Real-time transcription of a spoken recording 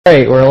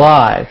Alright, we're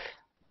live.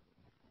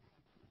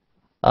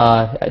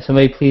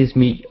 Somebody please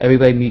mute,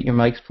 everybody mute your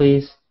mics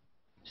please.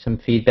 Some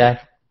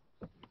feedback.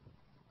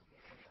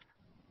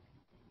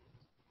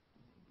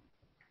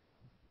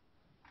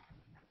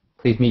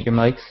 Please mute your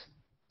mics.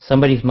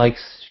 Somebody's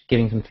mic's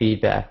giving some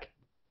feedback.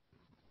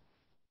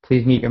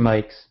 Please mute your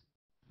mics.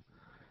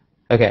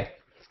 Okay.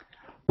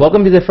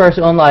 Welcome to the first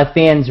OnLive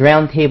Fans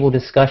Roundtable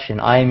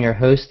discussion. I am your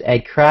host,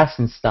 Ed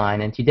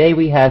Krasenstein, and today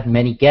we have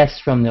many guests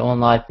from the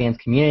OnLive Fans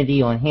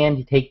community on hand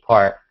to take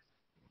part.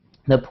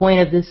 The point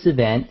of this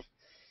event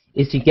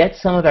is to get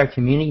some of our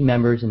community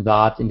members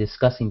involved in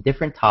discussing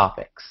different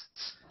topics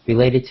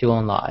related to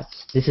OnLive.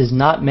 This is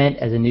not meant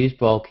as a news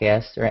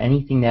broadcast or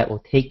anything that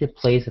will take the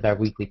place of our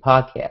weekly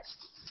podcast.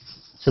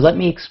 So let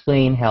me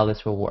explain how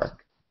this will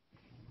work.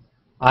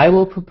 I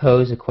will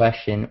propose a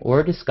question or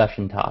a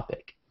discussion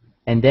topic,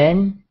 and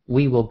then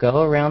we will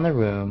go around the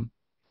room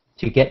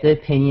to get the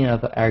opinion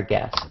of our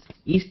guests.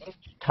 Each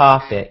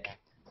topic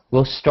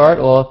will start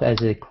off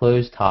as a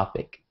closed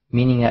topic,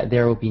 meaning that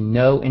there will be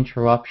no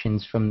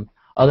interruptions from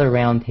other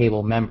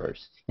roundtable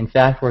members. In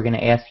fact, we're going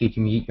to ask you to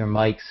mute your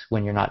mics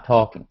when you're not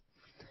talking.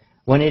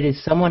 When it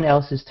is someone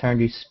else's turn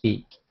to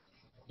speak,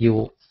 you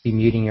will be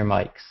muting your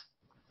mics.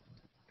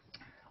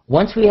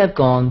 Once we have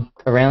gone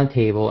around the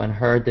table and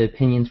heard the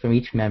opinions from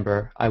each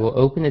member, I will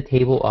open the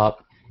table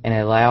up and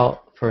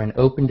allow for an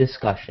open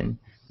discussion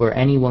where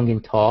anyone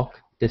can talk,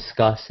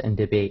 discuss, and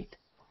debate.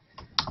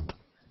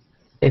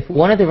 If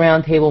one of the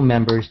roundtable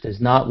members does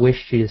not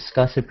wish to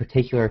discuss a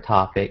particular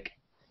topic,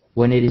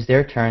 when it is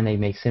their turn, they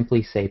may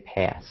simply say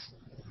pass.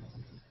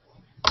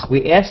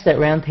 We ask that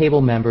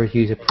roundtable members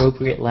use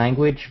appropriate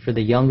language for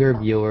the younger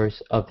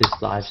viewers of this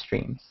live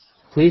stream.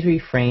 Please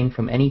refrain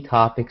from any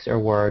topics or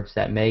words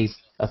that may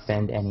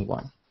offend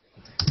anyone.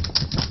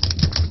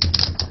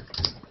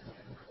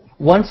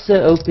 Once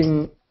the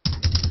open,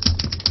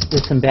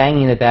 there's some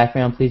banging in the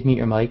background, please mute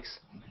your mics.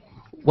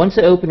 Once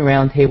the open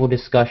roundtable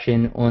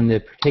discussion on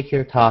the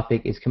particular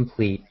topic is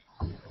complete,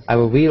 I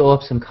will read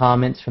off some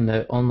comments from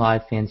the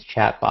OnLive Fans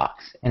chat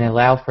box and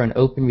allow for an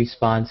open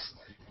response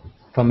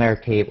from our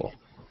table.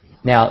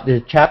 Now,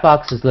 the chat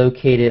box is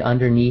located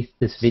underneath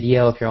this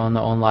video if you're on the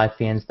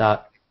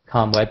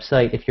onlivefans.com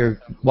website. If you're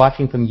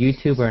watching from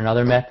YouTube or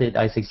another method,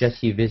 I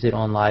suggest you visit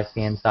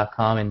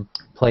onlivefans.com and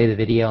play the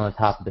video on the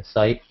top of the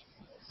site.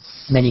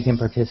 And then you can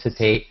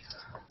participate.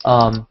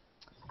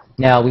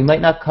 Now, we might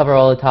not cover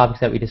all the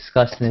topics that we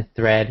discussed in the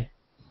thread,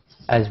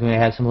 as we may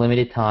have some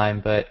limited time,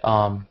 but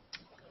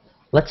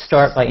let's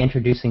start by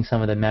introducing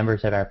some of the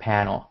members of our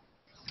panel.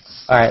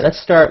 All right,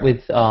 let's start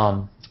with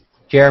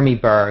Jeremy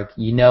Berg.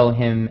 You know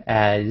him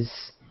as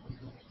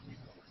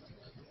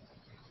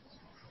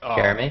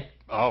Jeremy?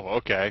 Oh,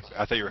 okay.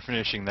 I thought you were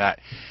finishing that.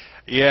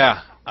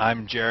 Yeah,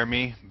 I'm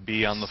Jeremy,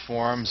 B on the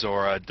forums,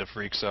 or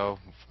DeFreakso.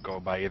 Go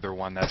by either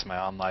one. That's my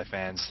OnLive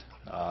Fans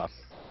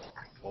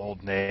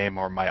old name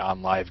or my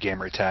OnLive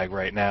gamer tag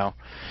right now.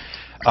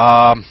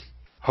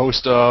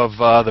 Host of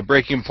The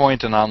Breaking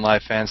Point on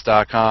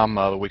OnLiveFans.com,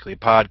 the weekly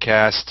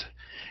podcast.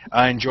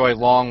 I enjoy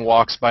long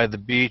walks by the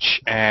beach,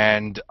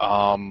 and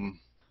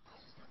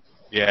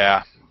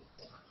yeah,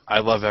 I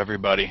love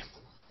everybody.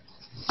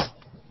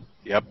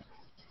 Yep,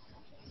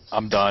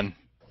 I'm done.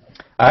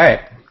 All right,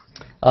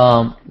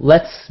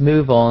 let's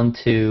move on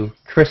to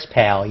Chris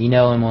Powell. You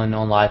know him on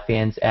OnLive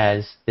Fans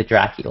as the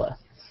Dracula.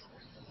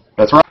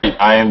 That's right.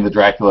 I am the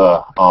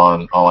Dracula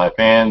on OnLive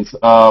Fans.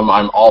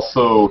 I'm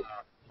also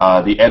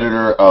the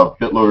editor of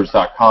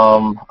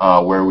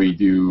bitloaders.com, where we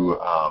do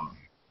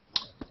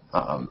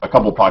a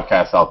couple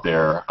podcasts out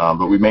there,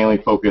 but we mainly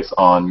focus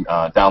on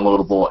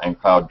downloadable and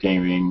cloud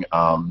gaming,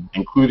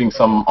 including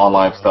some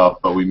OnLive stuff,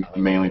 but we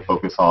mainly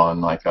focus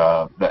on like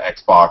the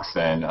Xbox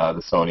and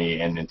the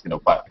Sony and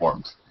Nintendo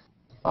platforms.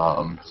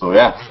 So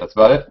yeah, that's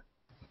about it.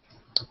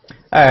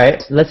 All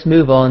right, let's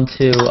move on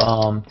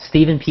to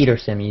Steven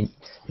Peterson. You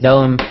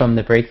know him from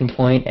The Breaking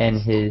Point, and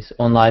his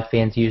OnLive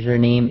Fans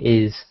username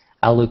is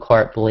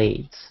Alucard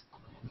Blades.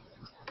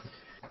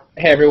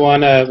 Hey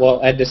everyone, well,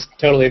 I just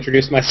totally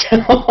introduced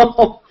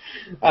myself.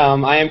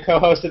 I am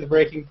co-host of The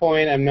Breaking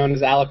Point. I'm known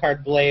as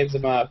Alucard Blades.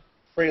 I'm a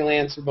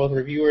freelancer, both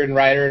reviewer and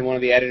writer, and one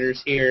of the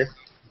editors here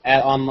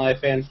at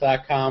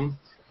OnLiveFans.com.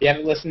 If you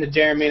haven't listened to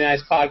Jeremy and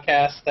I's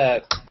podcast,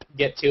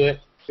 get to it.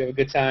 We have a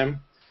good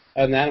time.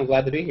 Other than that, I'm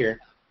glad to be here.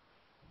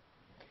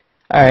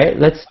 All right,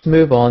 let's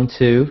move on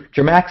to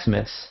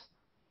Dramaximus.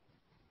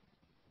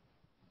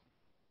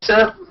 What's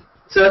up?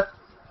 What's up?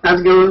 How's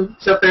it going?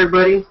 What's up,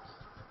 everybody?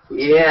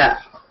 Yeah.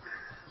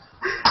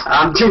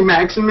 I'm Jim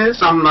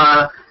Maximus. I'm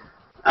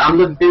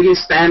the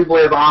biggest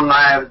fanboy of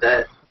OnLive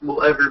that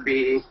will ever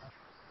be.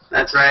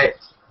 That's right.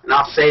 And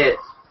I'll say it.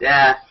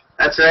 Yeah.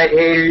 That's right,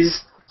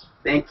 haters.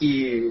 Thank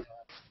you.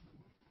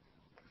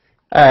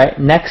 All right,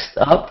 next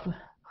up,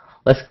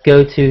 let's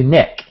go to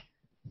Nick.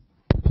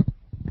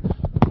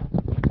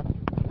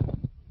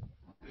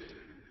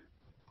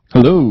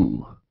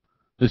 Hello.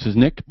 This is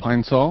Nick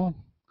Pinesall.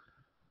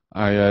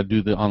 I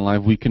do the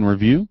OnLive Weekend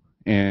Review,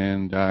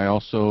 and I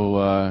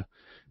also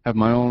have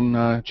my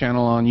own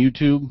channel on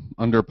YouTube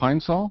under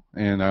Pinesol,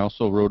 and I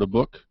also wrote a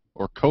book,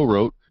 or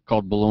co-wrote,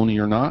 called Baloney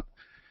or Not,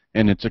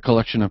 and it's a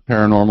collection of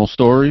paranormal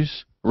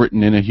stories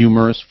written in a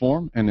humorous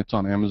form, and it's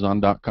on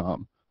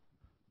Amazon.com.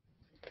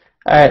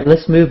 All right,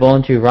 let's move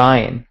on to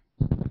Ryan.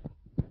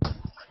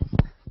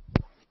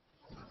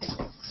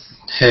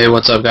 Hey,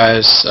 what's up,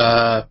 guys?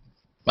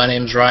 My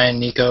name's Ryan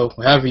Nico.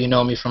 However you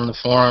know me from the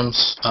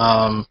forums,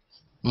 I'm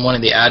one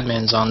of the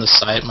admins on the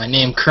site. My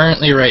name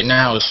currently right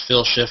now is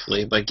Phil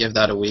Shifley, but give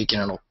that a week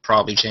and it'll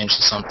probably change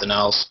to something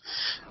else.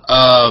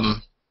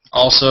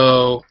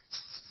 Also,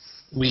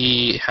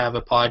 we have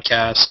a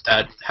podcast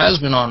that has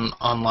been on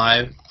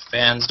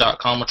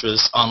OnLiveFans.com, which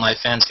was OnLive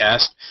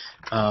Fanscast.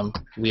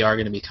 We are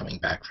going to be coming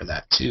back for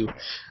that too.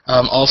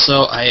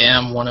 Also, I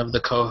am one of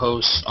the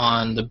co-hosts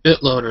on the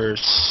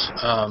BitLoaders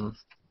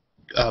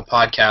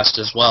podcast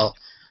as well.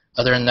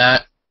 Other than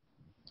that,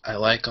 I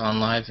like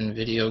OnLive and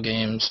video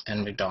games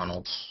and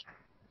McDonald's.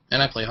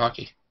 And I play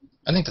hockey.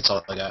 I think that's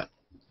all I got.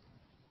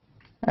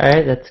 All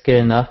right, that's good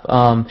enough.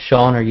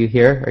 Sean, are you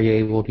here? Are you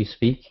able to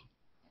speak?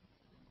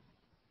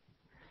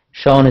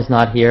 Sean is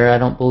not here, I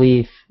don't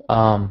believe.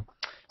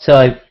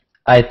 So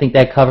I think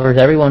that covers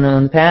everyone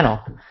on the panel.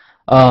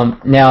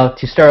 Now,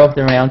 to start off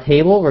the round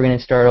table, we're going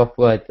to start off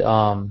with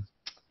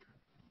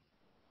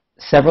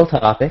several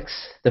topics.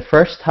 The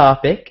first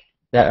topic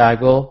that I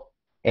will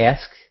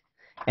ask,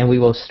 and we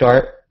will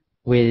start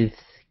with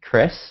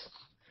Chris.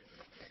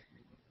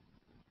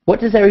 What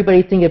does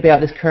everybody think about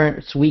this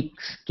current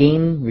week's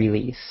game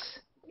release?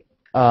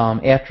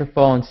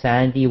 Afterfall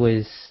Insanity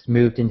was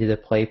moved into the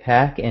play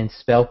pack, and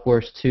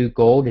Spellforce 2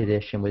 Gold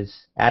Edition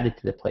was added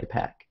to the play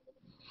pack.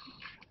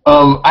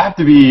 I have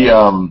to be.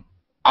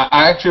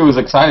 I actually was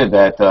excited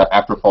that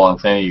Afterfall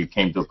Insanity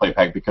came to the play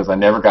pack because I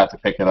never got to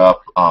pick it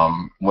up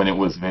when it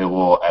was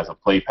available as a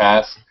play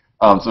pass.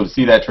 So to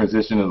see that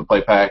transition to the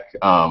play pack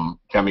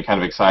got me kind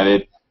of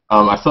excited.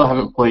 I still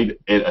haven't played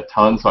it a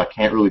ton, so I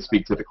can't really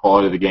speak to the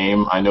quality of the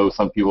game. I know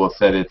some people have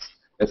said it's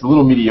a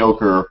little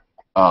mediocre,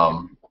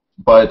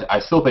 but I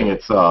still think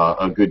it's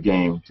a good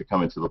game to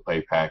come into the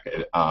play pack.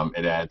 It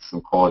adds some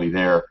quality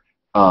there.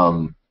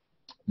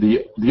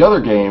 The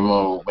other game,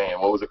 oh man,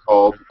 what was it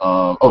called?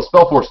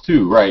 Spellforce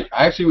 2, right.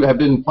 I actually have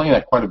been playing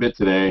that quite a bit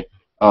today,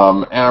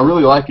 and I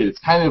really like it. It's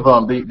kind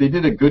of, they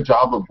did a good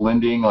job of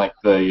blending like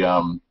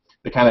the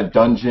kind of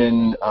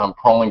dungeon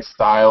crawling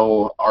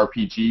style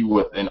RPG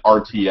with an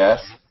RTS.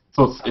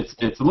 So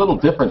it's a little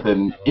different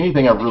than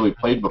anything I've really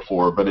played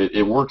before, but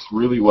it works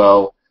really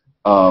well.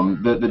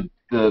 The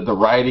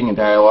writing and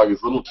dialogue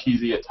is a little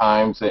cheesy at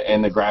times,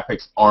 and the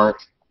graphics aren't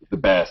the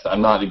best.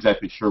 I'm not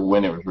exactly sure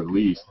when it was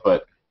released,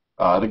 but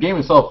the game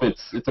itself,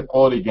 it's a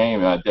quality game,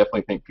 and I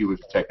definitely think people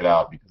should check it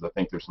out because I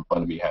think there's some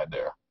fun to be had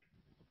there.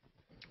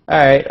 All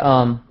right,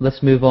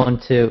 let's move on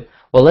to,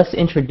 well, let's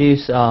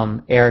introduce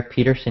Eric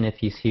Peterson if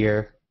he's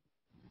here.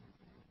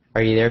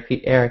 Are you there,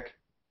 Eric?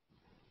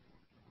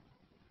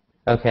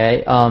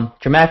 Okay,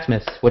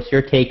 Dramaximus, what's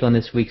your take on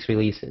this week's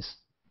releases?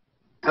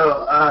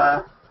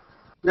 Alright.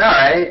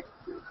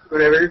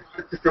 Whatever.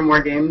 For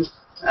more games.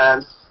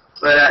 But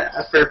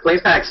for play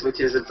packs, which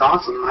is, it's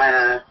awesome.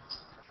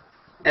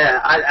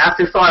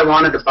 Afterfall I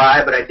wanted to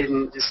buy, but I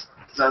didn't, just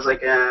because I was like,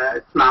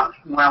 it's not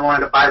what I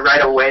wanted to buy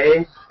right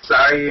away.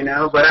 Sorry,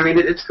 but I mean,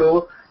 it's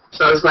cool.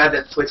 So I was glad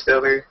that it switched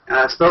over.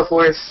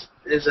 Spellforce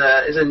is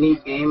a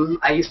neat game.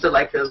 I used to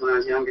like those when I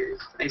was younger.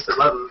 I used to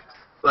love them,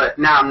 but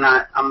now I'm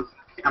not. I'm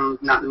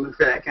not in the mood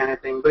for that kind of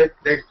thing. But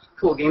they're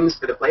cool games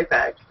for the play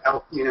pack.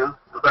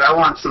 But I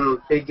want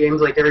some big games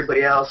like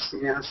everybody else.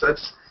 So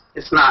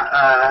it's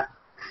not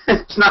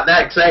it's not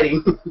that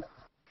exciting.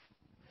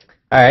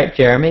 All right,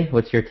 Jeremy,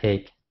 what's your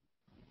take?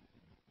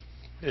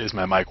 Is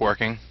my mic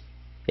working?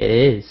 It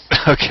is.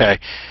 Okay.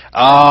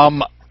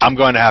 I'm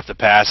going to have to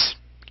pass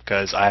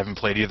because I haven't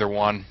played either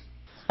one.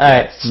 All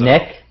right, so,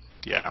 Nick?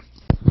 Yeah.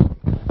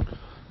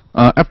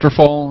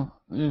 Afterfall,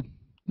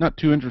 not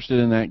too interested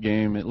in that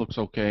game. It looks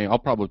okay. I'll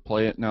probably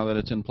play it now that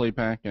it's in play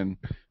pack, and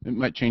it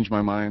might change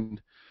my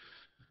mind.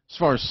 As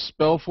far as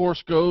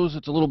Spellforce goes,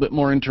 it's a little bit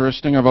more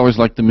interesting. I've always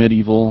liked the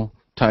medieval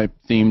type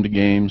themed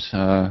games.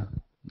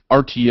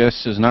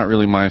 RTS is not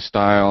really my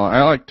style.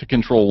 I like to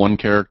control one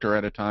character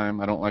at a time.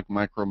 I don't like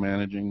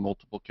micromanaging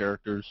multiple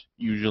characters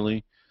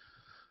usually.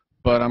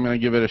 But I'm going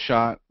to give it a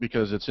shot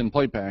because it's in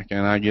play pack,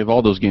 and I give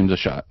all those games a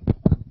shot.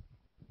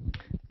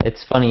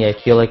 It's funny, I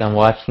feel like I'm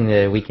watching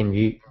the weekend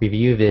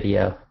review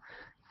video.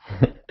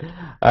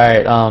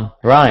 Alright,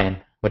 Ryan,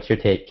 what's your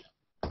take?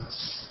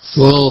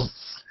 Well,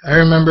 I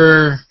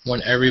remember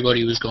when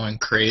everybody was going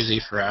crazy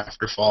for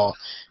Afterfall.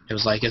 It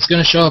was like, it's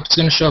going to show up, it's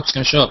going to show up, it's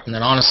going to show up. And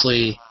then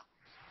honestly,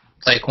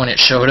 like when it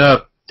showed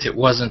up, it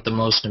wasn't the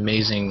most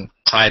amazing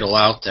title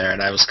out there,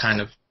 and I was kind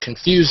of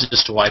confused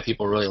as to why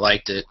people really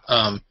liked it.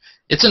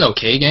 It's an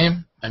okay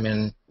game. I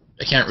mean,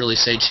 I can't really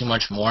say too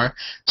much more.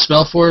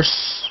 Spellforce,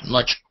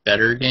 much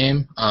better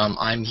game.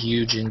 I'm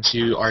huge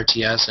into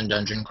RTS and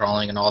dungeon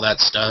crawling and all that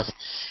stuff,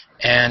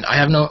 and I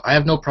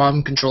have no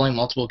problem controlling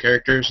multiple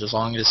characters as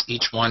long as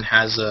each one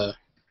has a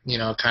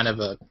kind of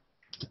a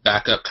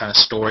backup kind of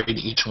story to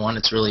each one.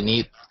 It's really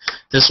neat.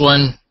 This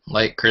one,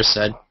 like Chris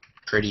said,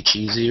 pretty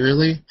cheesy,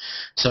 really.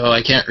 So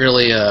I can't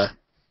really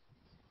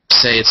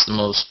say it's the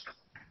most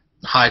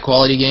high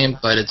quality game,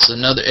 but it's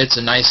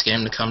a nice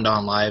game to come to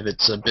OnLive.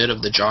 It's a bit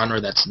of the genre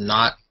that's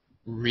not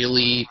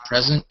really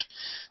present,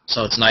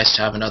 so it's nice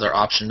to have another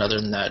option other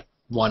than that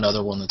one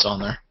other one that's on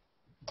there.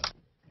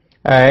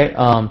 All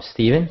right,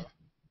 Steven?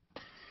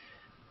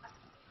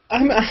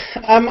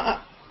 I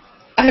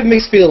have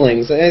mixed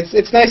feelings.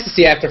 It's nice to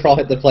see Afterfall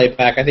hit the play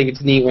pack. I think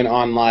it's neat when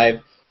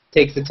OnLive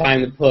takes the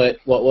time to put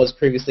what was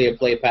previously a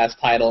Play Pass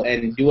title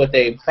and do what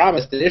they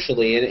promised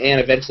initially,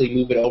 and eventually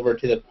move it over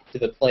to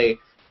the Play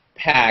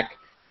Pack.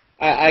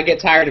 I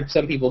get tired of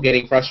some people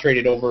getting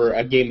frustrated over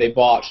a game they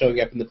bought showing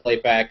up in the Play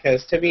Pack,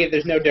 because to me,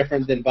 there's no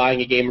different than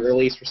buying a game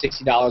released for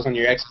 $60 on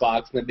your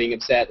Xbox and then being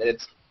upset that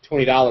it's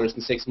 $20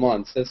 in 6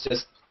 months.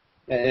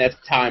 That's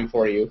time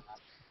for you.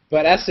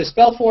 But as to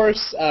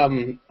Spellforce,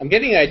 I'm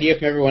getting an idea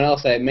from everyone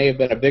else that it may have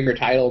been a bigger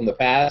title in the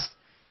past,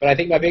 but I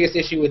think my biggest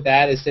issue with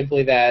that is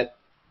simply that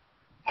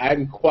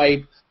I'm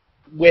quite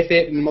with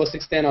it in the most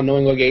extent on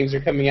knowing what games are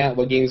coming out,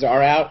 what games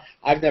are out.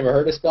 I've never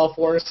heard of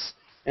Spellforce,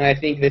 and I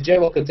think the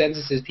general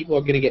consensus is people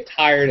are going to get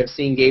tired of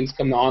seeing games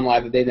come to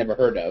OnLive that they've never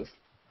heard of.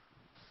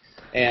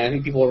 And I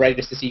think people are ready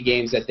just to see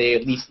games that they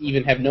at least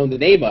even have known the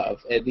name of,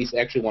 at least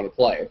actually want to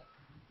play.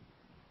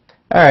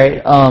 All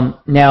right,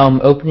 now I'm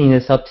opening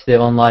this up to the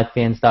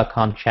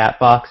OnLiveFans.com chat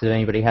box if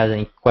anybody has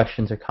any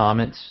questions or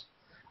comments.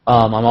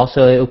 I'm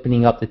also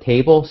opening up the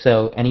table,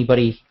 so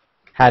anybody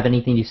have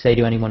anything to say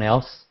to anyone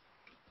else?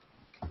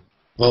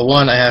 Well,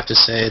 one, I have to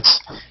say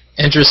it's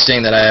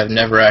interesting that I have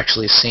never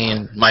actually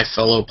seen my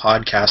fellow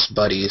podcast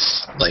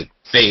buddies, like,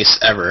 face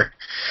ever.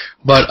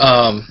 But,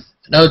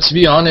 no, to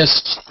be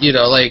honest, you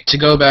know, like, to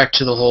go back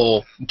to the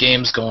whole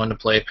games going to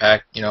Play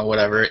Pack, you know,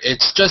 whatever,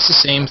 it's just the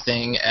same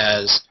thing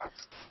as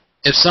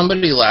if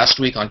somebody last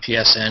week on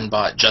PSN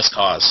bought Just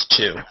Cause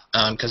 2,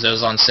 because it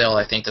was on sale,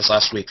 I think, this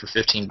last week for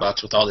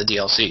 $15 with all the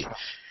DLC.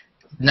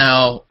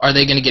 Now, are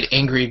they going to get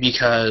angry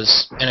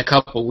because in a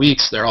couple of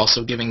weeks they're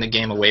also giving the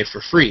game away for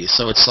free?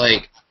 So it's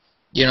like,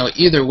 you know,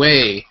 either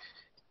way,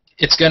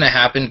 it's going to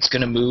happen, it's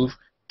going to move.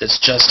 That's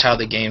just how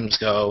the games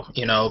go.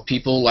 You know,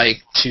 people like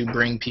to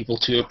bring people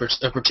to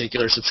a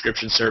particular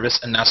subscription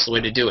service, and that's the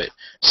way to do it.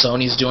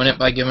 Sony's doing it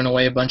by giving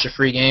away a bunch of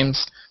free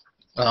games,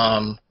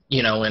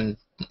 you know, and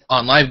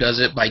OnLive does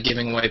it by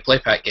giving away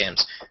playpack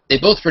games. They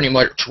both pretty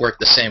much work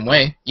the same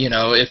way. You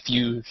know, if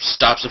you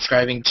stop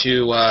subscribing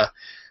to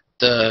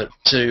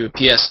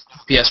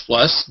PS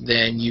Plus,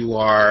 then you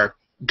are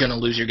gonna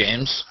lose your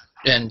games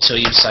until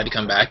you decide to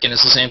come back, and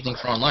it's the same thing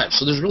for OnLive.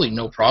 So there's really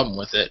no problem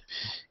with it,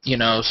 you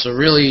know. So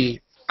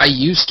really, I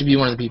used to be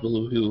one of the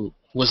people who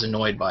was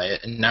annoyed by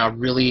it, and now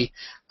really,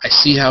 I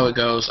see how it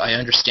goes. I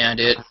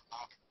understand it.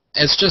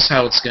 It's just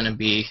how it's gonna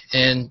be,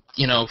 and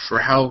you know, for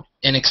how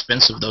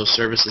inexpensive those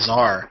services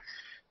are,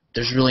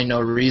 there's really no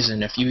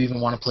reason. If you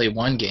even want to play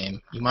one game,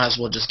 you might as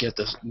well just get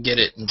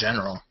it in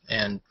general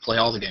and play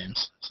all the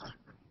games. So.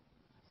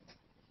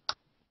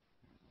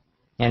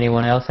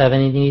 Anyone else have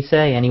anything to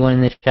say? Anyone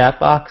in the chat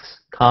box?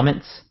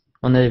 Comments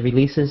on the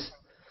releases?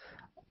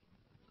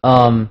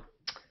 The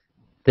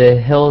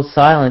Hill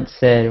Silence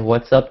said,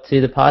 "What's up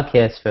to the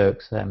podcast,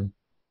 folks?"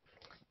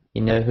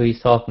 You know who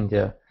he's talking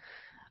to.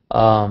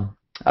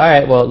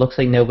 Alright, well, it looks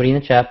like nobody in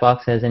the chat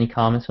box has any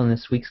comments on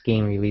this week's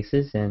game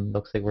releases, and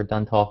looks like we're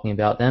done talking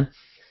about them.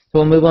 So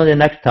we'll move on to the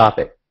next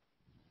topic.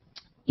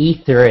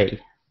 E3.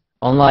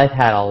 OnLive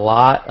had a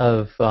lot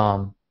of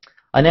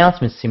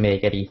announcements to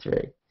make at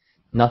E3.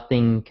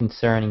 Nothing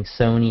concerning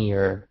Sony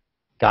or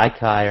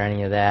Gaikai or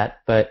any of that,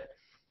 but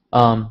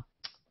I'll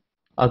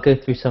go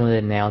through some of the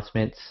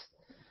announcements.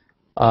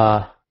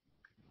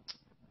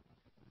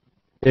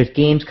 There's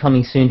games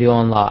coming soon to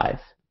OnLive.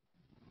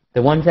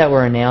 The ones that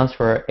were announced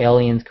were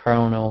Aliens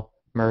Colonial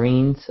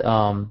Marines,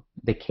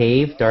 The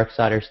Cave,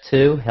 Darksiders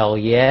 2, hell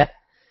yeah.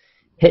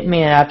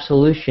 Hitman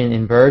Absolution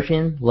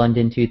Inversion,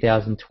 London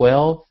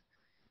 2012.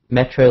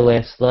 Metro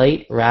Last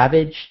Light,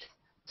 Ravaged.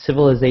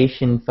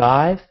 Civilization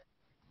 5.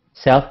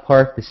 South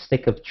Park The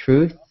Stick of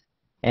Truth.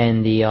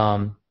 And the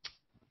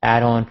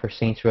add-on for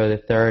Saints Row the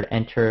Third,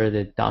 Enter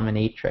the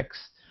Dominatrix.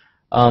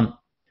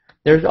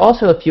 There's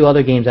also a few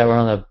other games that were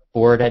on the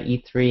board at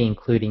E3,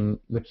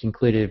 which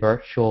included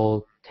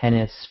Virtual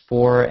Tennis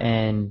 4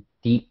 and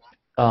Deep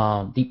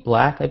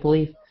Black, I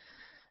believe.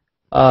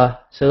 So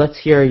let's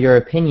hear your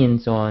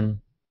opinions on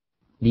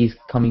these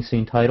coming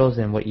soon titles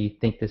and what you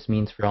think this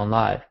means for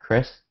OnLive.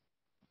 Chris?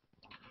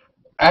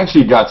 I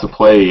actually got to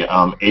play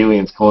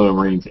Aliens, Colonial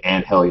Marines,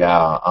 and Hell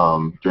Yeah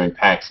during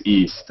PAX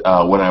East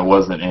when I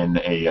wasn't in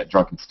a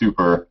drunken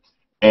stupor.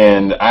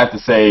 And I have to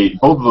say,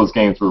 both of those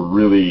games were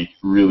really,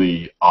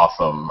 really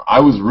awesome. I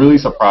was really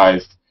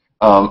surprised.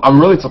 I'm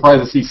really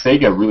surprised to see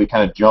Sega really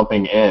kind of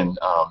jumping in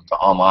to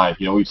OnLive.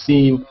 You know, we've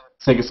seen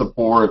Sega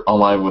support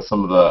OnLive with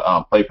some of the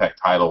playpack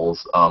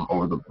titles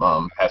over the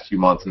past few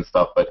months and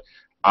stuff, but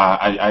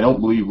I don't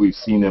believe we've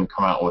seen them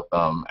come out with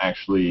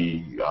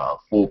actually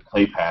full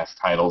Play Pass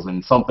titles,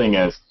 and something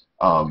as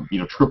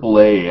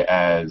AAA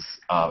as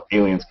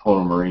Aliens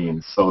Colonial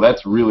Marines. So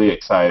that's really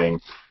exciting.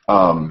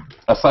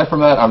 Aside from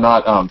that, I'm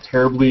not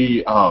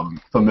terribly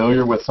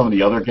familiar with some of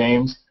the other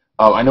games.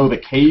 I know The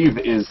Cave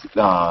is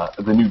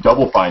the new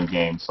Double Fine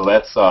game, so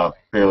that's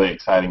fairly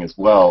exciting as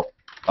well.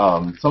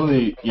 Some of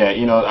the,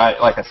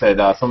 like I said,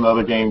 some of the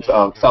other games,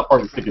 South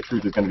Park: The Stick of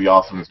Truth is going to be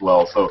awesome as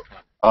well. So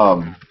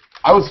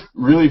I was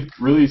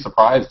really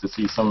surprised to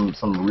see some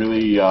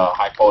really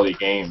high quality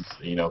games,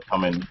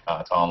 coming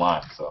to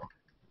online. So.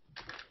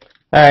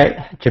 All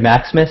right,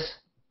 Jamaximus.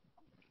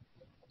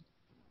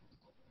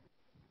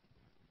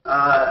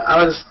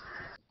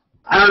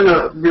 I don't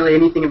know really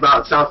anything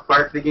about South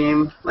Park, the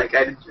game.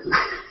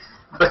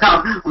 But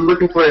I'm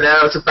looking forward to that.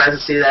 I was surprised to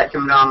see that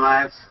coming on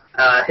live.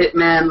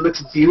 Hitman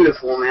looks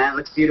beautiful, man. It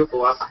looks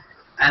beautiful.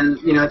 And,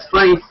 it's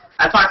funny.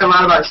 I talk a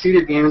lot about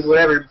shooter games,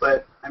 whatever,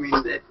 but, I mean,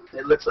 it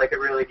looks like a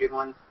really good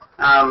one.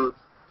 I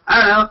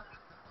don't know.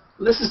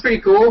 This is pretty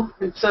cool.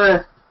 It's,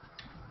 as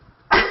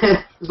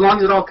long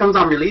as it all comes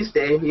on release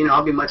day,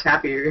 I'll be much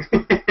happier.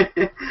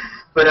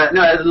 But,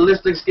 no, the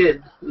list looks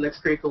good. It looks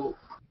pretty cool.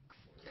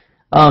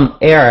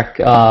 Eric,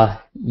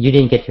 you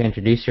didn't get to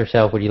introduce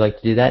yourself. Would you like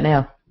to do that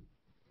now?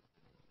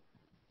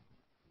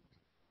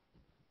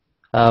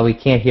 We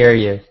can't hear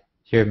you. Is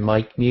your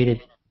mic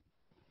muted?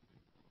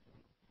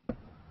 We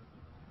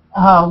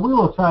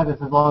will try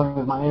this as long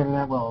as my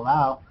internet will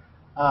allow,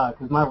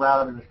 because my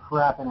router is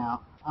crapping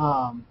out.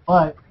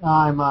 But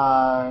I'm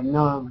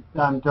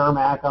I'm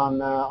Dermac on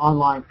the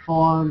online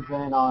forums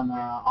and on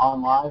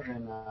OnLive,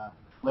 and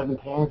live in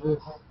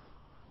Kansas.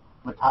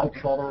 I'm a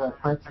typesetter. I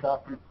print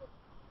stuff.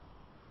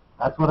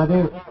 That's what I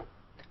do. All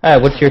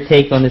right, what's your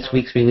take on this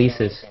week's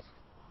releases?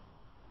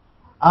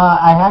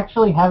 I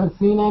actually haven't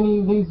seen any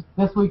of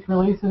this week's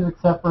releases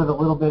except for the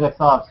little bit I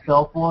saw of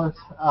Spellforce.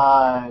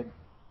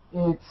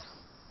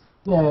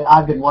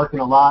 I've been working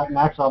a lot, and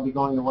actually I'll be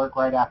going to work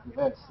right after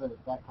this, so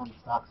that kind of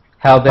stuff.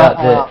 How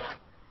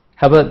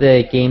about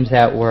the games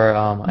that were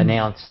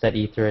announced at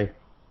E3?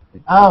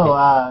 The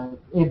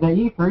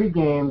E3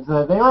 games,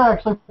 they were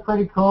actually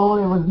pretty cool.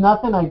 It was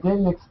nothing I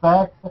didn't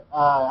expect.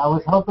 I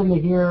was hoping to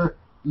hear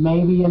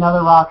maybe another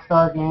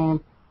Rockstar game,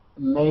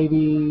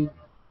 maybe,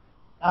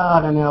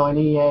 I don't know, an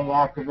EA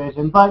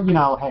Activision, but,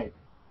 hey,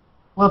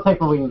 we'll take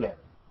what we can get.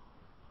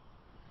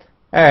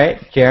 All right,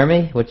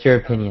 Jeremy, what's your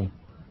opinion?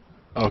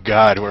 Oh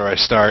God, where do I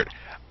start?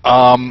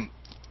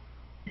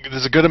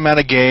 There's a good amount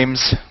of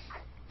games,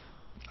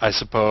 I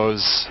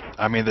suppose.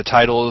 I mean, the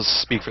titles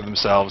speak for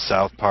themselves.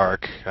 South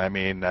Park, I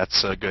mean,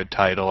 that's a good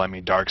title. I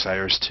mean,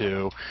 Darksiders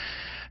 2,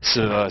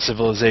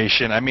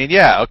 Civilization. I mean,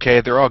 yeah,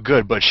 okay, they're all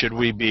good, but should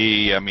we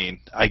be,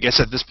 I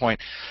guess at this point,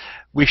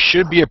 we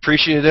should be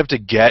appreciative to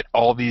get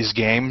all these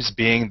games,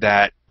 being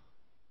that,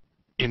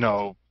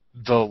 the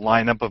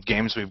lineup of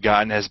games we've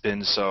gotten has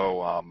been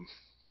so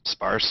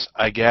sparse,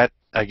 I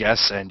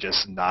guess, and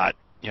just not,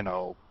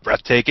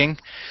 breathtaking.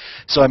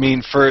 So, I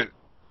mean, for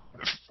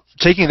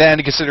taking that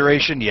into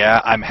consideration,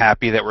 yeah, I'm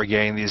happy that we're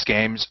getting these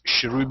games.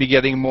 Should we be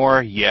getting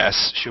more?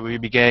 Yes. Should we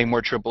be getting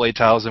more AAA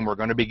titles than we're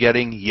going to be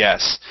getting?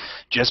 Yes.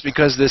 Just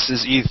because this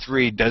is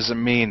E3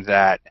 doesn't mean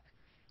that,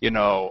 I'm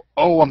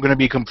going to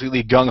be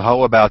completely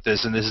gung-ho about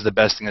this and this is the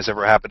best thing that's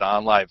ever happened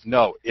on live.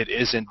 No, it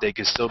isn't. They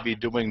could still be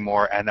doing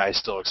more, and I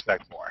still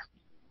expect more.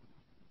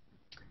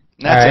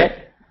 And that's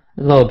it.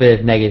 A little bit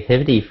of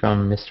negativity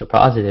from Mr.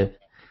 Positive.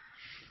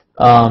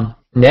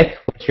 Nick,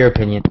 what's your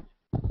opinion?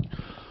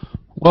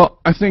 Well,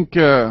 I think,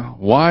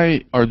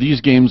 why are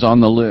these games on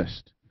the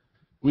list?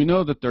 We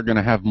know that they're going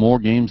to have more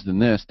games than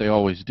this. They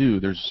always do.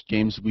 There's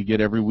games we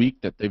get every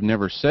week that they've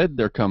never said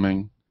they're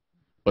coming,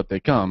 but they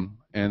come.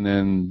 And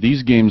then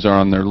these games are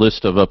on their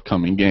list of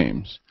upcoming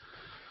games.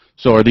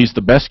 So are these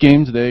the best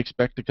games they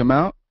expect to come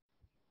out?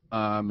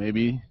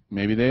 Maybe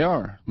they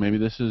are. Maybe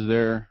this is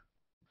their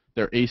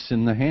ace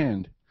in the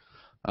hand.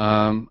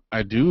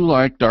 I do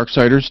like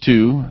Darksiders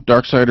 2.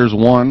 Darksiders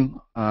 1,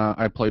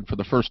 I played for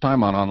the first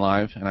time on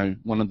OnLive, and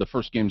one of the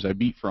first games I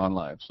beat for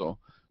OnLive, so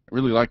I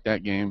really like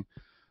that game.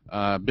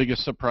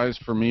 Biggest surprise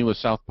for me was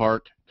South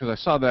Park, because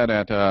I saw that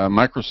at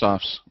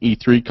Microsoft's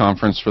E3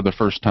 conference for the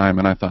first time,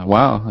 and I thought,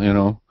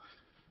 wow,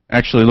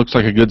 actually looks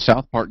like a good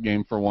South Park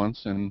game for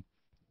once, and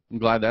I'm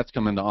glad that's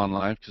coming to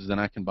OnLive, because then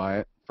I can buy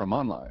it from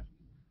OnLive.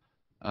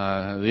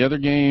 The other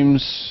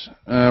games,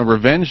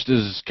 Revenged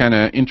is kind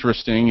of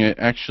interesting. It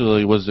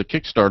actually was a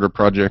Kickstarter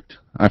project,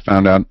 I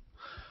found out.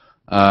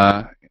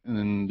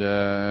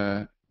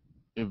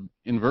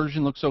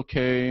 Inversion looks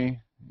okay,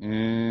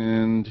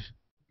 and I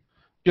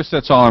guess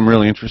that's all I'm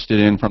really interested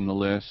in from the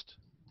list.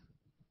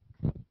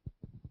 All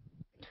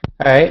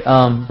right,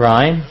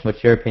 Brian,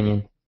 what's your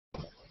opinion?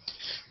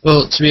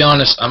 Well, to be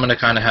honest, I'm going to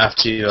kind of have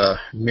to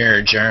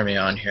mirror Jeremy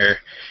on here.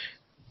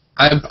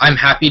 I'm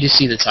happy to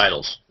see the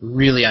titles.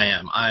 Really, I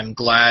am. I'm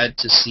glad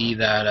to see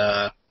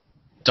that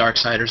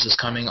Darksiders is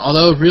coming.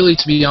 Although, really,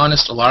 to be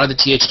honest, a lot of the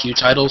THQ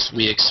titles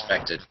we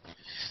expected.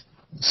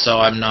 So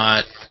I'm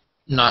not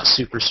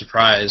super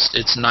surprised.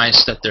 It's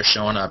nice that they're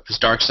showing up. Because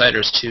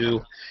Darksiders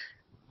 2,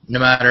 no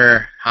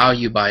matter how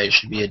you buy it, it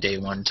should be a day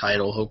one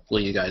title.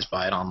 Hopefully you guys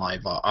buy it on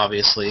live,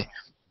 obviously.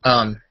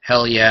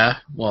 Hell yeah.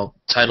 Well,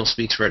 title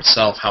speaks for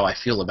itself, how I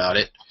feel about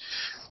it.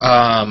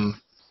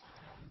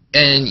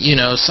 And, you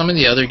know, some of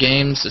the other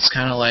games, it's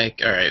kind of like,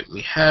 alright,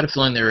 we had a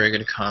feeling they were going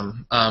to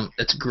come.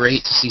 It's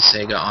great to see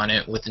Sega on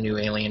it with the new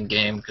Alien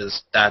game,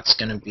 because that's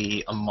going to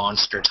be a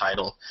monster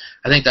title.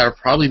 I think that would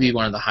probably be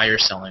one of the higher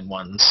selling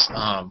ones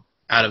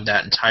out of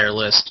that entire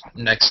list,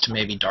 next to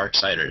maybe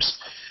Darksiders.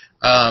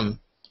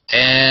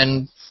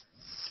 And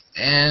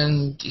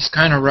he's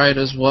kind of right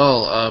as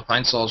well.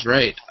 Pinesol's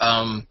right.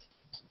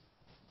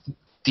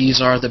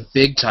 These are the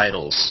big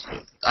titles.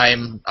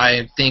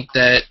 I think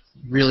that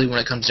really when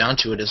it comes down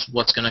to it is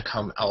what's going to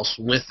come else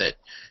with it.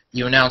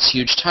 You announce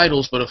huge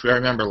titles, but if we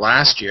remember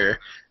last year,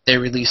 they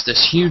released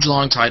this huge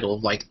long title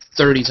of like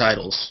 30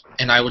 titles,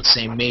 and I would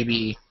say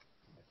maybe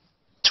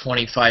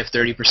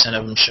 25-30%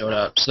 of them showed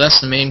up. So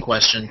that's the main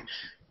question.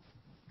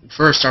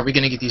 First, are we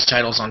going to get these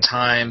titles on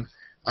time,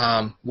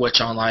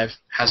 which OnLive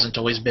hasn't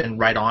always been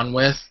right on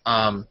with,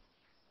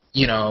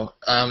 you know,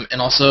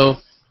 and also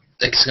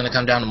it's going to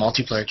come down to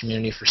multiplayer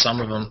community for some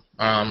of them,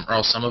 or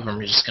else some of them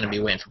are just going to be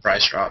waiting for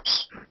price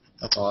drops.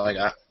 That's all I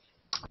got.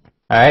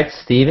 All right,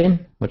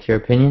 Steven, what's your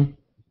opinion?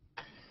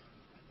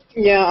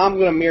 Yeah, I'm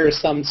going to mirror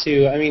some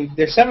too. I mean,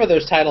 there's some of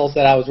those titles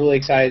that I was really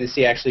excited to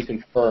see actually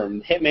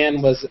confirmed.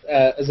 Hitman was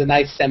a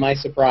nice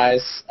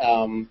semi-surprise.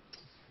 I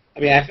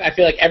mean, I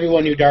feel like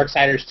everyone knew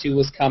Darksiders 2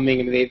 was coming.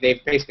 I mean, they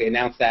basically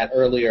announced that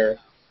earlier.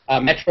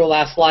 Metro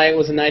Last Light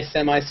was a nice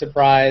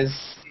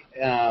semi-surprise.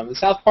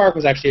 South Park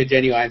was actually a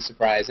genuine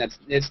surprise.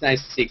 It's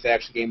nice to see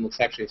because the game looks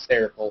actually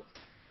hysterical.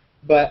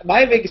 But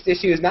my biggest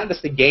issue is not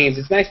just the games.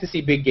 It's nice to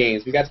see big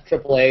games. We got some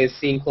AAAs.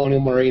 Seeing Colonial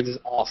Marines is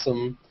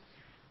awesome.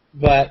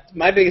 But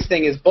my biggest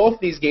thing is both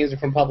these games are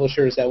from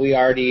publishers that we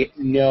already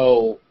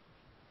know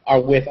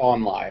are with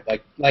OnLive.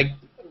 Like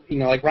you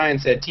know, like Ryan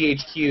said,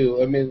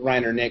 THQ. I mean,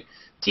 Ryan or Nick,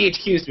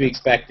 THQ is to be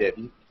expected.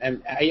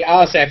 And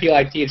honestly, I feel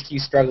like THQ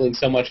is struggling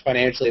so much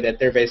financially that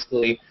they're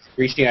basically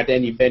reaching out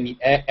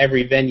to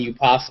every venue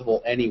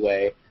possible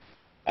anyway.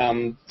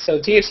 So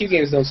THQ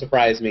games don't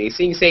surprise me.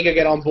 Seeing Sega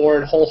get on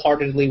board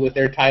wholeheartedly with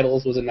their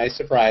titles was a nice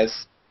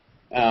surprise.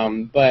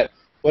 But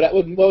what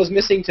was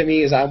missing to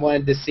me is I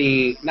wanted to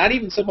see not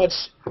even so much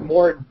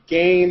more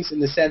games in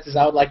the sense as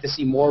I would like to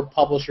see more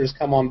publishers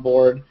come on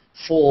board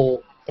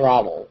full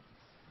throttle.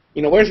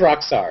 You know, where's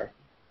Rockstar?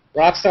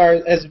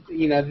 Rockstar, as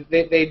you know,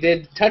 they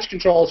did touch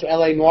controls for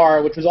LA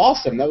Noire, which was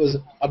awesome. That was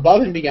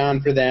above and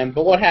beyond for them.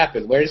 But what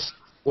happened?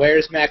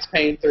 Where's Max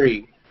Payne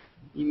 3?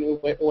 You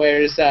know,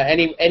 where's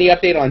any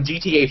update on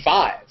GTA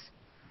 5?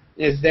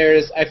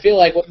 I feel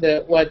like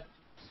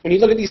when you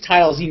look at these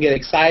titles, you can get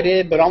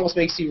excited, but almost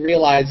makes you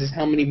realize is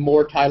how many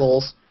more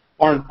titles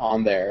aren't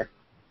on there,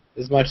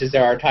 as much as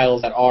there are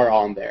titles that are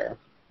on there.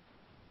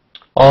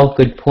 All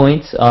good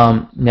points.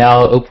 Now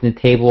I'll open the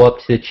table up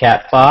to the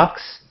chat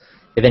box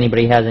if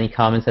anybody has any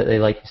comments that they'd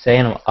like to say,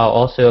 and I'll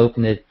also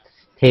open the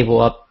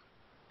table up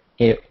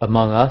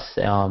among us.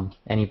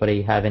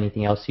 Anybody have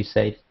anything else you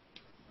say?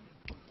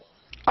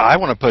 I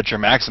want to put your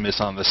Maximus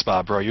on the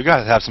spot, bro. You got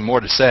to have some more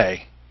to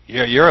say.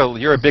 You're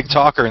a big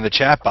talker in the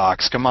chat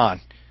box. Come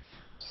on.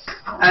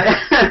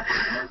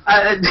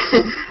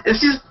 It's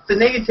just the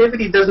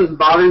negativity doesn't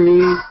bother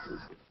me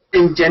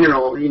in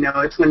general. You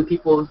know, it's when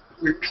people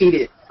repeat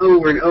it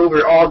over and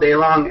over all day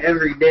long,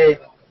 every day.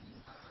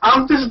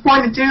 I'm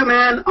disappointed too,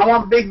 man. I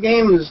want big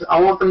games. I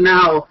want them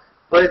now.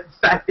 But the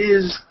fact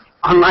is,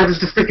 OnLive is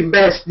the freaking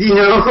best. You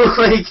know,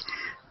 like.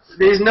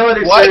 There's no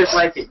other service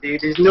like it,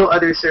 dude. There's no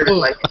other service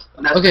like it.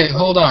 Okay,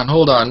 hold on,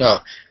 no.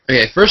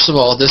 Okay, first of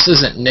all, this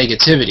isn't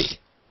negativity.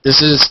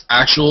 This is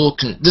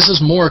this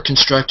is more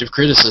constructive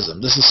criticism.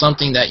 This is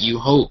something that you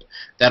hope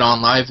that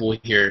OnLive will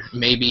hear.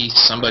 Maybe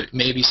some of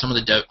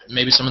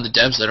the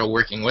devs that are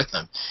working with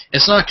them.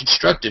 It's not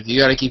constructive. You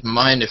got to keep in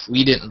mind if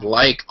we didn't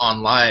like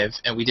OnLive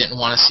and we didn't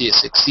want to see it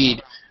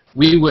succeed,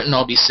 we wouldn't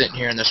all be sitting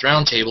here in this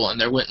roundtable, and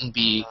there wouldn't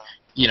be,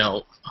 you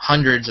know,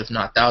 hundreds if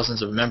not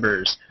thousands of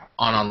members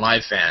on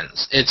OnLive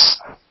fans.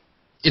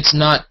 It's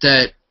not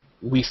that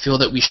we feel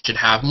that we should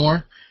have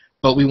more,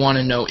 but we want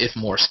to know if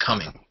more's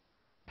coming.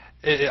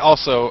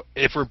 Also,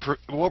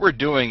 what we're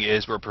doing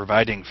is we're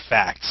providing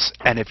facts,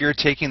 and if you're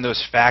taking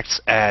those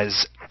facts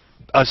as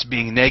us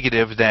being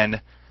negative,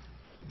 then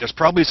there's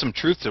probably some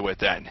truth to it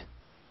then.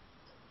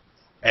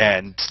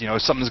 And you know,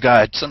 something's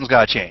got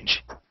to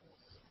change.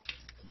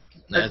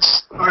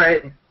 That's all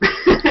right.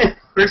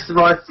 First of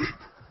all,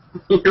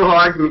 your whole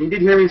argument. You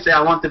didn't hear me say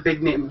I want the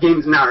big name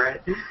games now,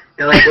 right?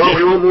 You're like, well,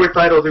 we want more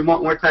titles. We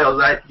want more titles,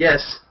 right?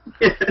 Yes.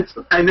 Yes,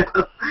 I know.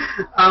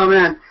 Oh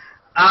man.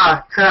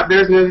 Crap.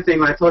 There's another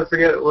thing. I totally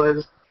forget what it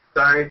was.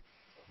 Sorry.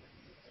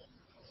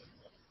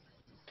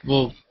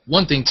 Well,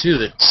 one thing too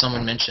that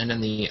someone mentioned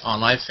in the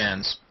OnLive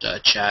fans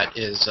chat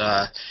is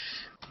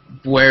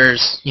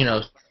where's, you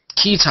know,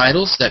 key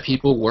titles that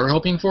people were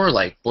hoping for,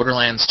 like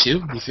Borderlands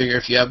 2. You figure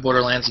if you have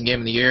Borderlands in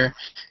Game of the Year,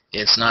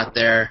 it's not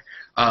there.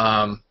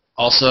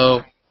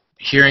 Also,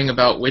 hearing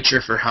about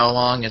Witcher for how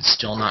long, it's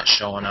still not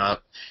showing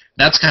up.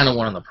 That's kind of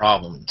one of the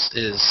problems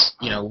is,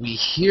 you know, we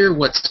hear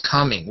what's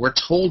coming, we're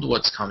told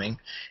what's coming,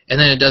 and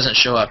then it doesn't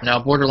show up.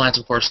 Now, Borderlands,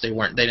 of course, they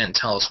didn't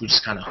tell us, we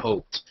just kind of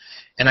hoped.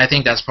 And I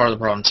think that's part of the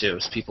problem, too,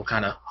 is people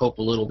kind of hope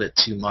a little bit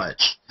too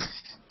much.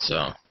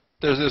 So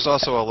There's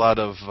also a lot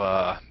of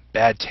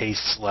bad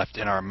tastes left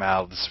in our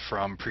mouths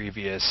from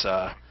previous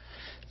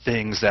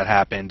things that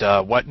happened.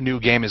 What new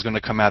game is going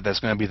to come out that's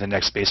going to be the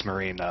next Space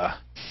Marine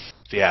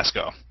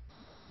fiasco?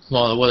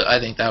 well, I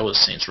think that was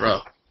Saints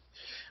Row.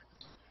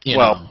 You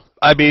Well, know.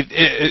 I mean,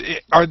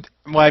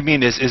 what I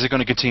mean is it going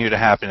to continue to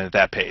happen at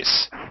that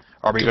pace?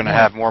 Are we going to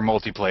have more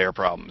multiplayer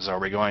problems? Are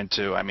we going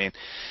to, I mean,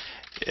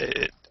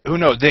 who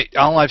knows?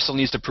 OnLive still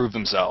needs to prove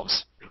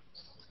themselves.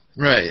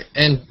 Right,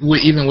 and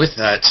even with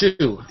that,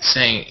 too,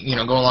 saying, you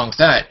know, go along with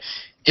that,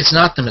 it's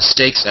not the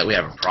mistakes that we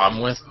have a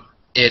problem with,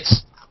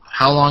 it's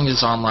how long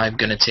is OnLive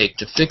going to take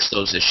to fix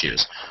those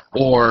issues?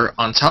 Or,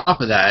 on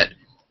top of that,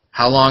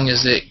 how long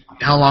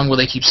will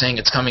they keep saying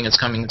it's coming, it's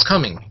coming, it's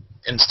coming?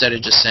 Instead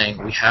of just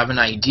saying, we have an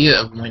idea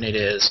of when it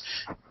is,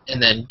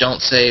 and then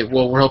don't say,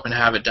 well, we're hoping to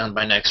have it done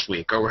by next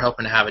week, or we're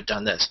hoping to have it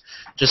done this.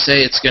 Just say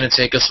it's going to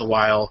take us a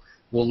while,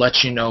 we'll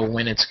let you know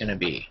when it's going to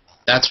be.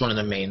 That's one of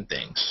the main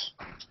things.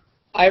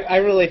 I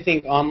really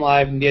think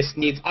OnLive just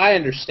needs, I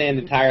understand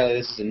entirely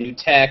this is a new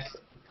tech,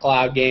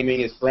 cloud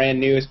gaming is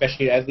brand new,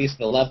 especially at least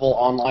the level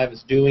OnLive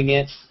is doing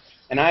it,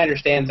 and I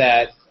understand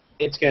that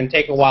it's going to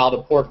take a while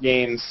to port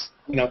games,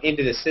 you know,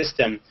 into the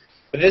system.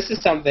 But this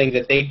is something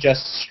that they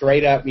just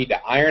straight up need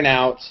to iron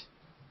out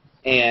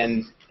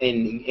and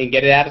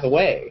get it out of the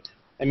way.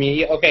 I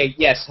mean, okay,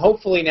 yes,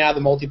 hopefully now the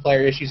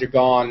multiplayer issues are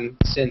gone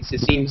since it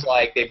seems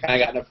like they've kind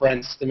of gotten a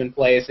friend system in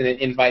place and an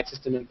invite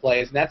system in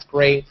place, and that's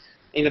great.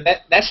 You know,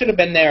 that should have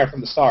been there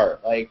from the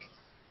start. Like,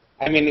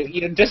 I mean,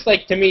 you know, just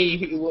like to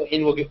me,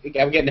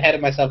 I'm getting ahead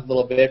of myself a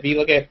little bit, but you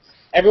look at,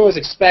 everyone was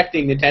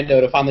expecting Nintendo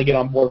to finally get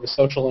on board with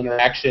social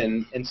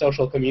interaction and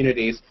social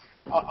communities.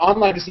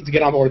 OnLive just needs to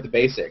get on board with the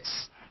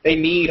basics. They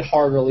need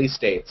hard release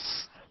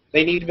dates.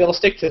 They need to be able to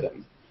stick to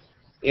them.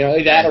 You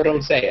know, that or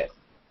don't say it.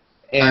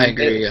 And I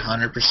agree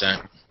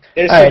 100%.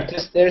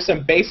 There's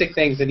some basic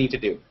things they need to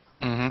do.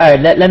 All right,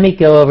 let me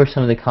go over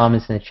some of the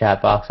comments in the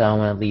chat box. I don't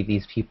want to leave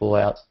these people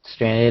out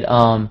stranded.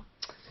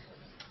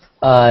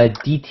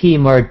 DT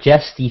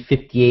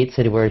Marjesti58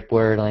 said where's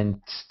Borderlands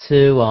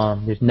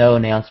 2. There's no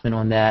announcement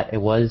on that. It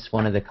was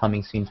one of the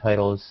coming soon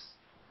titles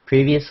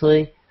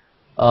previously.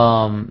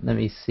 Let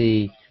me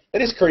see.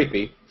 That is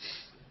creepy.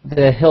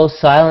 The Hill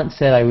Silent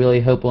said, I really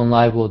hope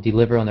OnLive will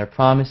deliver on their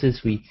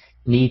promises. We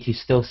need to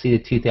still see the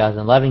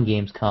 2011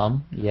 games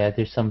come. Yeah,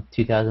 there's some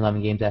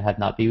 2011 games that have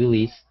not been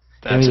released.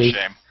 That's a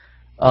shame.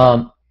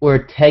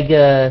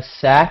 Ortega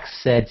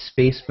Sachs said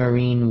Space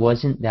Marine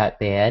wasn't that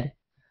bad.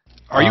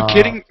 Are you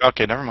kidding?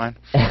 Okay, never mind.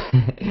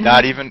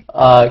 Not even.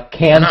 We're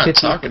not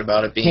talking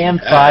about it being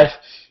bad.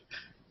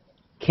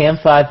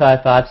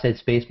 Cam555 said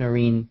Space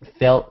Marine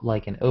felt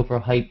like an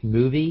overhyped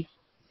movie.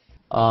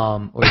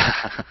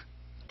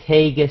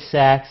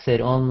 Tegasack said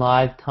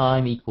OnLive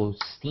time equals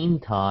Steam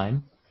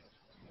time.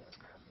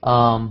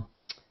 The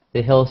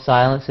Hill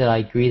Silence said I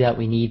agree that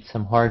we need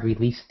some hard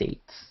release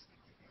dates.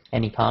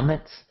 Any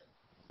comments?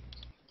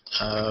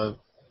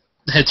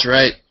 That's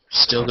right.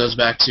 Still goes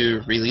back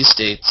to release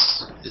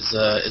dates is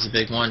a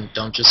big one.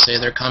 Don't just say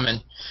they're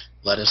coming.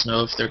 Let us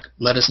know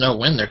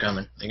when they're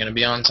coming. They're going to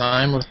be on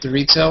time with the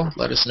retail.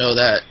 Let us know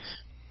that.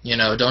 You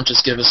know, don't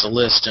just give us a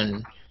list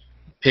and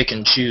pick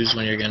and choose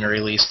when you're going to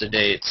release the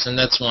dates. And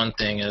that's one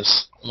thing that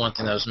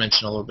was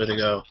mentioned a little bit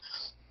ago.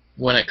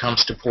 When it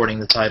comes to porting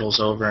the titles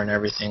over and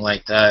everything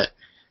like that,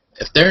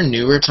 if they're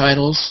newer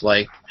titles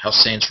like how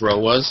Saints Row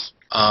was,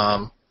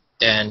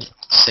 and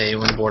say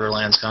when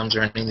Borderlands comes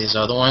or any of these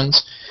other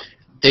ones,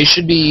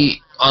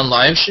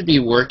 OnLive should be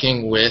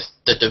working with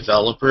the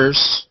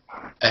developers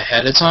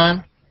ahead of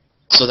time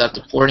so that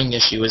the porting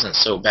issue isn't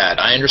so bad.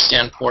 I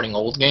understand porting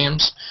old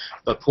games,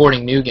 but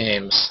porting new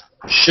games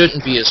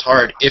shouldn't be as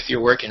hard if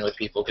you're working with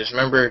people. Because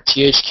remember,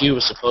 THQ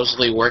was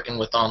supposedly working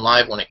with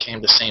OnLive when it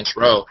came to Saints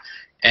Row,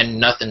 and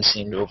nothing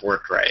seemed to have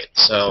worked right.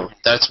 So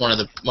that's one of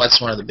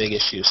the big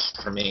issues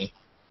for me.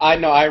 I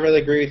know, I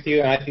really agree with you,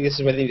 and I think this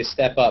is where they need to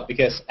step up,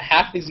 because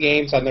half these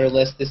games on their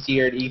list this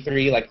year at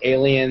E3, like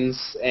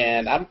Aliens,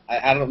 and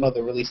I don't know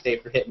the release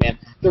date for Hitman,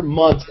 they're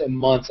months and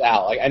months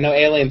out. Like, I know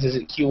Aliens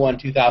isn't Q1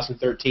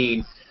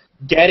 2013.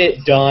 Get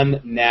it done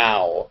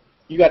now.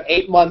 You got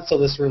 8 months till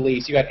this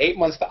release. You got 8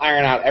 months to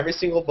iron out every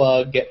single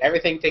bug, get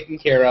everything taken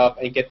care of,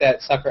 and get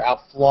that sucker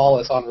out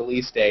flawless on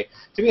release day.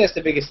 To me, that's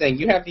the biggest thing.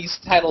 You have these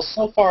titles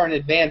so far in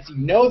advance, you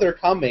know they're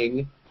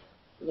coming.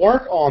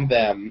 Work on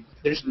them.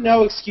 There's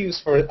no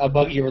excuse for a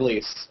buggy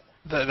release.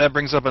 That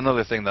brings up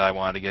another thing that I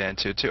wanted to get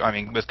into, too. I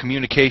mean, with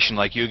communication,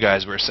 like you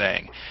guys were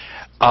saying,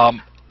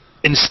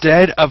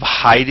 instead of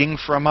hiding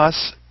from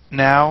us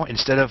now,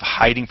 instead of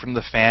hiding from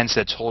the fans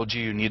that told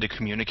you need to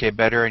communicate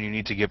better and you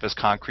need to give us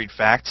concrete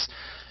facts,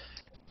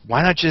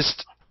 why not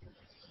just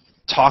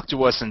talk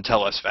to us and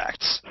tell us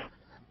facts?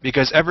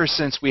 Because ever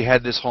since we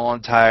had this whole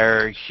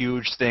entire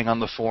huge thing on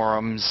the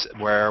forums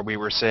where we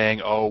were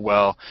saying, oh,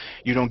 well,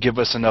 you don't give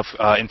us enough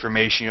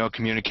information, you don't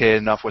communicate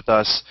enough with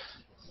us,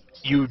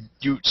 you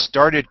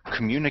started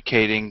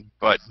communicating,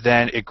 but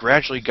then it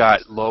gradually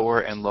got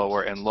lower and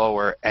lower and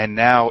lower, and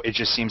now it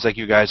just seems like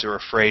you guys are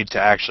afraid to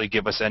actually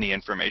give us any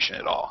information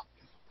at all.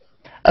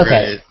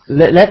 Okay,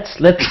 let's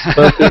focus.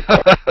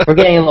 We're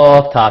getting a little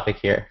off topic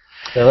here.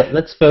 So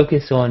let's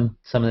focus on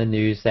some of the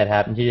news that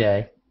happened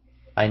today.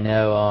 I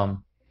know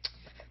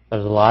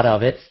there's a lot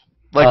of it.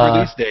 Like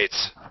release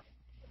dates.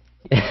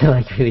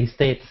 Like release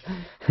dates.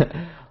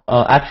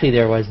 Actually,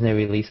 there was no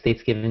release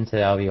dates given, so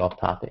that'll be off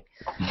topic.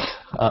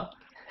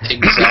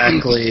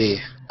 Exactly.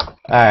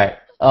 Alright.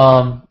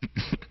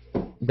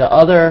 The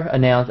other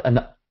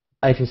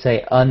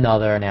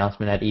another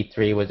announcement at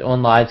E3 was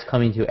OnLive's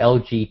coming to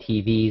LG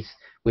TVs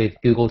with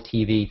Google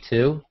TV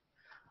 2.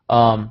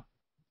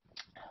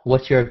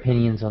 What's your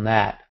opinions on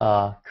that,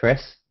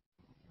 Chris?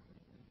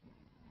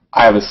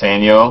 I have a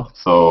Sanyo,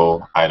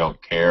 so I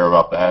don't care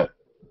about that.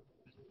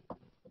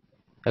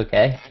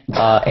 Okay.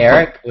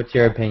 Eric, what's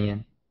your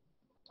opinion?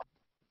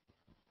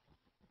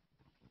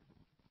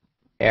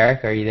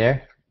 Eric, are you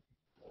there?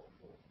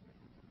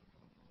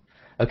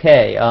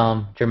 Okay,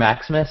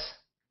 Maximus?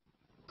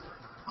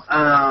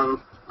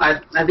 I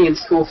think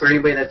it's cool for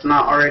anybody that's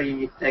not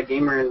already a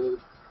gamer and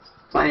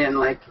playing,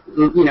 like,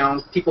 you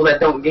know, people that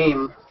don't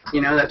game.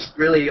 You know, that's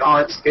really all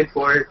it's good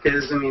for,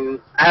 because, I mean,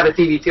 I have a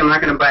TV too. I'm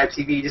not going to buy a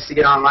TV just to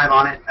get OnLive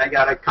on it. I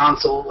got a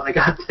console, I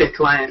got the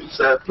client,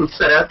 so it's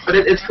set up. But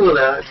it's cool,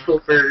 though. It's cool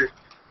for,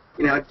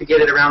 you know, to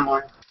get it around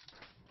more.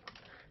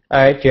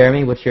 Alright,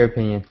 Jeremy, what's your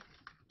opinion?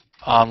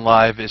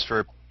 OnLive is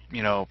for,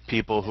 you know,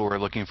 people who are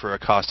looking for a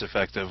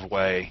cost-effective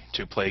way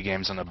to play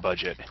games on a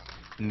budget.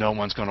 No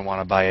one's going to want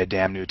to buy a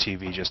damn new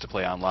TV just to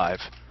play OnLive.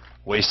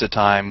 Waste of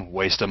time,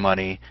 waste of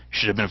money.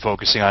 Should have been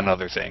focusing on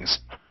other things.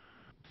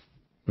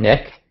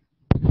 Nick?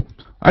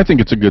 I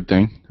think it's a good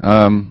thing.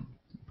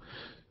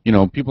 You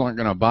know, people aren't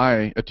going to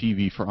buy a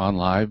TV for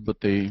OnLive, but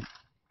they,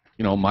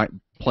 you know, might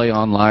play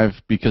OnLive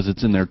because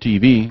it's in their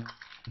TV.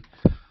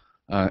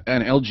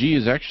 And LG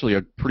is actually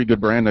a pretty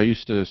good brand. I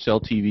used to sell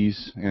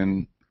TVs,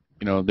 and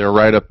you know, they're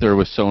right up there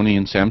with Sony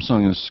and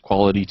Samsung as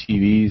quality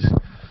TVs.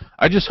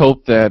 I just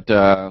hope that,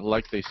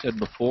 like they said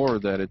before,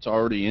 that it's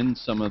already in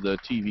some of the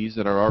TVs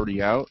that are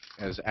already out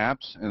as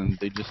apps, and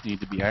they just need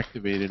to be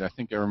activated. I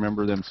think I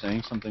remember them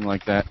saying something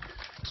like that.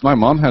 So my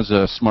mom has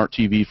a smart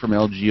TV from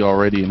LG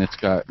already, and it's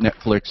got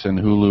Netflix and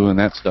Hulu and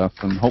that stuff,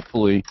 and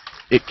hopefully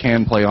it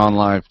can play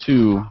OnLive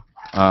too,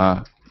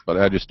 but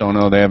I just don't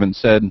know. They haven't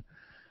said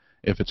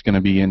if it's going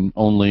to be in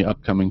only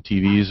upcoming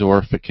TVs or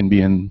if it can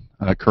be in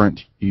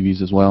current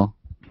TVs as well.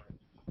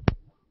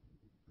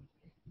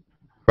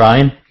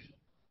 Ryan?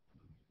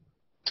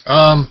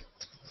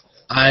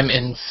 I'm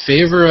in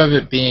favor of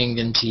it being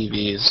in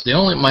TVs.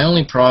 My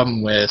only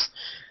problem with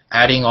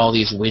adding all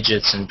these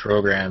widgets and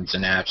programs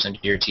and apps into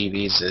your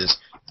TVs is,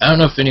 I don't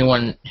know if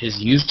anyone has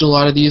used a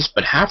lot of these,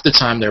 but half the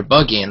time they're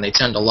buggy and they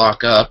tend to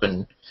lock up,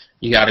 and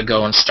you got to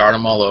go and start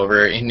them all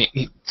over. And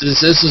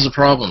this is a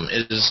problem.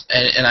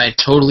 And I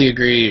totally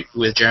agree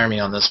with Jeremy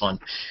on this one.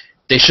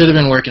 They should have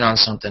been working on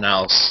something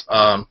else.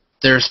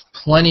 There's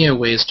plenty of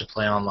ways to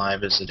play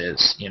OnLive as it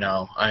is, you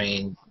know. I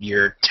mean,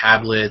 your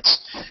tablets,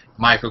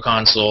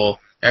 microconsole,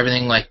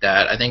 everything like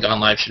that. I think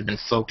OnLive should have been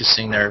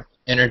focusing their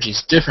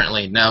energies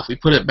differently. Now, if we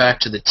put it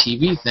back to the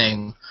TV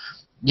thing,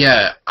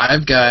 yeah,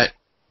 I've got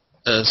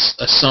a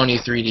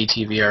Sony 3D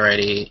TV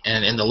already,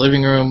 and in the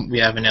living room we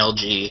have an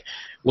LG.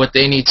 What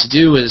they need to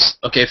do is,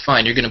 okay,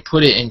 fine, you're going to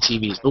put it in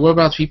TVs, but what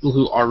about people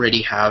who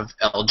already have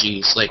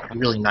LGs, like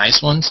really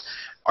nice ones?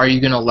 Are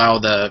you going to allow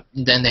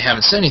then they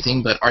haven't said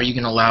anything, but are you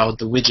going to allow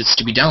the widgets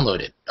to be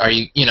downloaded?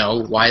 You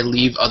know, why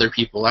leave other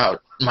people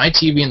out? My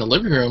TV in the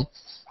living room,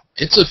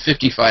 it's a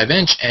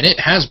 55-inch, and it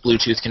has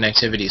Bluetooth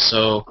connectivity,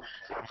 so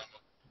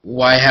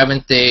why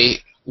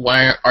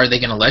are they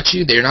going to let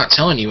you? They're not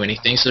telling you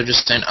anything, so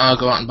just saying, oh,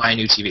 go out and buy a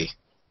new TV.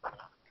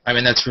 I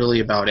mean, that's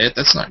really about it.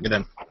 That's not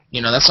going to,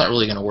 you know, that's not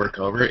really going to work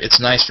over. It's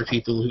nice for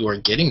people who are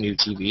getting new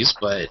TVs,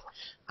 but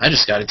I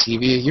just got a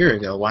TV a year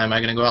ago. Why am I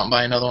going to go out and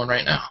buy another one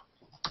right now?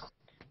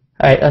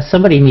 Alright,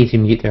 somebody needs to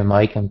mute their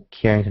mic. I'm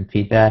hearing some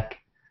feedback.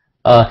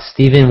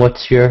 Steven,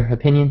 what's your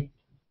opinion?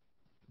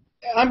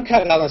 I'm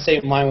kind of on the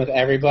same line with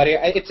everybody.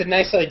 It's a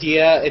nice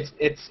idea.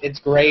 It's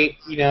great.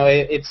 You know,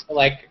 it's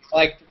like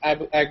I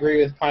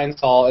agree with Pine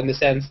Sol in the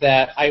sense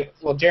that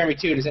Jeremy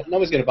too, is that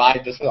nobody's going to buy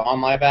it just for the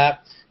OnLive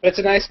app. But it's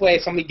a nice way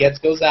somebody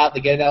goes out, they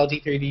get an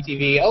LG 3D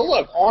TV. Oh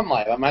look,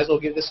 OnLive. I might as well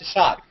give this a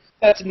shot.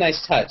 That's a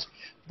nice touch.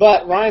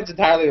 But Ryan's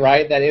entirely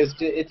right that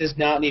it does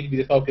not need to be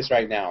the focus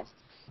right now.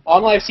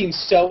 OnLive seems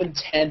so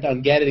intent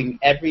on getting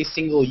every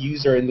single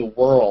user in the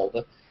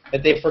world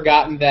that they've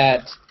forgotten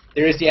that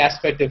there is the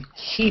aspect of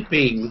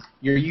keeping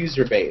your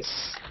user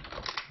base.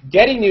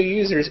 Getting new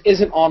users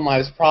isn't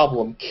OnLive's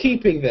problem.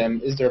 Keeping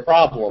them is their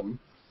problem.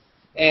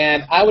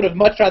 And I would have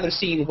much rather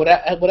seen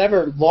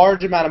whatever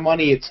large amount of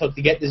money it took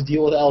to get this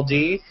deal with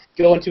LG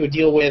go into a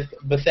deal with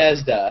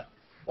Bethesda,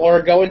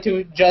 or go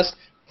into just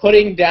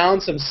putting down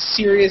some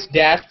serious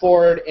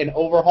dashboard and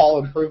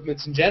overhaul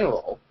improvements in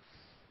general.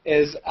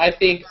 I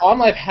think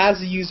OnLive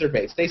has a user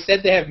base. They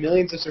said they have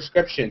millions of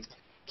subscriptions.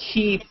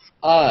 Keep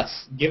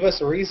us. Give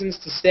us reasons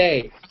to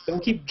stay.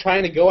 Don't keep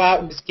trying to go out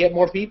and just get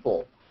more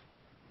people.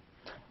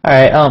 All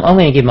right, I'm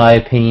going to give my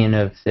opinion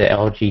of the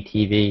LG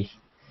TV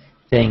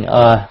thing.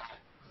 A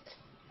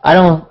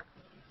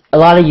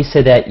lot of you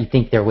said that you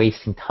think they're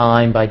wasting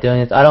time by doing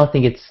this. I don't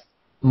think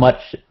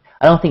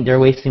they're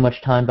wasting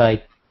much time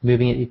by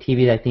moving it to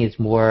TV. I think it's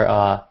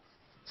more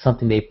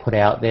something they put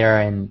out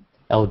there and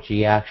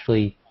LG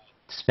actually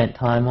spent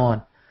time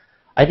on.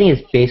 I think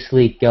it's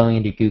basically going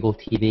into Google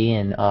TV,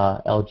 and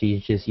LG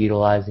is just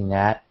utilizing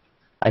that.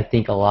 I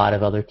think a lot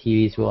of other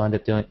TV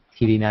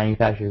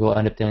manufacturers will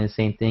end up doing the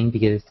same thing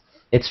because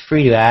it's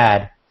free to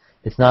add.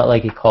 It's not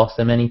like it costs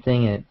them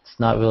anything, and it's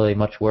not really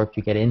much work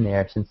to get in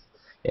there, since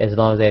as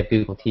long as they have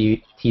Google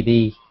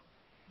TV.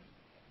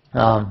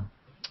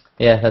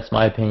 Yeah, that's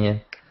my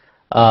opinion.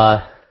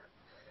 I'd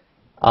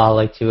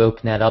like to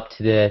open that up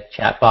to the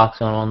chat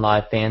box on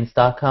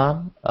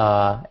onlivefans.com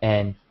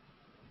and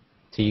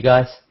to you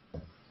guys.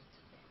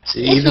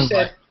 See, even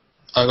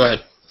oh, go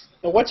ahead.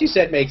 What you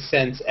said makes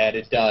sense, Ed.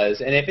 It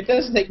does, and if it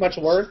doesn't take much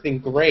work, then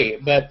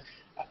great. But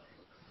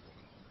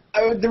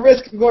the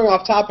risk of going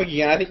off topic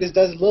again, I think this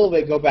does a little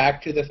bit go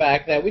back to the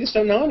fact that we just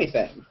don't know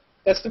anything.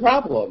 That's the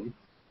problem.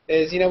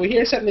 We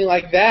hear something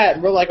like that,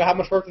 and we're like, well, how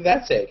much work did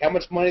that take? How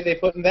much money did they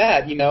put in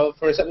that?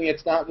 For something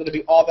that's not going to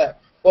be all that,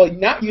 well,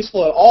 not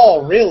useful at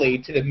all, really,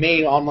 to the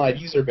main online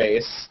user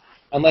base,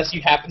 unless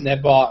you happen to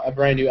have bought a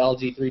brand new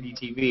LG 3D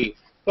TV.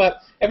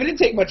 But if it didn't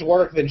take much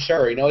work, then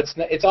sure.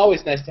 It's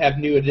always nice to have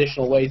new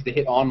additional ways to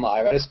hit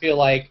OnLive. I just feel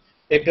like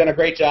they've done a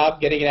great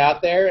job getting it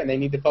out there, and they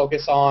need to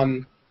focus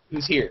on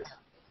who's here.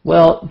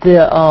 Well,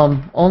 the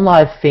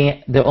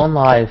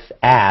OnLive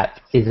app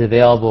is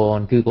available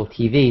on Google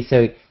TV,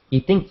 so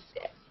you think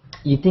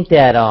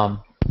that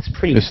it's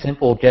pretty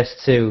simple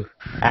just to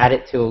add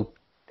it to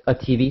a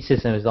TV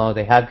system as long as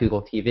they have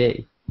Google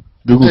TV.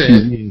 Google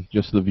TV is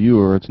just the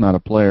viewer; it's not a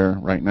player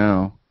right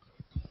now.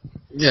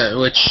 Yeah,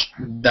 which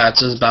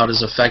that's about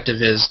as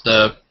effective as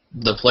the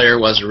player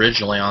was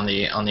originally on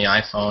the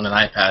iPhone and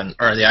iPad,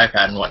 or the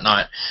iPad and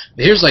whatnot.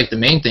 But here's the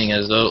main thing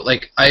is though,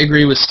 I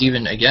agree with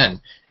Steven again,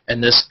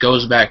 and this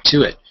goes back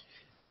to it.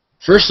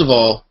 First of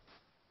all,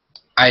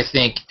 I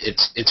think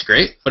it's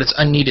great, but it's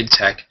unneeded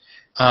tech.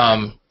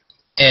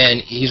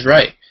 And he's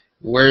right.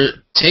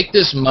 Take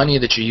this money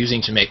that you're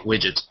using to make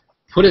widgets,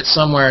 put it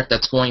somewhere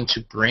that's going to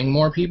bring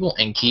more people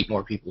and keep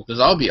more people. Because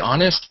I'll be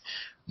honest,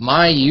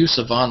 my use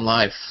of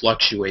OnLive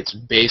fluctuates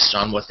based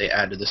on what they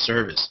add to the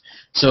service.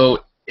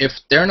 So if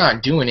they're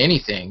not doing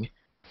anything,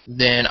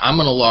 then I'm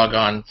going to log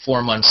on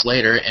 4 months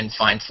later and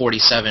find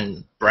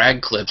 47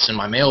 brag clips in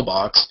my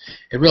mailbox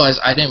and realize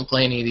I didn't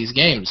play any of these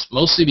games.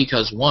 Mostly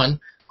because, one,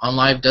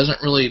 OnLive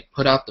doesn't really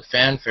put out the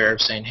fanfare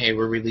of saying, hey,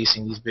 we're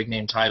releasing these big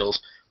name titles.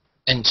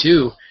 And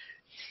two,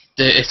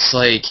 it's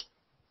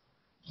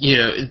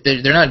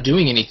they're not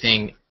doing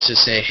anything to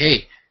say,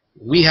 hey,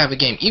 we have a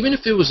game. Even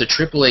if it was a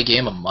AAA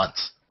game a month,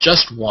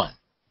 just one,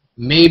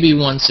 maybe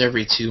once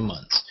every 2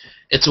 months.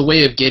 It's a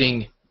way of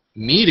getting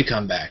me to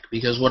come back,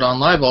 because what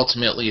OnLive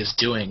ultimately is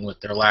doing with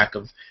their lack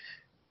of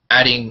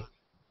adding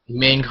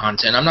main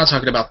content, I'm not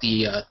talking about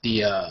the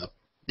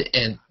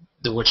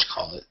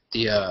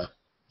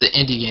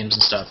indie games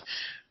and stuff,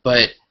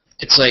 but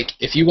it's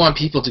if you want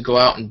people to go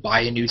out and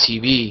buy a new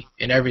TV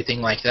and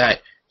everything like that,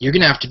 you're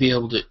going to have to be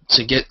able to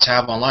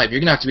have OnLive. You're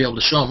going to have to be able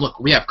to show them, look,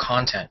 we have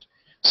content.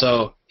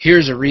 So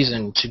here's a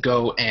reason to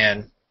go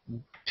and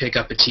pick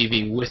up a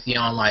TV with the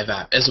OnLive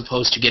app, as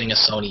opposed to getting a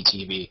Sony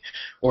TV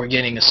or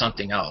getting a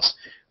something else.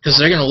 Because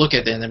they're going to look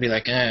at it and they'll be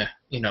like,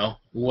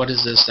 what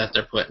is this that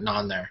they're putting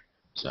on there?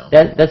 So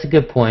that's a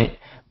good point.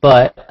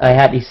 But I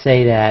had to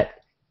say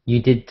that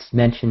you did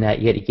mention that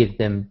you had to give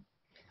them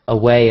a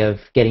way of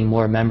getting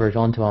more members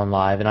onto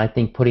OnLive, and I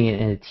think putting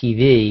it in a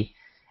TV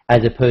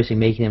as opposed to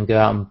making them go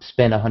out and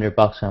spend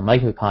 $100 on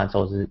micro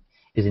consoles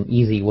is an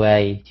easy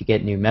way to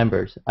get new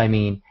members. I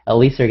mean, at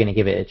least they're going to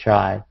give it a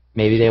try.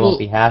 Maybe they won't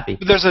be happy.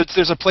 There's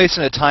a place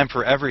and a time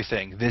for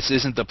everything. This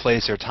isn't the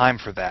place or time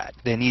for that.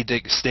 They need to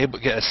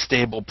get a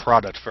stable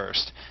product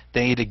first.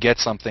 They need to get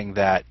something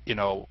that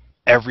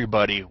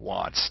everybody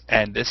wants,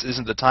 and this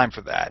isn't the time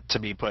for that, to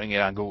be putting it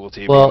on Google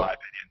TV. Well, in my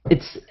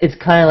opinion. It's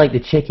kind of like the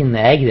chicken and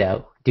the egg,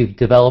 though. Do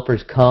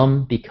developers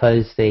come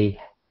because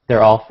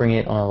they're offering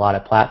it on a lot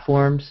of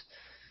platforms,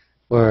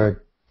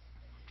 or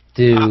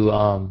does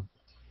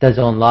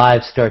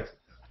OnLive start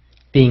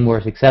being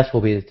more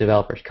successful because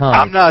developers come?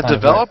 I'm not a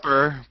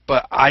developer,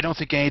 but I don't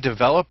think any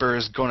developer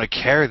is going to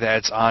care that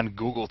it's on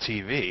Google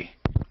TV.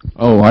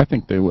 Oh, I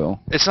think they will.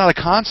 It's not a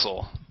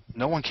console.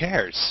 No one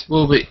cares.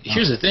 Well, but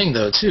here's the thing,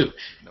 though, too,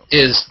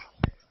 is,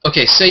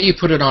 okay, say you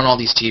put it on all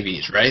these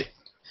TVs, right?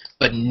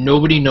 But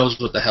nobody knows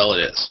what the hell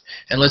it is.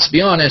 And let's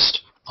be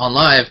honest,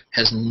 OnLive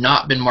has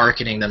not been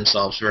marketing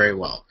themselves very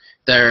well.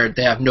 They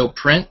have no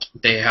print.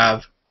 They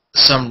have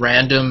some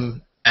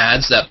random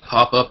ads that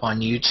pop up on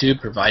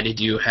YouTube, provided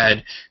you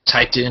had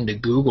typed it into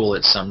Google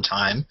at some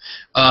time.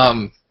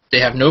 they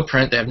have no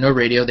print, they have no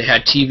radio, they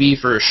had TV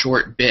for a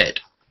short bit,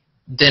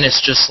 then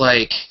it's just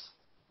like,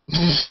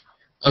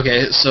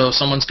 okay, so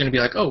someone's going to be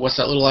like, oh, what's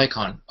that little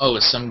icon? Oh,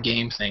 it's some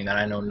game thing that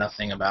I know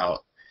nothing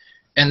about.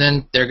 And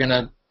then they're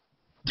gonna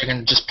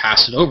just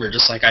pass it over,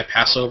 just like I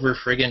pass over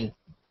friggin'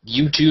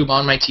 YouTube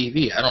on my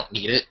TV. I don't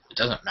need it. It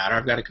doesn't matter.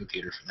 I've got a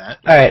computer for that.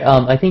 All right.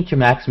 I think Your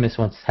Maximus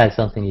has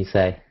something to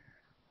say.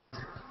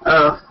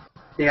 Oh,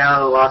 yeah,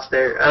 I lost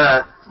there.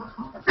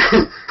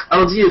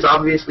 LG is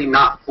obviously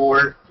not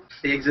for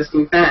the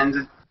existing fans.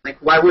 It's like,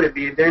 why would it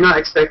be? They're not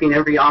expecting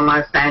every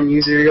OnLive fan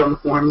user on the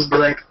forums to be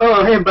like,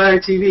 oh, hey, buy a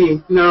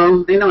TV.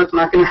 No, they know it's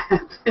not going to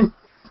happen.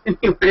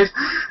 Anyways,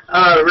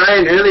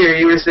 Ryan, earlier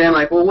you were saying,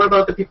 like, well, what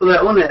about the people that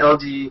own an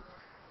LG?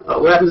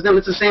 What happens to them?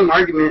 It's the same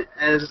argument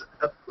as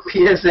a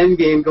PSN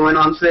game going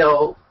on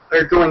sale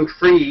or going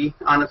free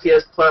on a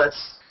PS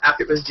Plus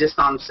after it was just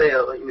on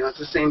sale. You know, it's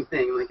the same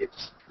thing. Like,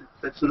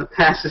 that's in the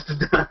past. It's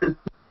done.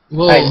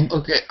 Well,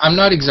 okay, I'm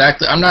not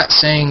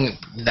saying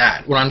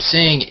that. What I'm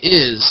saying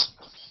is,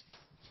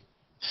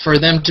 for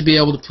them to be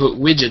able to put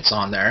widgets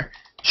on there,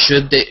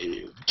 shouldn't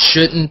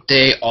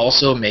they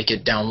also make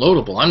it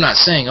downloadable? I'm not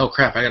saying, oh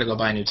crap, I gotta go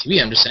buy a new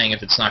TV. I'm just saying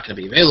if it's not gonna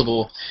be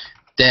available,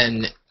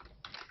 then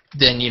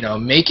you know,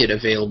 make it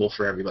available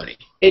for everybody.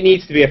 It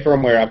needs to be a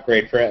firmware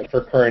upgrade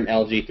for current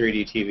LG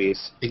 3D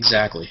TVs.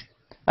 Exactly.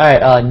 All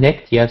right,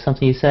 Nick, do you have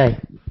something to say?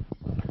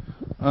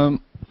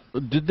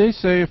 Did they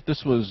say if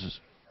this was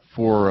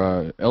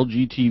for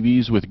LG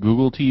TVs with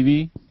Google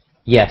TV?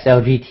 Yes,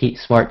 LG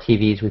smart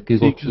TVs with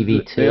Google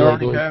TV too.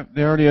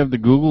 They already have the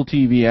Google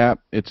TV app.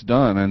 It's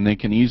done, and they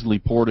can easily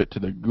port it to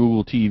the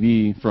Google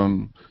TV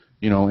from,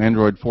 you know,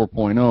 Android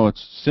 4.0.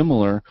 It's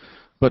similar,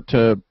 but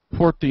to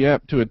port the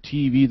app to a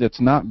TV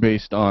that's not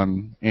based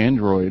on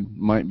Android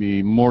might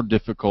be more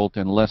difficult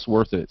and less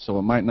worth it. So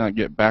it might not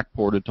get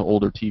backported to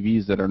older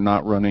TVs that are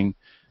not running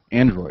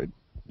Android.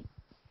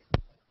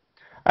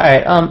 All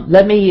right,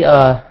 let me.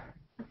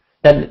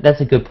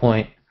 That's a good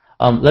point.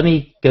 Let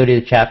me go to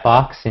the chat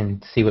box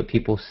and see what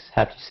people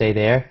have to say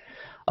there.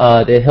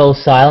 The Hill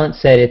Silent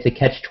said it's a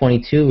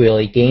catch-22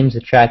 really. Games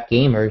attract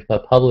gamers,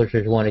 but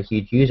publishers want a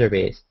huge user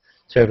base.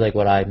 Sort of like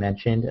what I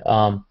mentioned.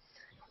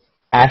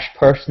 Ash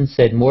Person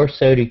said more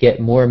so to get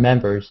more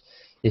members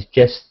is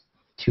just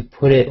to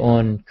put it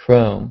on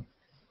Chrome.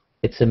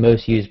 It's the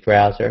most used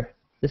browser.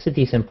 This is a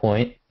decent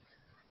point.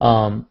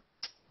 Transmeta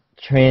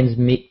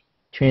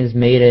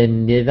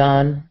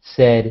Nivan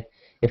said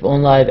if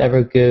OnLive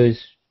ever goes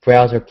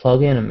browser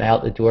plugin, I'm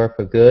out the door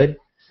for good.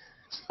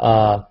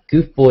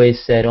 Goof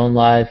Boys said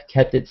OnLive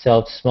kept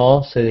itself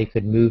small so they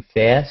could move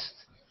fast.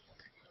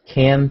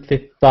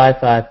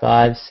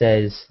 Cam555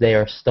 says they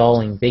are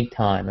stalling big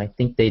time. I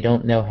think they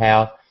don't know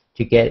how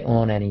to get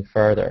on any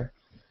further.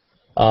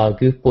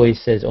 Goof Boys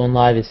says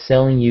OnLive is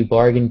selling you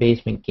bargain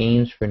basement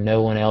games for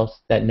no one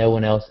else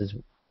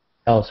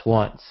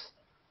wants.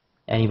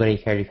 Anybody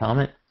care to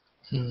comment?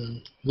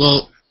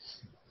 Well,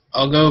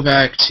 I'll go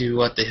back to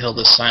what the Hill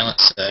the Silent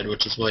said,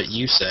 which is what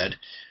you said.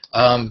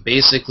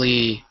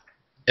 Basically,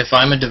 if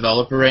I'm a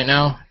developer right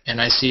now and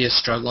I see a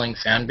struggling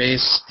fan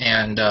base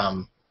and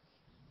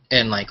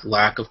like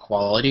lack of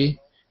quality,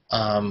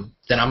 then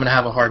I'm gonna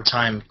have a hard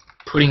time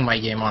putting my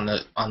game on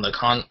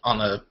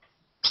the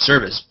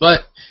service.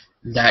 But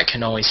that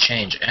can always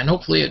change, and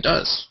hopefully it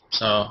does.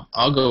 So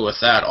I'll go with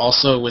that.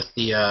 Also, with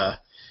the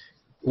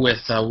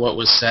what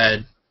was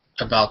said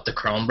about the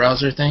Chrome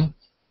browser thing,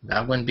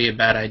 that wouldn't be a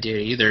bad idea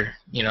either.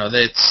 You know,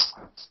 that's,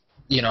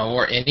 you know,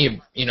 or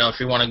any, you know, if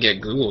you want to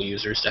get Google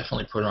users,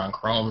 definitely put it on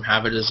Chrome.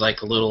 Have it as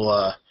like a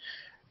little,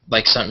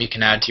 like something you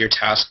can add to your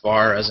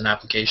taskbar as an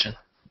application.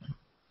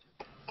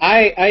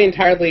 I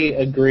entirely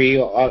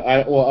agree.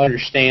 I will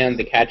understand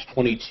the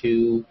catch-22.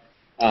 You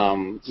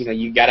know,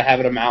 you got to have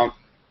an amount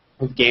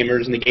of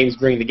gamers, and the games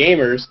bring the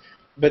gamers.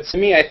 But to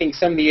me, I think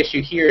some of the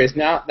issue here is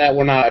not that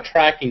we're not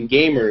attracting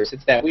gamers;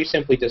 it's that we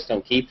simply just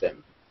don't keep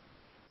them.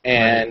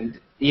 And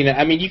you know,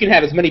 I mean, you can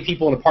have as many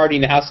people in a party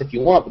in the house if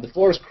you want, but the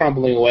floor is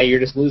crumbling away. You're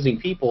just losing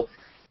people.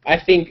 I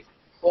think,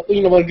 well,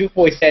 you know, when Goof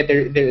Boy said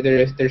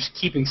they're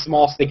keeping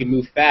small so they can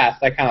move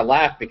fast, I kind of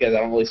laugh because I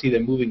don't really see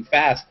them moving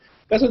fast.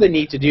 That's what they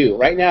need to do.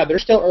 Right now, they're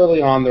still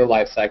early on in their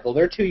life cycle.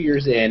 They're 2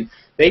 years in.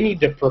 They need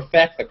to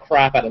perfect the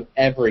crap out of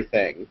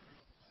everything.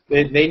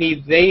 They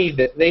need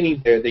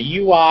the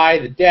UI,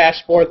 the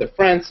dashboard, the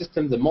friend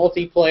system, the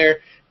multiplayer,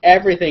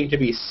 everything to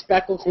be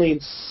speckle clean,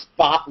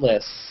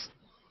 spotless.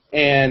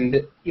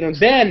 And you know,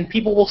 then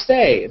people will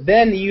stay.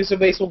 Then the user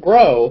base will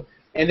grow,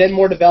 and then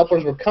more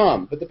developers will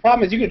come. But the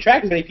problem is you can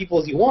attract as many people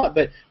as you want,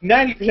 but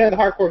 90% of the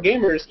hardcore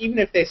gamers, even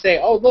if they say,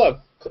 oh, look,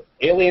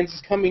 Aliens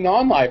is coming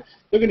on live,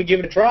 they're going to give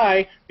it a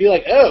try, be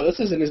like, oh, this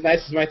isn't as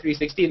nice as my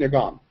 360, and they're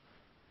gone.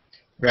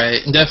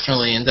 Right,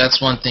 definitely, and that's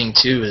one thing,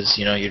 too, is,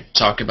 you know, you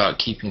talk about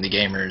keeping the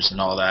gamers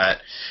and all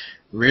that.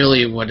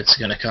 Really what it's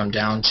going to come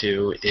down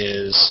to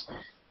is,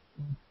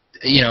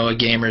 you know, a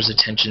gamer's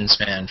attention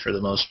span for the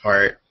most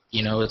part.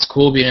 You know, it's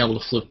cool being able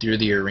to flip through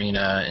the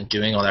arena and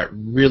doing all that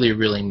really,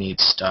 really neat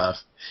stuff.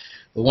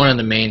 But one of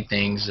the main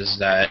things is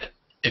that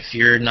if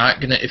you're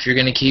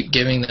gonna keep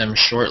giving them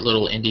short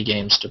little indie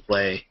games to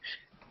play,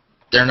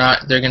 they're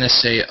gonna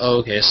say, oh,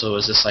 okay, so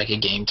is this like a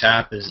game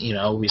tap?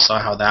 We saw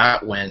how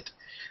that went.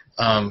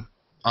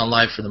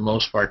 OnLive for the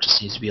most part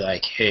just needs to be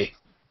like, hey,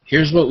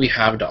 here's what we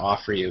have to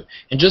offer you,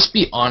 and just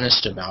be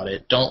honest about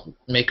it. Don't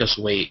make us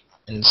wait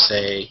and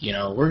say,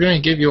 we're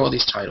gonna give you all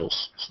these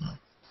titles. So.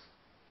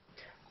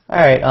 All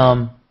right,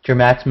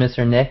 Maximus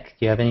or Nick,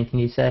 do you have anything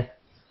to say?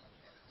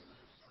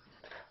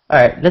 All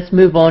right, let's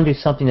move on to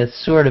something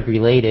that's sort of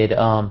related,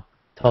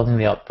 talking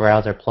about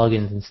browser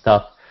plugins and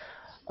stuff.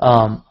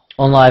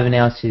 OnLive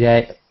announced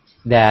today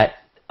that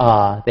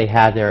they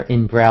have their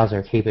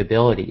in-browser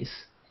capabilities.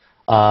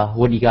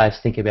 What do you guys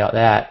think about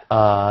that?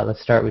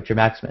 Let's start with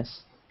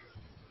Maximus.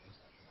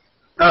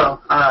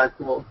 Oh,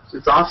 well,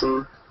 it's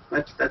awesome.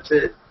 That's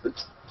it.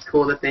 It's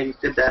cool that they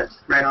did that.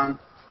 Right on.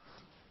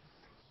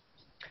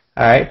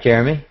 All right,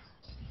 Jeremy.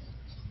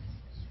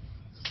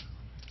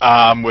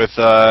 With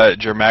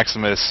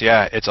Maximus,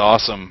 yeah, it's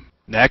awesome.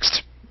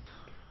 Next.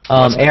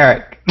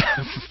 Eric.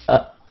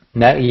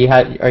 No,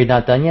 are you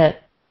not done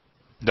yet?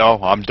 No,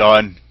 I'm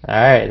done. All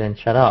right, then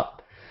shut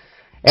up.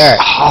 Eric.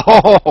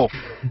 Oh!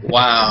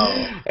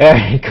 Wow.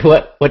 Eric,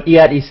 what do you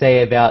have to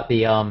say about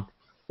the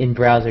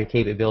in-browser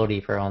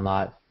capability for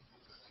OnLive?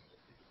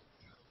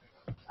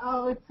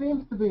 Oh, it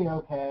seems to be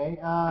okay.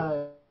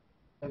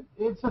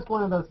 It's just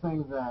one of those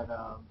things that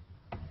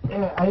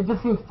it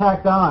just seems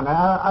tacked on.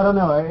 I don't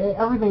know.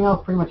 Everything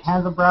else pretty much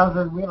has a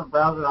browser. We have a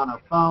browser on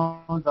our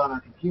phones, on our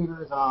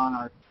computers,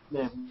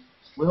 it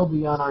will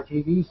be on our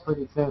TVs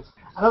pretty soon.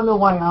 I don't know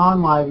why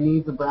OnLive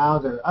needs a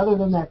browser, other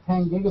than that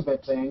 10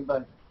 gigabit thing.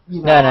 But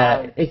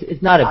no,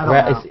 it's not a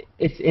browser.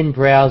 It's in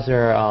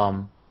browser.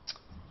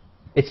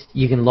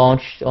 You can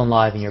launch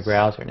OnLive in your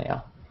browser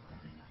now.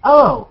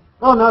 Oh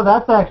no,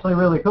 that's actually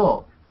really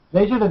cool.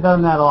 They should have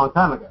done that a long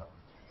time ago.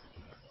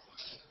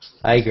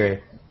 I agree.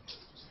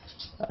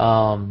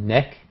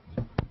 Nick?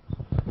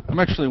 I'm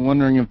actually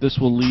wondering if this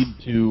will lead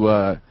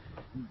to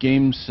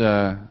games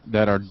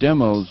that are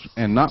demos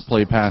and not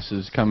play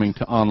passes coming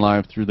to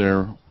OnLive through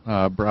their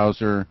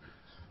browser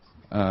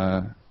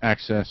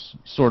access,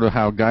 sort of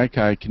how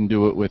Gaikai can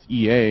do it with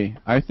EA.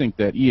 I think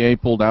that EA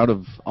pulled out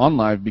of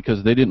OnLive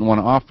because they didn't want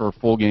to offer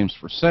full games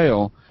for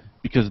sale,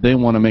 because they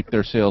want to make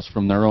their sales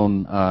from their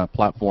own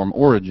platform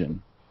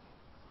origin.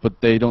 But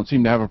they don't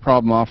seem to have a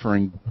problem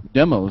offering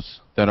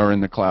demos that are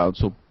in the cloud.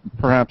 So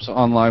perhaps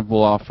OnLive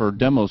will offer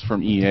demos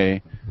from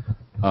EA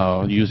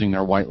using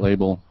their white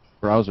label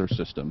browser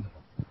system.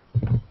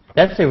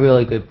 That's a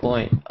really good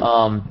point.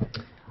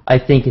 I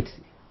think it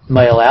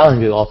might allow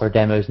them to offer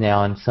demos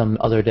now, and some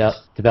other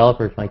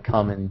developers might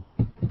come and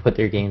put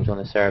their games on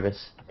the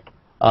service.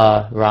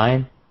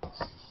 Ryan?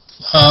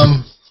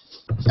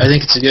 I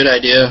think it's a good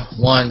idea.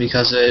 One,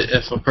 because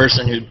if a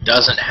person who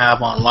doesn't have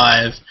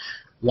OnLive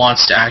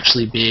wants to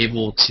actually be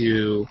able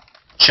to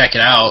check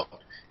it out,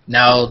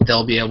 now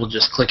they'll be able to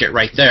just click it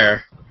right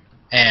there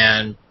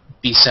and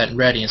be set and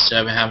ready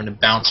instead of having to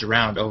bounce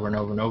around over and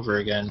over and over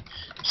again.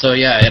 So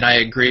yeah, and I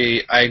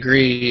agree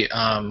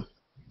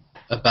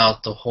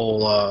about the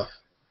whole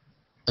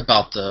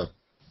about the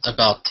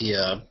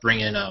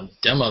bringing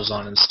demos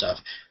on and stuff.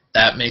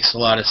 That makes a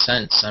lot of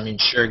sense. I mean,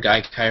 sure,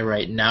 Gaikai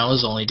right now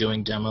is only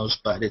doing demos,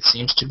 but it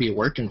seems to be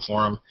working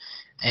for them,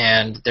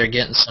 and they're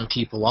getting some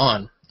people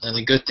on. And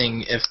the good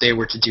thing, if they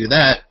were to do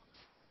that,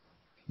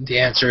 the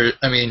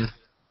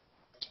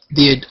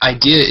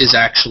idea is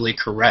actually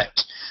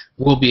correct.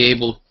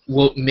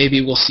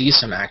 Maybe we'll see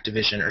some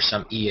Activision or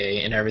some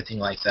EA and everything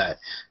like that.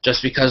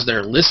 Just because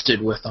they're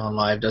listed with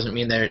OnLive doesn't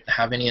mean they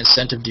have any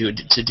incentive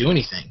to do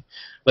anything.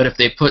 But if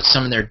they put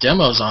some of their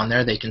demos on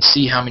there, they can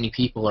see how many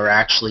people are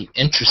actually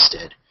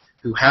interested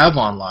who have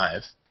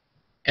OnLive,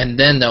 and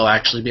then they'll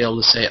actually be able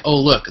to say, oh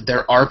look,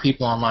 there are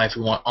people on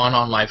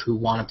OnLive who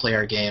want to play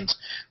our games.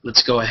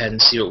 Let's go ahead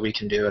and see what we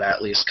can do to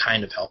at least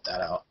kind of help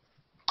that out.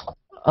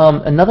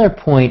 Another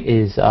point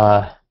is,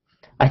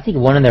 I think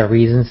one of the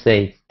reasons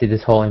they did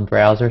this whole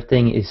in-browser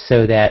thing is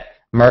so that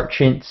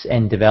merchants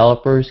and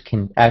developers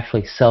can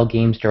actually sell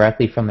games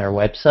directly from their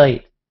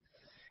website,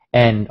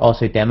 and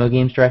also demo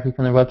games directly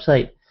from their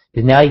website.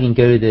 Because now you can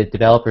go to the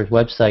developer's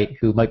website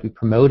who might be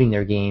promoting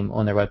their game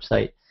on their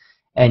website,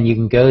 and you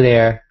can go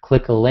there,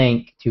 click a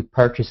link to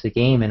purchase the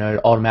game, and it'll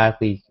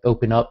automatically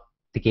open up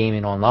the game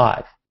in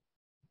OnLive.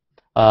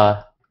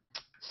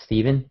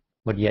 Steven,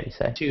 what do you have to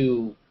say?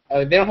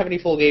 They don't have any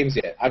full games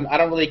yet. I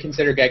don't really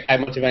consider Gaikai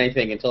much of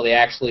anything until they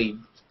actually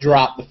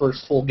drop the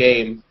first full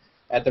game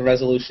at the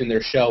resolution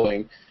they're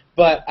showing.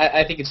 But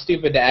I think it's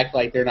stupid to act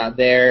like they're not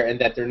there and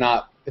that they're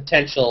not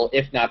potential,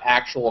 if not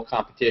actual,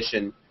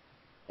 competition.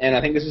 And I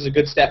think this is a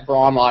good step for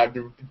OnLive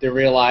to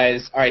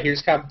realize, all right,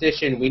 here's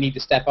competition. We need to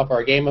step up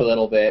our game a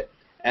little bit.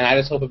 And I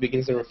just hope it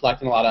begins to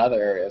reflect in a lot of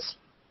other areas.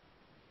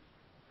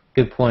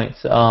 Good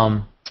points.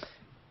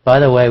 By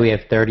the way, we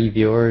have 30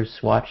 viewers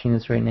watching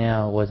this right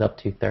now. It was up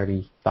to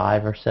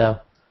 35 or so,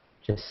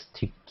 just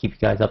to keep you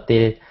guys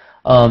updated.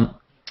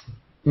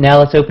 Now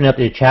let's open it up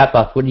to the chat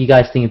box. What do you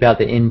guys think about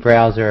the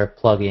in-browser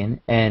plugin?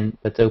 And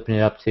let's open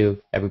it up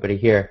to everybody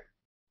here.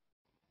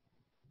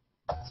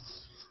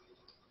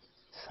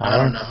 I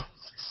don't know.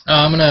 No,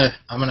 I'm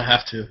gonna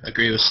have to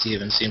agree with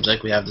Steven. Seems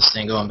like we have this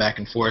thing going back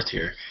and forth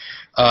here.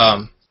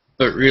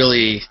 But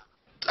really,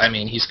 I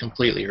mean, he's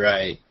completely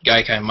right.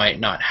 Gaikai might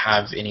not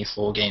have any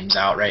full games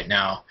out right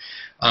now.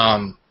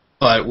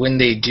 But when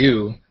they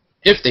do,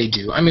 if they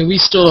do, I mean, we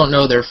still don't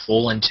know their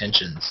full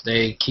intentions.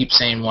 They keep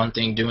saying one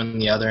thing, doing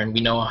the other, and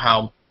we know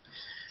how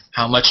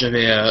much of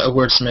a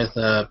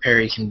wordsmith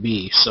Perry can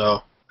be. So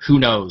who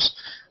knows?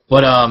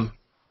 But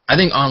I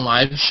think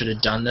OnLive should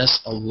have done this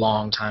a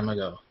long time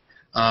ago.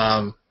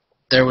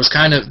 There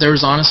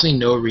was honestly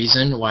no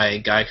reason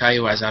why Gaikai,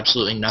 who has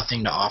absolutely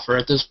nothing to offer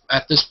at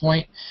this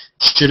point,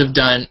 should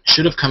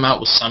have come out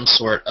with some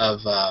sort of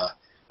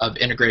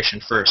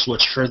integration first.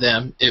 Which for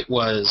them, it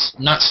was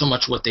not so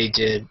much what they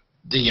did.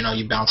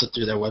 You bounce it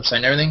through their website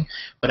and everything,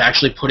 but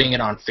actually putting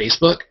it on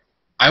Facebook.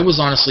 I was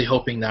honestly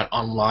hoping that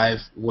OnLive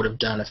would have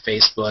done a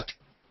Facebook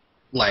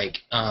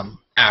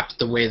app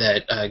the way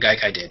that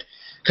Gaikai did,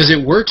 because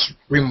it works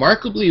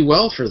remarkably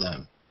well for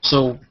them.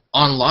 So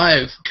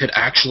OnLive could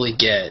actually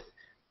get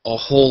a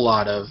whole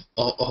lot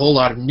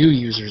of new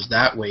users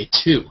that way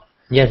too.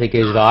 Yes, it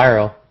goes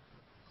viral.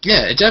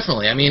 Yeah, it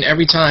definitely. I mean,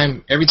 every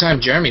time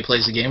Jeremy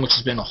plays a game, which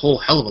has been a whole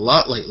hell of a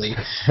lot lately,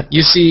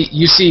 you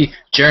see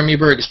Jeremy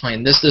Berg is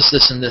playing this,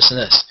 and this,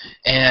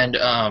 and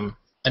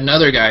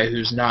another guy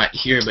who's not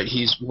here, but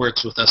he's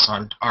works with us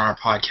on our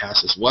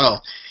podcast as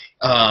well.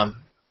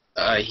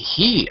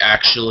 He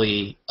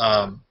actually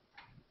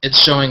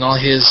it's showing all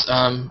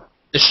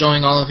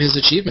of his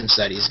achievements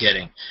that he's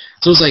getting.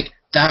 So it's like,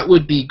 that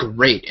would be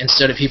great.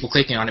 Instead of people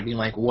clicking on it being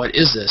like, what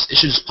is this? It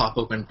should just pop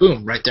open,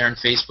 boom, right there on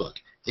Facebook.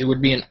 It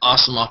would be an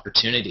awesome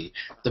opportunity.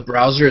 The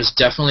browser is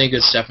definitely a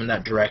good step in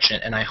that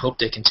direction, and I hope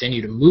they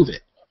continue to move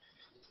it.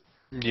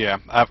 Yeah,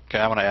 I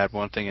want to add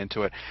one thing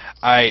into it.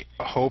 I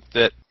hope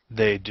that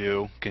they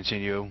do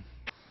continue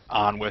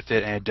on with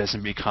it and it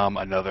doesn't become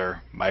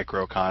another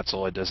micro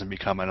console, it doesn't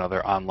become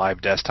another OnLive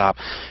desktop,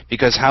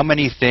 because how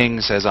many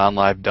things has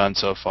OnLive done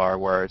so far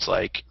where it's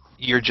like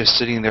you're just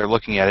sitting there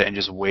looking at it and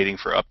just waiting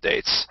for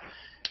updates.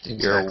 Exactly.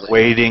 You're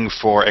waiting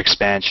for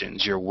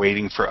expansions, you're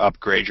waiting for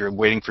upgrades, you're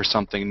waiting for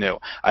something new.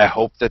 I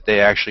hope that they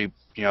actually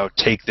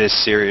take this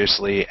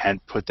seriously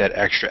and put that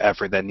extra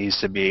effort that needs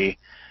to be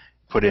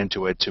put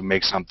into it to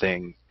make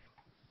something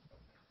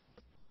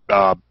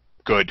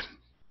good.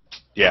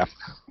 Yeah.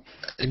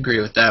 I agree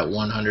with that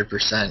 100%.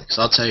 Because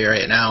I'll tell you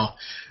right now,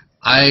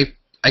 I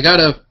got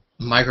a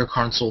micro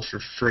console for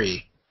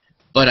free,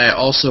 but I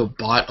also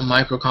bought a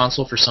micro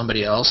console for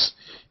somebody else,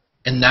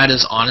 and that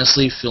is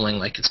honestly feeling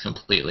like it's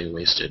completely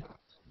wasted.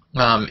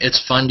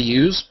 It's fun to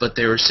use, but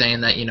they were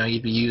saying that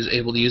you'd be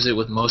able to use it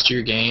with most of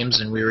your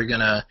games, and we were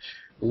gonna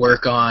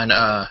work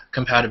on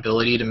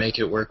compatibility to make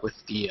it work with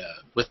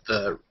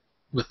the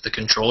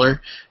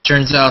controller.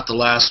 Turns out the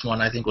last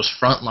one, I think, was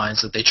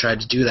Frontlines that they tried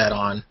to do that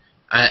on,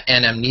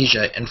 and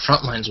Amnesia, and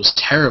Frontlines was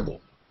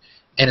terrible.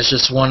 And it's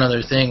just one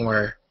other thing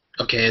where,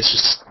 if it's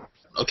just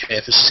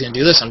going to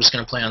do this, I'm just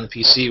going to play on the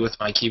PC with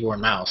my keyboard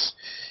and mouse.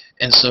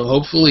 And so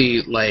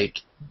hopefully,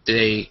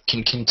 they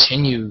can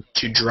continue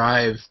to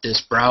drive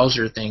this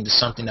browser thing to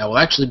something that will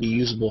actually be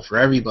usable for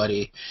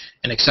everybody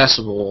and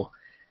accessible,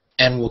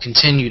 and will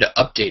continue to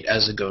update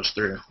as it goes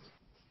through.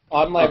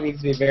 OnLive needs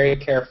to be very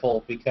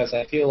careful, because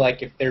I feel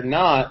like if they're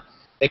not,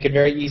 they could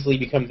very easily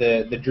become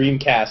the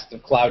Dreamcast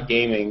of cloud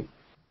gaming.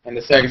 And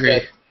the sense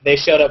that they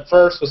showed up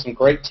first with some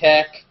great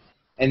tech,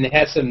 and they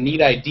had some neat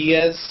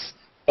ideas,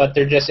 but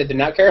if they're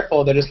not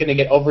careful, they're just going to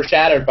get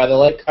overshadowed by the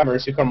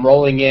latecomers who come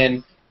rolling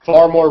in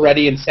far more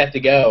ready and set to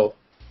go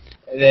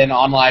than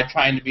OnLive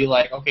trying to be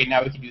like, okay,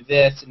 now we can do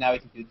this, and now we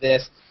can do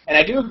this. And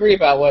I do agree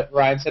about what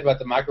Ryan said about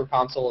the micro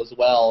console as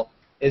well,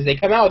 is they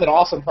come out with an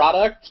awesome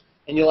product,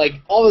 and you're like,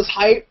 all this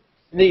hype,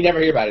 and then you never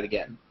hear about it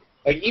again.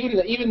 Like,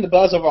 even the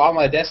buzz over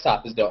OnLive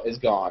desktop is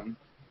gone,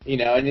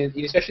 and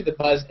especially the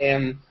buzz.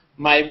 And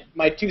my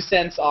 2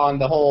 cents on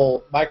the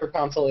whole micro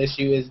console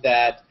issue is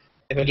that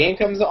if a game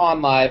comes to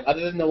OnLive,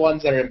 other than the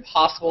ones that are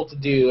impossible to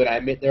do, and I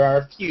admit there are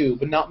a few,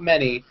 but not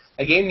many,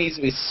 a game needs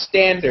to be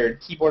standard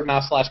keyboard,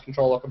 mouse, /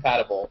 controller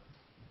compatible.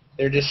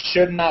 There just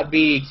should not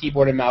be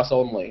keyboard and mouse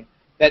only.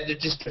 That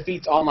just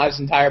defeats OnLive's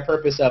entire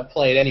purpose of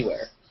play it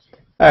anywhere.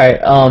 All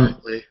right.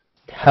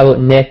 How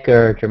about Nick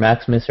or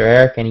Maximus or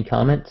Eric? Any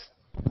comments?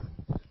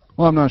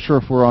 Well, I'm not sure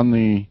if we're on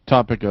the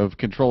topic of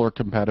controller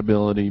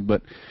compatibility,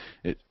 but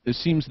it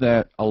seems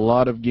that a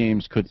lot of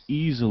games could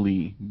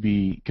easily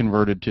be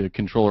converted to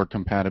controller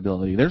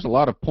compatibility. There's a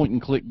lot of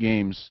point-and-click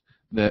games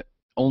that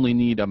only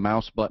need a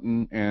mouse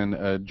button and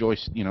a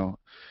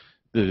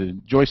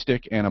the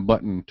joystick and a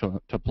button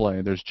to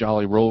play. There's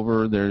Jolly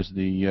Rover. There's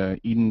the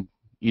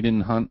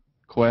Eden Hunt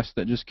Quest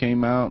that just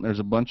came out. There's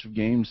a bunch of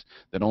games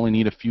that only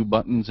need a few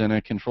buttons and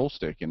a control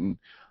stick, and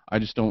I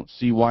just don't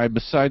see why,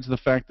 besides the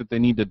fact that they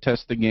need to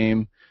test the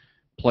game,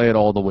 play it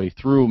all the way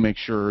through, make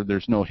sure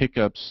there's no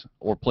hiccups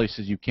or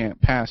places you can't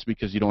pass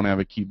because you don't have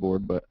a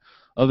keyboard. But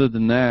other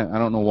than that, I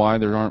don't know why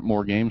there aren't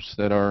more games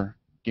that are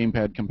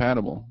gamepad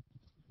compatible.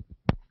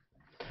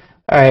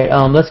 All right,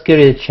 let's go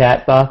to the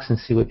chat box and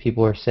see what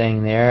people are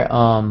saying there.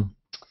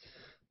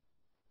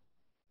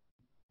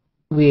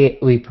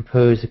 we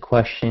proposed a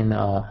question.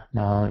 No, I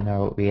don't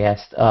know what we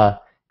asked. It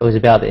was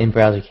about the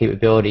in-browser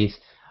capabilities.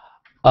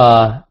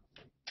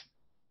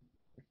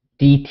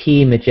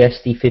 DT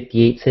Majesty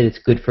 58 said it's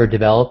good for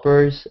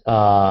developers.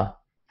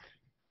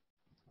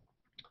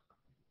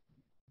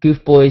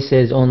 Goofboy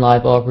says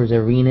OnLive offers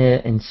Arena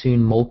and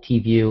soon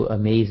Multi-View.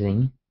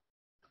 Amazing.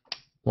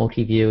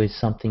 Multi-View is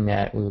something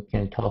that we're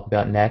going to talk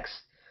about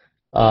next.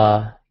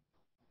 Goofboy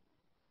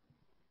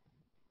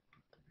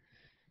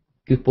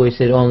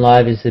said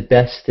OnLive is the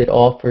best. It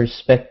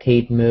offers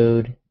spectate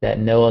mode that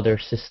no other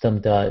system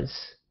does.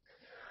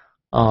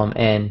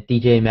 And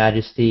DJ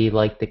Majesty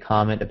liked the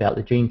comment about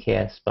the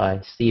Dreamcast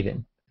by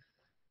Steven.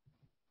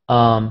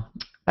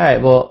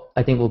 Alright, well,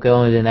 I think we'll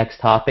go into the next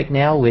topic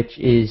now, which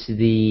is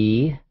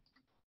the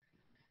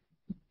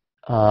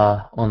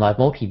OnLive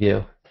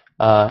Multi-View.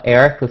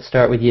 Eric, let's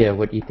start with you.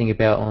 What do you think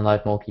about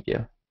OnLive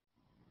Multi-View?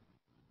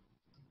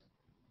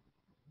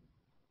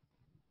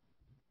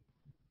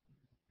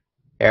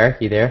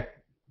 Eric, you there?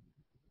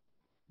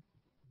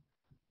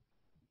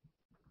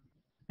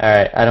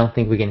 Alright, I don't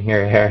think we can hear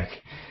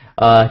Eric.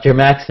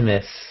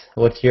 Maximus,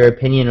 what's your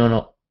opinion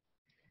on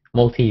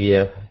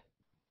Multi-View?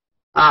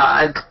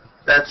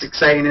 That's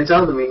exciting as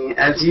hell to me,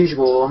 as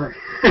usual.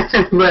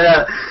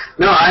 But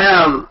no,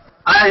 I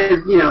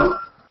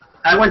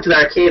went to the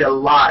arcade a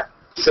lot,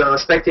 so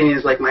spectating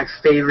is like my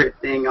favorite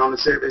thing on the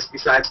service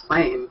besides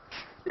playing.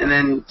 And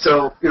then,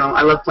 so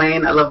I love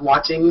playing, I love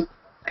watching.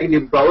 I can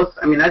do both.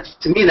 I mean,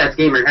 to me, that's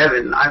gamer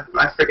heaven. I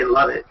freaking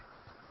love it.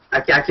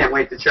 I can't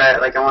wait to try it.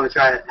 Like, I want to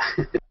try it.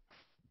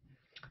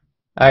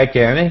 All right,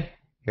 Jeremy,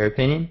 your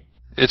opinion?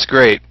 It's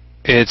great.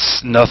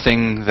 It's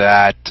nothing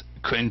that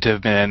couldn't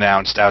have been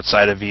announced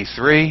outside of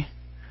E3,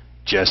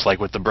 just like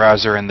with the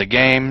browser and the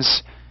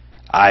games.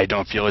 I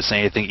don't feel it's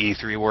anything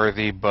E3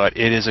 worthy, but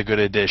it is a good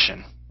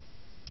addition.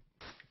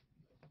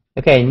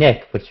 Okay,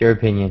 Nick, what's your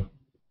opinion?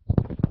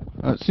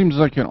 It seems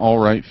like an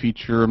alright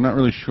feature. I'm not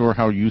really sure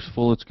how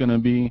useful it's going to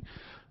be.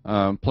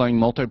 Playing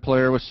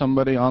multiplayer with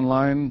somebody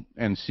online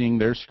and seeing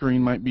their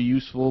screen might be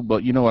useful,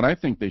 but you know what I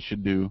think they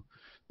should do?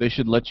 They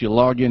should let you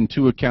log in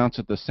 2 accounts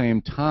at the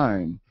same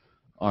time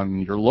on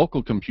your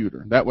local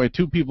computer. That way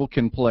 2 people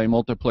can play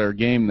multiplayer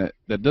game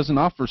that doesn't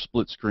offer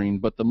split screen,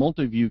 but the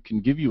multi-view can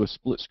give you a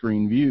split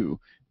screen view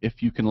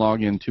if you can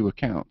log in 2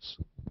 accounts.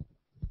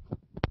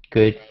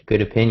 Good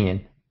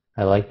opinion.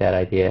 I like that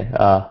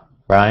idea.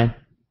 Ryan?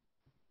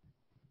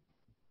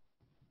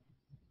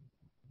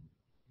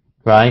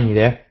 Ryan, you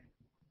there?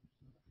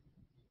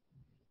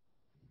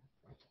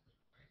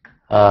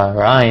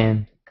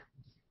 Ryan?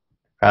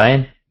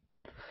 Ryan?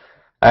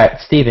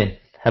 Alright, Steven,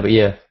 how about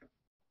you?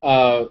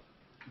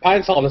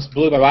 Pine Sol just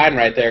blew my mind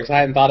right there because I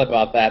hadn't thought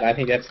about that. I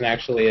think that's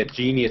actually a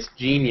genius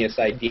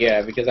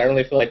idea because I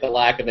really feel like the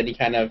lack of any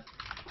kind of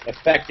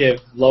effective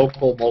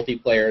local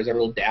multiplayer is a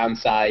real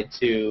downside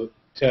to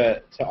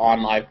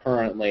OnLive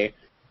currently.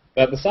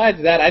 But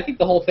besides that, I think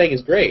the whole thing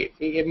is great.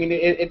 I mean,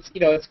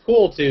 it's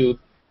cool to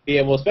be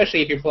able,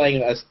 especially if you're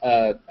playing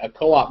a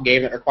co-op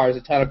game that requires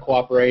a ton of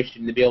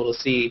cooperation, to be able to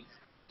see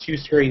 2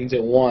 screens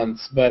at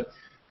once. But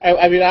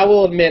I mean, I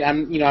will admit,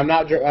 I'm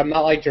not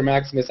like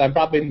Maximus. I'm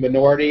probably in the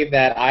minority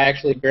that I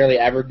actually barely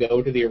ever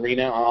go to the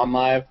arena on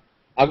OnLive.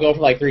 I'll go for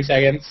like 3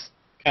 seconds,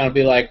 kind of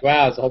be like,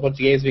 wow, there's a whole bunch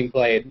of games being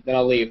played, then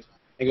I'll leave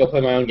and go play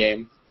my own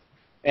game.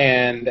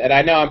 And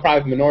I know I'm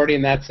probably the minority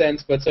in that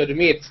sense, but so to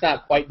me, it's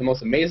not quite the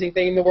most amazing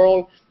thing in the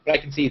world, but I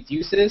can see its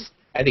uses.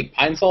 I think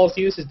Pine Sol's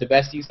use is the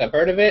best use I've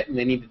heard of it, and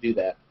they need to do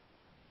that.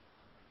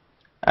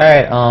 All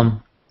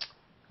right,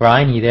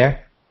 Ryan, you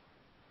there?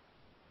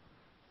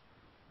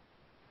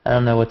 I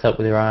don't know what's up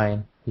with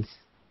Ryan. He's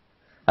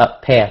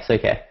pass.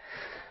 Okay.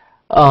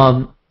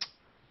 I'll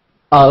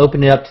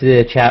open it up to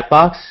the chat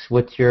box.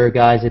 What's your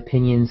guys'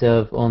 opinions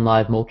of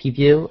OnLive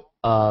Multi-View?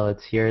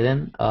 Let's hear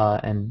them.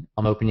 And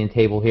I'm opening the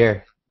table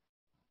here.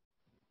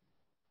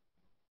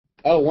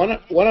 Oh,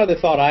 one other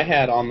thought I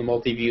had on the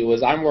multi-view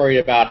was I'm worried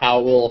about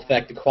how it will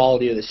affect the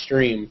quality of the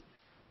stream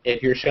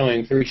if you're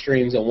showing 3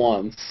 streams at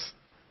once.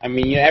 I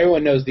mean,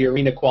 everyone knows the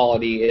arena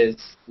quality is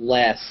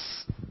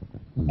less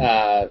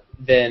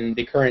than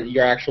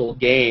your actual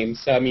game.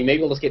 So I mean,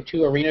 maybe we'll just get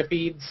 2 arena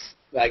feeds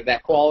like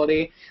that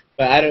quality.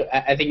 But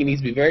I think it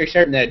needs to be very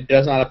certain that it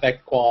does not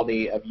affect the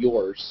quality of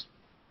yours.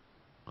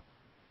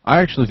 I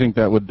actually think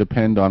that would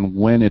depend on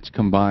when it's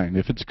combined.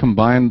 If it's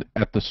combined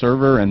at the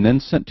server and then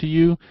sent to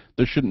you,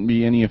 there shouldn't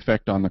be any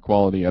effect on the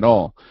quality at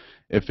all.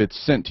 If it's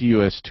sent to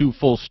you as 2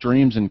 full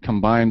streams and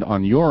combined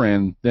on your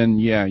end, then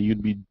yeah,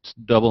 you'd be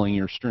doubling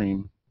your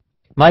stream.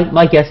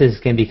 My guess is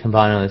it's going to be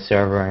combined on the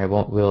server, and it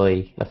won't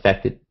really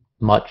affect it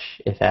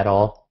much, if at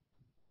all.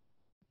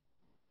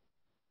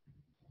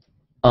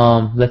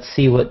 Let's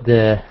see what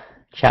the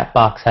chat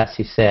box has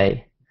to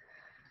say.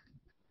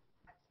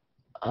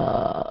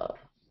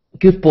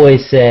 Goofboy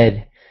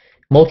said,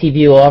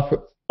 Multi-View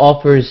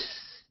offers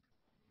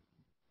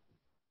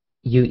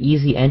you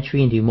easy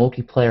entry into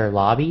multiplayer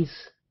lobbies.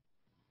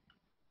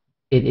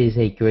 It is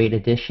a great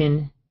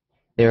addition.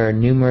 There are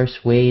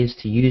numerous ways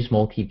to use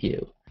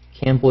Multi-View.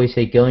 Camboy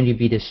said, going to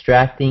be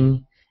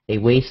distracting a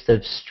waste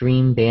of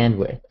stream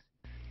bandwidth.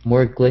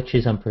 More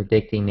glitches I'm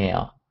predicting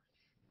now.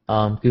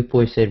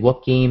 Goofboy said,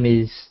 "What game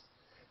is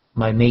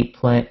my mate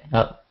playing?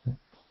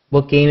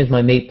 What game is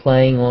my mate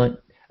playing on?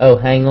 Oh,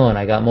 hang on,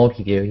 I got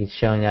multi-view." He's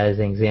showing that as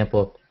an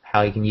example of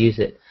how you can use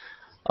it.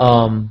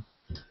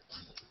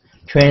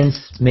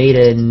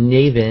 Transmeta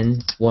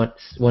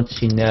wants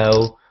to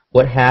know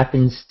what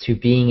happens to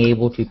being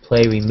able to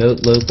play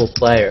remote local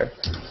player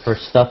for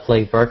stuff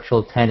like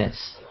virtual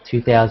tennis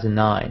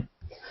 2009.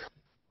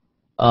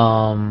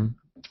 That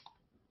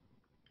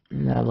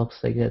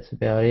looks like that's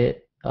about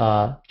it.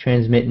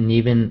 Transmit and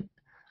even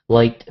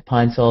liked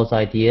Pine Sol's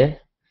idea.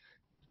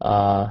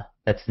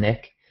 That's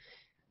Nick.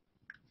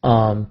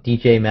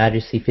 DJ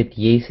Majesty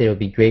 58 said it would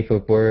be great for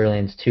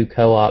Borderlands 2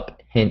 co-op.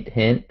 Hint,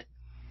 hint.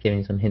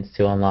 Giving some hints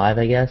to OnLive,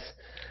 I guess.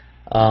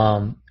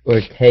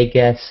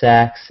 Ortega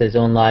Sachs says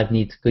OnLive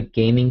needs good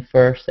gaming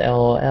first.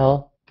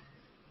 LOL.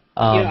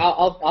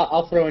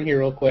 I'll throw in here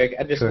real quick.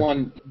 I just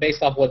one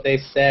based off what they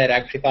said. I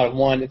actually thought of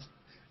one. It's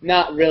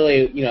not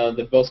really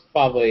the most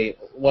probably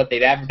what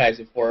they'd advertise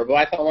it for, but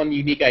I thought one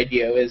unique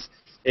idea is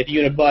if you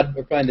and a bud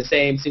are playing the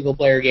same single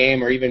player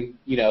game or even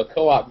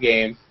co-op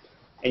game,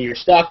 and you're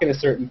stuck in a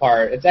certain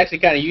part, it's actually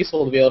kind of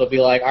useful to be able to be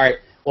like, all right,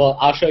 well,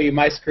 I'll show you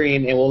my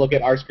screen, and we'll look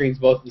at our screens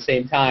both at the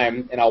same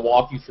time, and I'll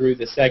walk you through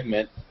the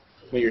segment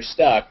when you're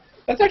stuck.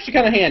 That's actually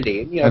kind of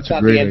handy. That's it's not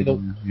a great the end of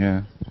idea.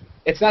 Yeah.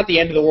 It's not the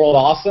end of the world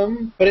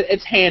awesome, but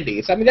it's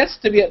handy. So I mean, that's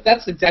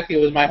exactly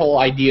what was my whole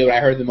idea when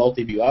I heard the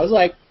multi-view. I was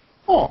like,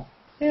 oh,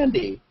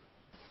 handy.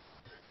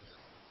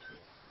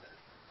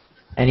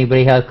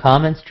 Anybody have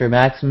comments? Drew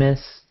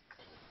Maximus?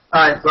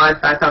 I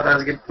thought that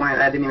was a good point.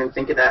 I didn't even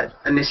think of that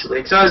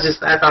initially. So I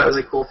thought it was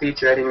a cool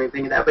feature. I didn't even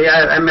think of that. But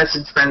yeah, I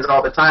message friends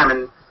all the time,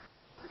 and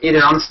either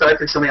I'm stuck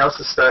or somebody else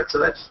is stuck. So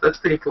that's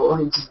pretty cool.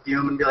 You just view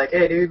them and be like,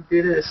 hey, dude,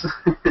 do this.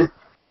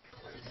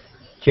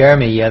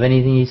 Jeremy, you have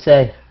anything you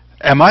say?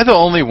 Am I the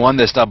only one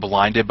that's not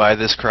blinded by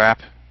this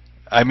crap?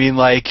 I mean,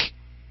 like,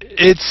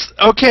 it's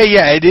okay.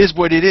 Yeah, it is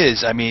what it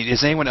is. I mean,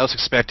 is anyone else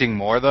expecting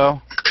more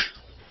though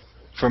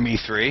from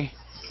E3?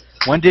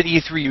 When did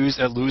E3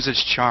 lose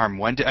its charm?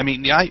 When did I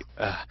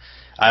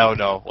don't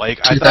know.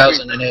 Like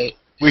 2008.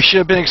 We should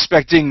have been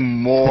expecting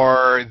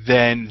more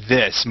than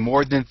this,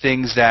 more than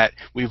things that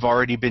we've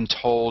already been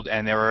told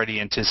and they're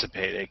already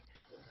anticipating.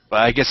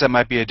 But I guess that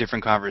might be a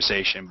different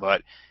conversation.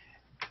 But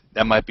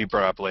that might be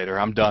brought up later.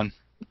 I'm done.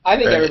 I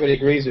think everybody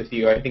agrees with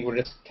you. I think we're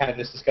just kind of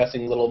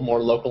discussing little more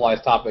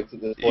localized topics at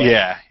this point.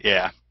 Yeah,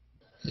 yeah.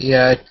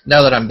 Yeah,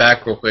 now that I'm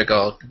back real quick,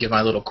 I'll give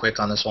my little quick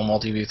on this whole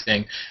multi-view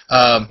thing.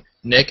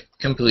 Nick,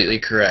 completely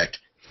correct.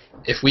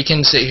 If we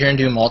can sit here and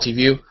do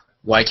multi-view,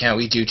 why can't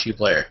we do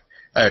two-player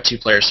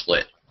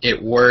split? It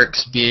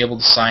works, be able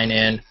to sign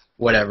in,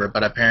 whatever,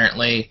 but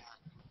apparently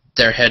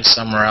their head's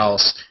somewhere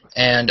else.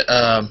 And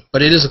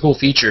but it is a cool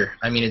feature.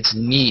 I mean, it's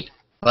neat,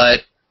 but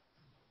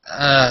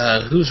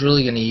who's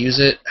really going to use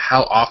it?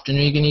 How often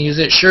are you going to use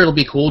it? Sure, it'll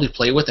be cool to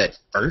play with it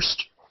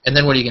first, and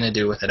then what are you going to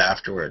do with it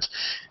afterwards?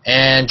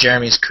 And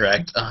Jeremy's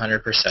correct,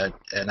 100%,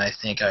 and I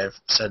think I've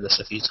said this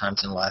a few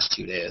times in the last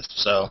 2 days.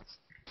 So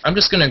I'm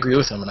just going to agree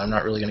with him, and I'm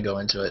not really going to go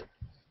into it.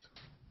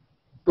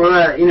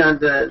 Well,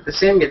 the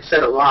same gets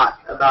said a lot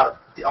about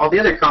all the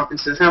other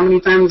conferences. How many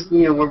times,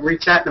 we're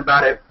chatting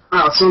about it.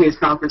 Oh, Sony's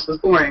conference was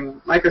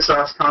boring.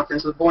 Microsoft's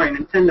conference was boring.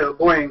 Nintendo,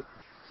 boring.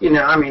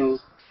 I mean,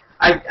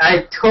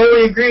 I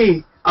totally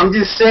agree. I'm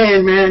just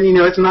saying, man,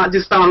 it's not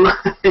just online.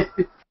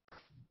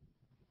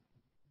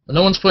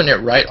 No one's putting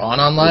it right on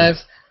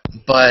OnLive,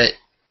 but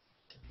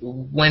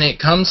when it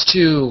comes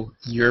to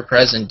your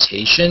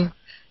presentation,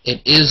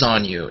 it is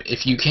on you.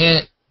 If you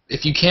can't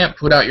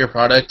put out your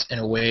product in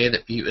a way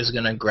that is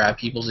going to grab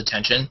people's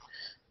attention,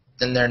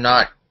 then they're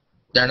not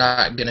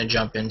going to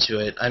jump into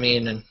it. I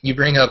mean, you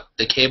bring up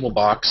the cable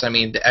box,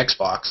 the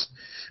Xbox,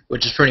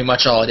 which is pretty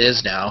much all it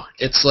is now.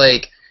 It's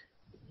like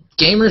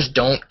gamers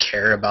don't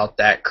care about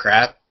that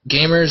crap.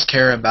 Gamers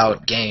care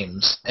about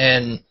games,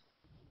 and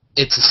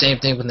it's the same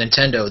thing with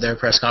Nintendo. Their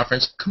press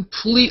conference,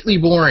 completely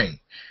boring.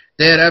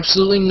 They had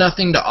absolutely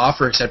nothing to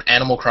offer except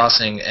Animal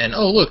Crossing and,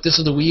 oh, look, this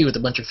is the Wii U with a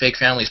bunch of fake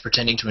families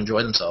pretending to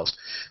enjoy themselves.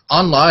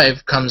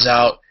 OnLive comes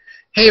out,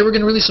 hey, we're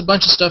going to release a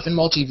bunch of stuff in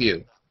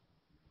multi-view.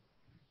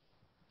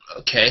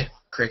 Okay,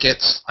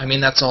 crickets. I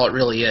mean, that's all it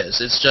really is.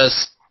 It's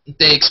just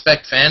they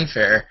expect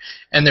fanfare,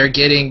 and they're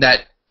getting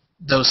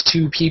those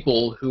two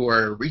people who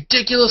are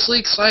ridiculously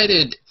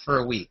excited for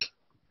a week.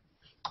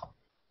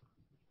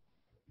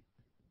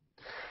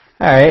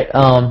 All right.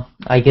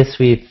 I guess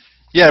we've.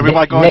 Yeah, we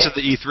want to go into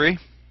the E3.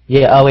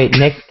 Yeah. Oh wait,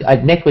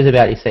 Nick was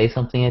about to say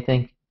something, I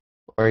think.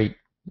 Or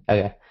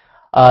okay.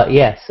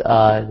 Yes.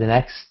 The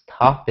next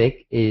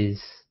topic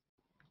is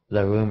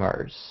the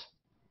rumors.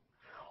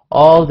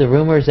 All the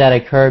rumors that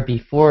occurred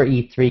before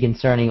E3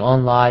 concerning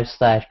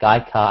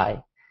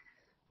OnLive/Gaikai.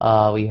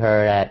 We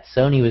heard that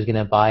Sony was going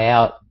to buy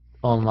out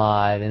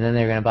OnLive, and then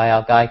they were going to buy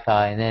out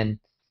Gaikai, and then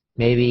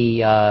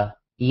maybe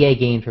EA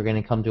games were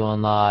going to come to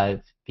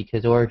OnLive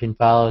because Origin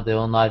followed the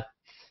OnLive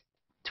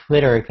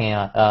Twitter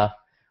account.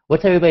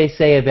 What's everybody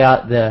say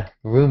about the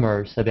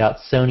rumors about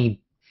Sony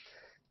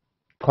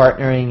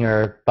partnering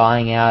or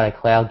buying out a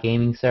cloud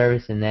gaming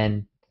service, and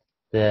then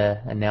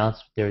there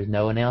was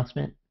no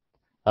announcement?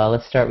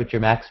 Let's start with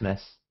your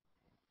Maximus.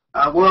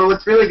 Well,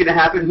 what's really going to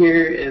happen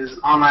here is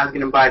OnLive is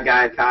going to buy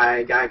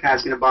Gaikai, Gaikai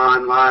is going to buy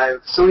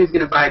OnLive, Sony's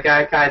going to buy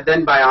Gaikai,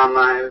 then buy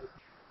OnLive,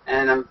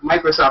 and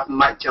Microsoft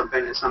might jump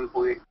in at some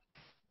point.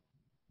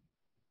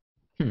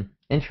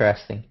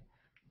 Interesting.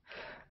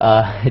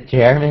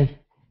 Jeremy?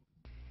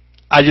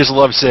 I just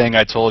love saying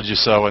 "I told you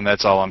so," and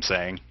that's all I'm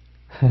saying.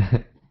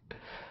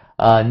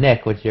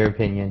 Nick, what's your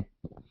opinion?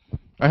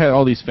 I had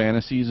all these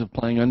fantasies of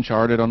playing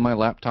Uncharted on my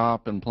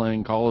laptop and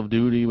playing Call of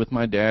Duty with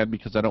my dad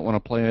because I don't want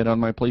to play it on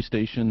my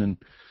PlayStation, and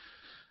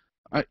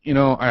I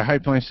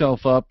hyped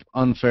myself up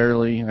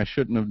unfairly. I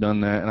shouldn't have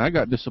done that, and I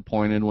got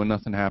disappointed when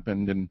nothing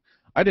happened. And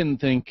I didn't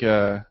think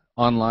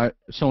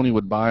Sony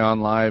would buy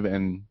OnLive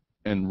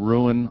and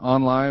ruin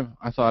OnLive.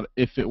 I thought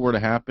if it were to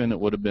happen, it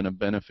would have been a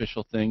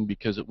beneficial thing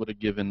because it would have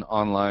given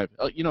OnLive.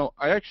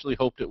 I actually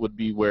hoped it would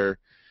be where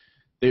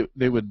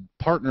they would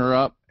partner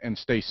up and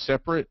stay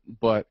separate,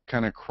 but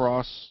kind of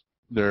cross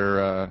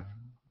their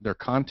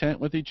content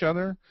with each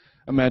other.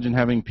 Imagine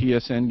having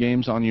PSN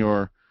games on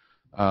your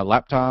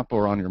laptop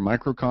or on your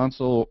micro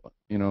console.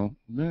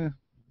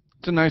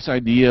 It's a nice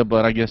idea,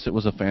 but I guess it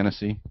was a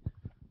fantasy.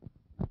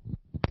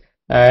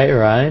 All right,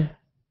 Ryan.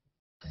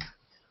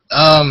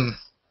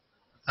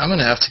 I'm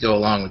gonna have to go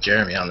along with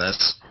Jeremy on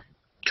this.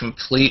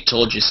 Complete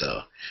told you so.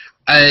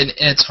 And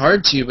it's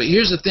hard to, but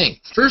here's the thing.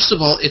 First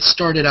of all, it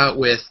started out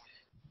with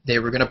they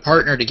were gonna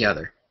partner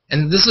together.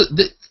 And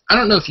I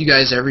don't know if you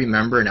guys ever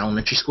remember in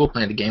elementary school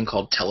playing a game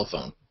called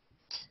Telephone.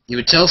 You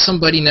would tell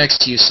somebody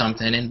next to you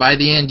something, and by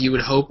the end you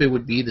would hope it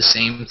would be the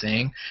same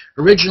thing.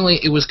 Originally,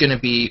 it was going to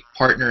be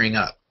partnering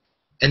up,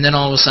 and then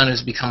all of a sudden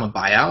it's become a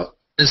buyout.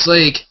 It's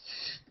like,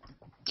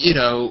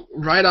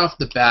 right off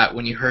the bat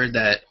when you heard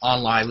that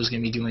OnLive was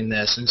going to be doing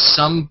this, and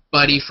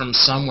somebody from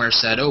somewhere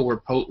said, oh, we're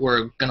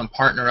going to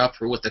partner up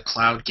with the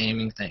cloud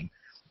gaming thing.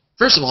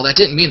 First of all, that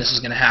didn't mean this was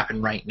going to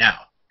happen right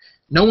now.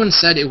 No one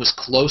said it was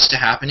close to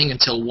happening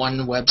until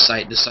one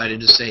website decided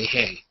to say,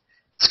 hey,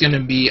 it's going to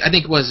be, I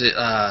think, was it,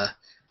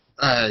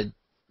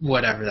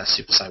 whatever that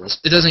stupid site was.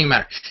 It doesn't even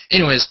matter.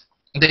 Anyways,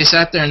 they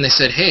sat there and they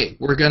said, hey,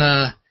 we're going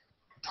to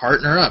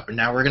partner up, and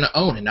now we're going to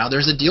own, and now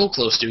there's a deal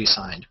close to be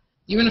signed.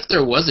 Even if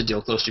there was a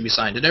deal close to be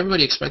signed, did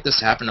everybody expect this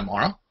to happen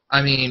tomorrow?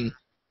 I mean,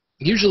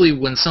 usually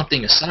when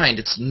something is signed,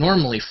 it's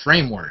normally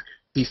framework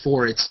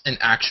before it's an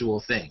actual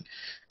thing.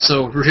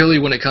 So really,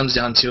 when it comes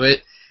down to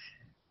it,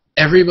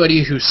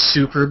 everybody who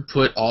super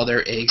put all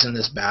their eggs in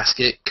this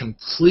basket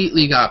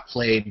completely got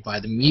played by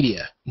the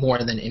media more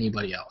than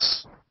anybody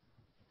else.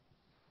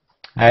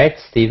 All right,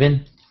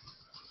 Steven?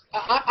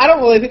 I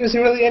don't really think there's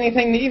really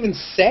anything to even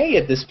say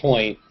at this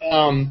point.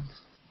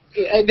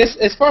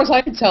 As far as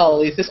I can tell, at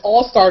least, this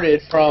all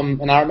started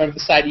from, and I don't remember the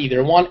site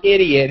either, one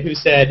idiot who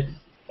said,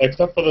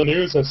 except for the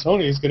news that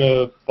Sony's going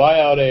to buy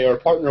out or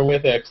partner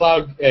with a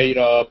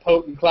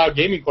potent cloud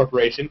gaming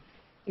corporation.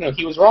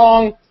 He was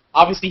wrong.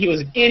 Obviously, he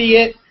was an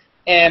idiot,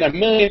 and a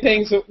million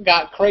things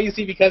got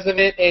crazy because of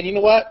it. And you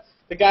know what?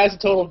 The guy's a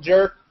total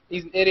jerk.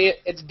 He's an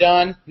idiot. It's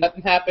done.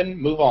 Nothing happened.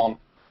 Move on.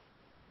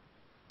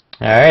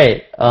 All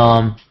right.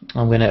 I'm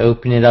going to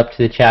open it up to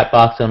the chat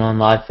box on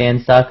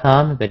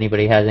OnLiveFans.com if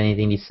anybody has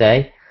anything to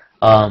say.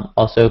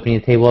 Also opening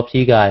the table up to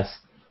you guys.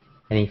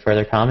 Any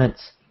further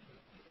comments?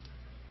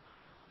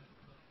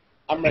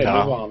 I'm ready to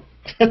move on.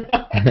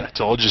 I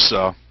told you so.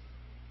 All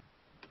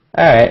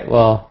right.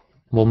 Well,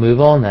 we'll move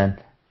on then.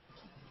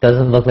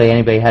 Doesn't look like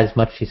anybody has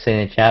much to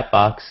say in the chat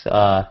box.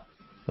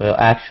 Well,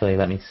 actually,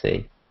 let me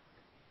see.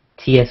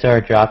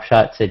 TSR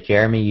Dropshot said,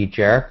 Jeremy, you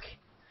jerk.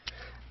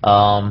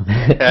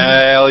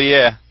 Hell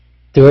yeah.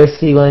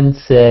 Dorseyland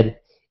said,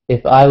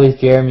 if I was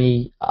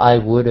Jeremy, I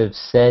would have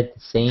said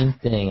the same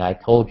thing. I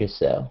told you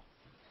so.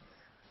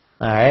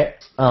 Alright.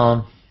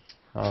 Oh,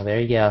 there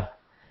you go.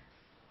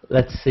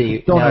 Let's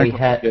see. Now we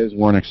had. You guys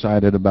weren't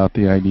excited about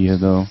the idea,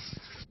 though.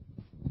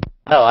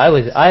 Oh, I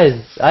was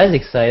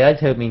excited. I was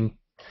hoping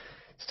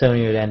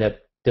Sony would end up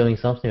doing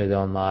something with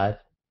OnLive.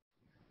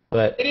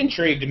 But it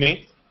intrigued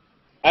me.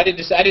 I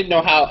didn't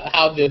know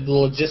how the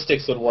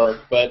logistics would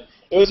work, but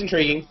it was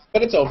intriguing.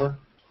 But it's over.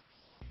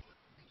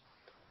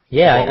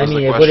 Yeah, I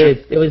mean,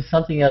 it was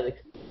something that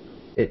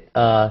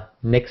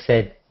Nick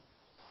said.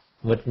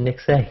 What did Nick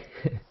say?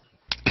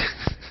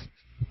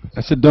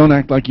 I said, don't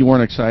act like you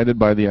weren't excited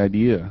by the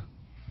idea.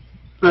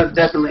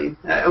 Definitely.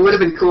 It would have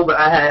been cool, but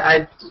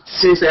I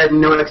seriously had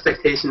no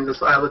expectations,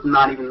 so I was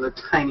not even the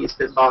tiniest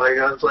bit bothered.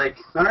 I was like,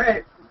 all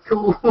right,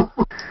 cool.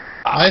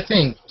 I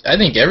think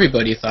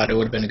everybody thought it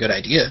would have been a good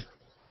idea.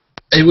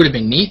 It would have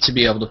been neat to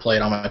be able to play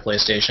it on my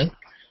PlayStation.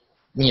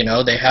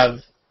 They have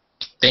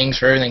things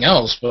for everything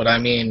else, but I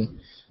mean,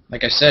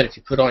 like I said, if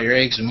you put all your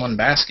eggs in one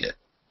basket.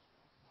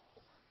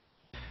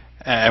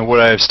 And would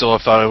I still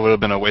have thought it would have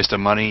been a waste of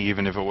money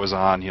even if it was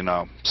on,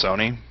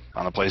 Sony,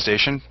 on a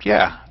PlayStation?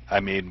 Yeah. I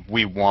mean,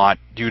 we want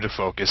you to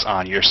focus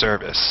on your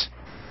service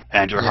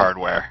and your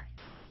hardware.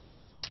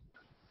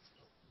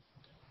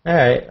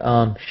 Alright,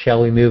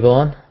 shall we move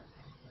on?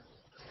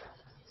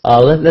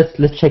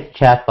 Let's check the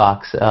chat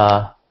box.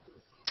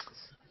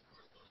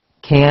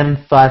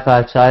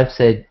 Cam555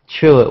 said,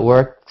 "True, it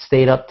worked.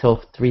 Stayed up till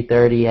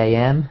 3:30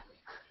 a.m."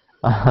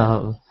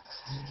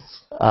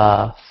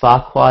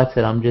 Farquaad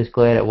said, "I'm just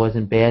glad it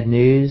wasn't bad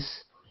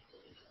news."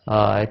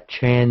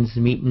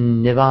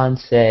 Transmeetin Nivan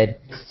said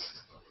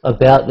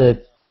about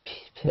the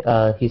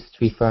he's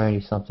referring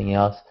to something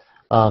else.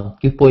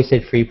 Goofboy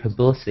said free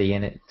publicity,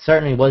 and it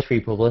certainly was free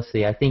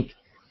publicity. I think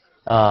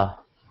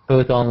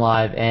both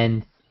OnLive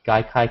and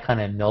Gaikai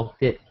kind of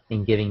milked it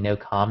in giving no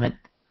comment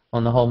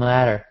on the whole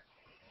matter.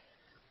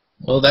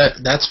 Well,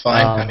 that's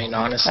fine. I mean,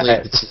 honestly,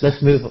 right,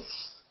 let's move.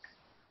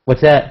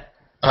 What's that?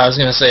 I was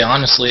gonna say,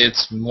 honestly,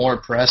 it's more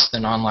press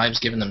than OnLive's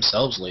given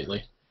themselves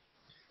lately.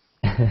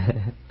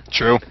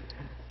 True.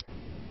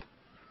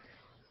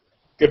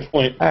 Good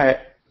point. All right.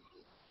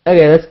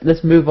 Okay,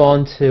 let's move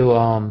on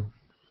to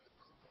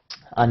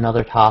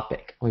another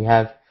topic.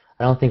 I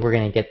don't think we're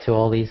going to get to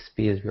all these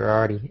because we're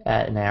already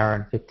at an hour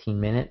and 15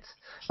 minutes,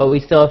 but we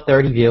still have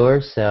 30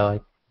 viewers, so I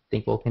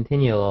think we'll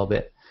continue a little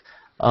bit.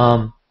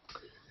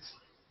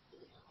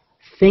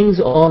 Things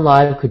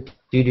OnLive could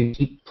do to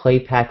keep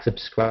PlayPack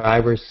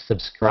subscribers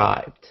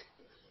subscribed.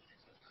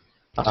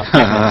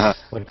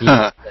 What do you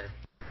say?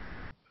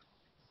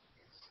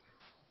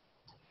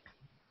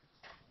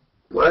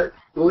 What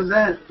was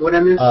that? What I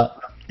missed?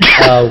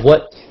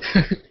 What?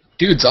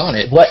 Dude's on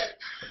it.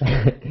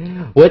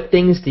 What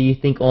things do you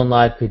think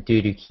OnLive could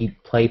do to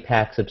keep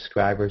PlayPack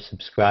subscribers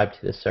subscribed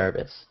to the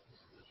service?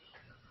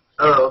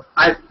 Oh,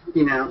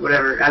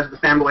 whatever. As the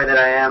fanboy that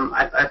I am,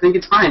 I think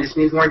it's fine. It just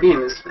needs more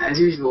games, as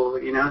usual.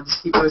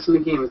 Just keep posting the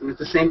games, and it's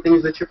the same thing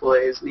as the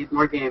AAAs. Need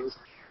more games.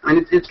 I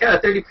mean, it's got a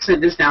 30%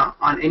 discount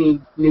on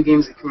any new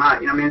games that come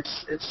out. I mean,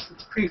 it's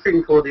a pretty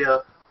freaking cool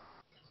deal.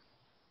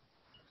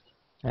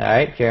 All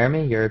right,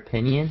 Jeremy, your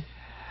opinion?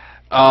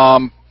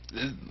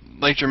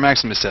 Like your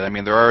Maximus said, I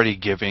mean, they're already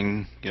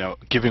giving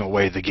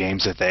away the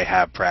games that they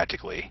have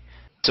practically.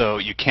 So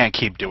you can't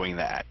keep doing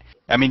that.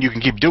 I mean, you can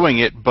keep doing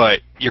it,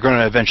 but you're going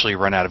to eventually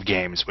run out of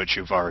games, which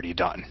you've already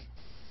done.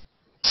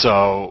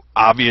 So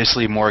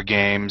obviously more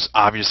games,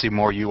 obviously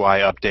more UI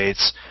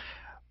updates,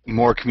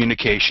 more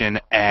communication,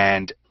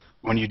 and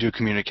when you do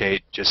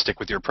communicate, just stick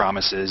with your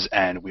promises,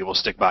 and we will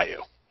stick by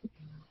you.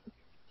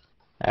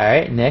 All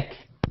right, Nick?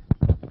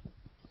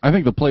 I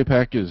think the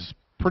PlayPack is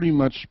pretty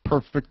much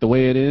perfect the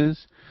way it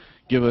is.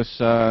 Give us,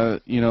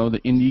 the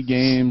indie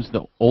games,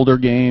 the older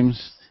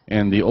games,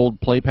 and the old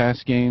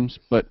PlayPass games.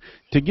 But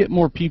to get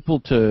more people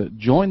to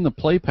join the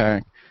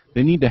PlayPack,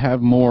 they need to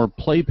have more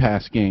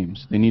PlayPass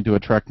games. They need to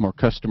attract more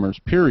customers,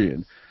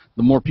 period.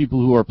 The more people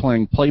who are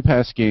playing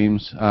PlayPass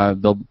games,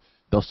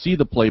 they'll see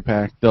the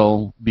PlayPack,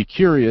 they'll be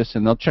curious,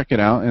 and they'll check it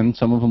out, and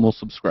some of them will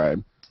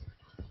subscribe.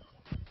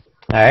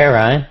 All right,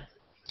 Ryan?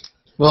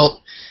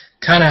 Well,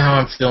 kind of how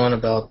I'm feeling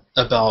about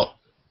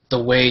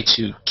the way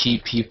to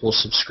keep people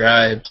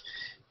subscribed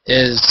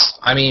is,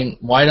 I mean,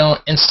 why don't,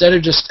 instead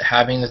of just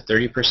having the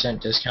 30%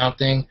 discount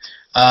thing,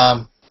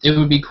 it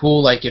would be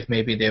cool, like, if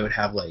maybe they would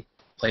have, like,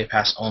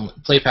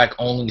 PlayPack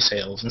only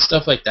sales and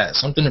stuff like that,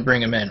 something to bring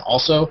them in.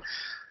 Also,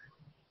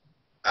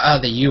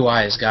 the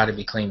UI has got to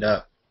be cleaned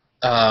up.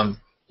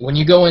 When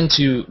you go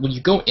into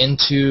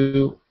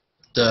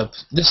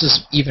this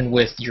is even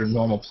with your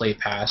normal Play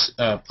Pass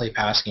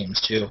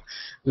games too.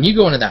 When you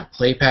go into that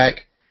PlayPack,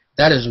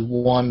 that is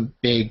one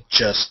big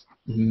just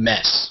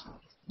mess.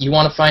 You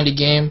want to find a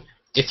game,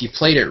 if you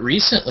played it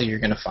recently, you're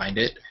going to find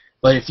it.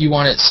 But if you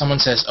want it, someone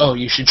says, "Oh,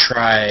 you should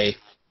try,"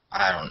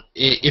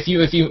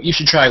 you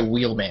should try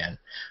Wheelman.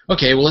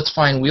 Okay, well, let's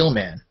find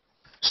Wheelman.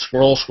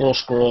 Scroll.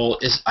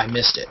 I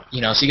missed it.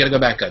 So you got to go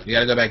back up. You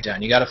got to go back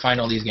down. You got to find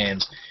all these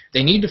games.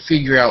 They need to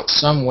figure out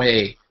some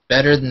way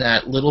better than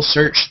that little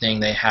search thing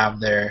they have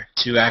there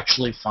to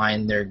actually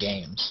find their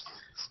games.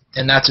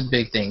 And that's a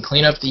big thing.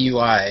 Clean up the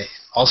UI.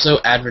 Also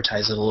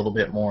advertise it a little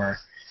bit more.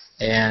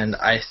 And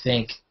I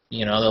think,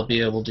 they'll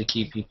be able to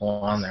keep people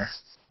on there.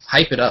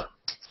 Hype it up.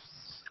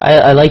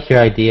 I like your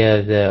idea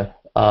of the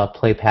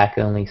PlayPack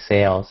only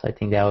sales. I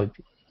think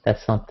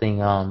that's something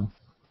the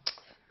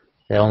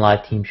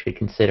OnLive team should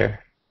consider.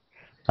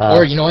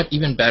 Or you know what?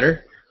 Even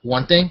better.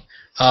 One thing.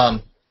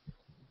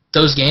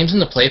 Those games in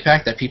the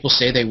PlayPack that people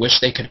say they wish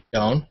they could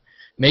own,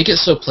 make it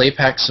so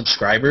PlayPack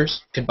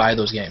subscribers could buy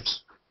those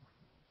games.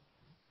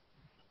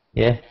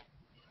 Yeah,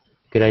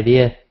 good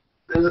idea.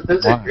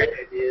 Those are great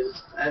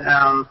ideas.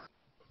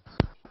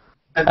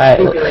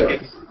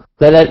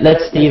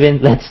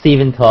 Let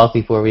Steven talk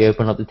before we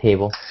open up the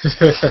table.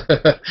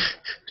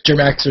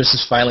 Germaxus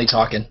is finally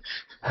talking.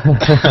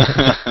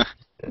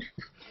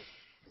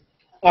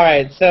 All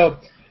right, so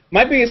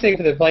my biggest thing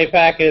for the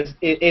PlayPack is,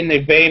 in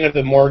the vein of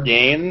the more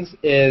games,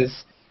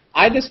 is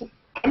I'm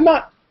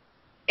not,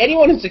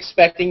 anyone who's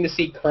expecting to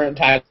see current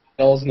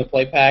titles in the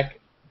PlayPack,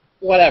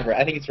 whatever,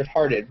 I think it's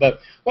retarded. But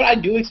what I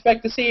do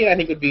expect to see, and I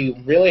think would be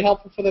really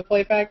helpful for the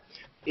PlayPack,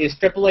 is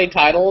AAA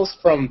titles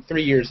from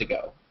 3 years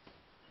ago,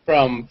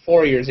 from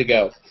 4 years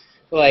ago.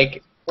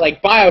 Like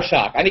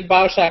BioShock. I think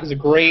BioShock is a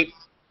great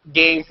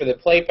game for the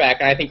PlayPack,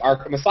 and I think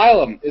Arkham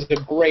Asylum is a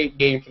great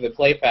game for the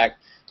PlayPack.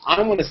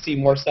 I want to see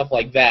more stuff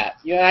like that.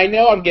 You know, I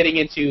know I'm getting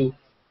into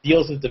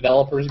deals with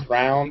developers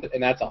ground,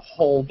 and that's a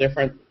whole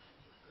different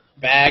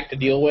bag to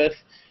deal with.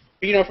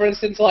 But, you know, for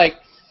instance, like,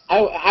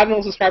 I'm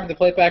not subscribed to the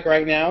Play Pack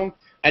right now.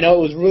 I know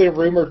it was really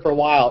rumored for a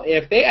while.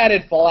 If they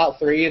added Fallout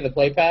 3 to the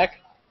Play Pack,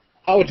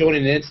 I would join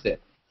in an instant.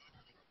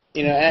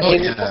 You know,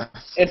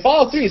 and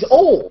Fallout 3 is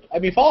old. I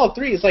mean, Fallout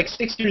 3 is like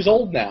 6 years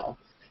old now.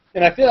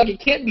 And I feel like it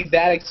can't be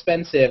that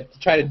expensive to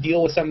try to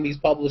deal with some of these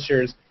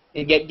publishers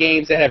and get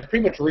games that have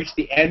pretty much reached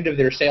the end of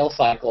their sales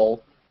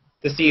cycle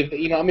to see if,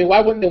 you know, I mean,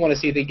 why wouldn't they want to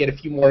see if they get a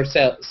few more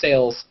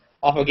sales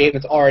off a game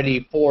that's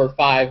already 4 or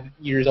 5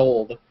 years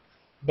old?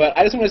 But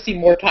I just want to see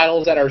more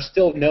titles that are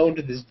still known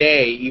to this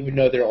day, even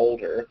though they're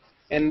older.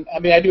 And, I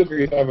mean, I do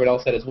agree with what everyone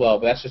else said as well,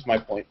 but that's just my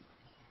point.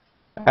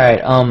 All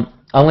right.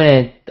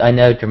 I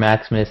know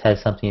Dramaximus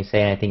has something to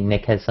say, and I think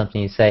Nick has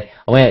something to say.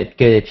 I want to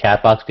go to the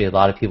chat box because a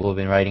lot of people have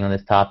been writing on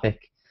this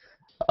topic.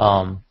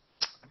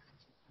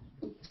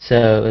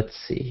 So let's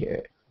see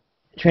here.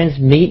 I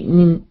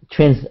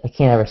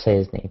can't ever say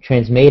his name.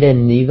 Transmeta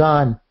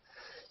Nivan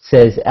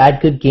says, add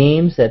good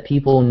games that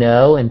people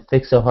know and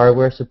fix the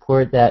hardware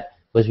support that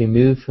was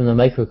removed from the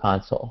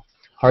microconsole.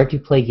 Hard to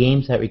play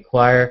games that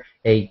require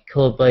a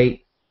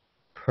kilobyte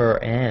per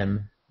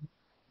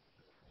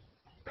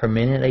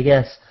minute, I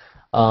guess.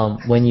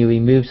 When you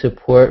remove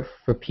support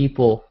for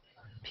people's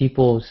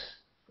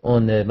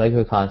on the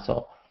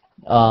microconsole.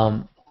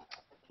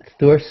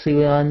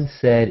 Thorsilan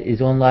said, is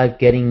OnLive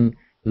getting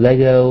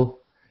Lego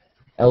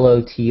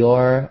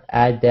LOTR?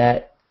 Add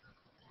that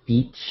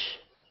beach.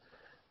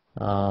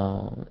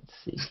 Let's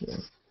see here.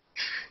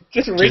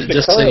 Just read the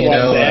Just color so you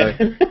know,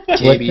 man.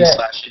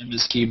 KB/him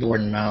is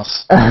keyboard and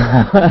mouse.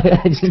 I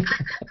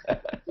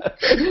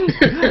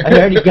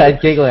already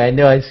got giggling. I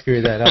know I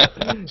screwed that up.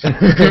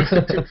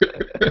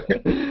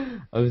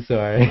 I'm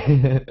sorry.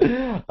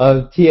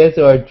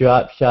 TSR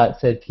Drop Shot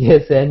said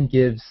PSN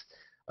gives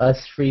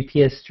us free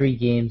PS3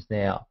 games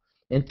now.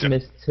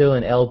 Infamous 2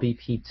 and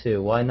LBP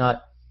 2. Why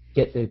not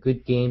get the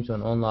good games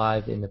on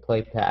OnLive in the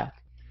Play Pack?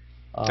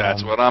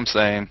 That's what I'm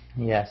saying.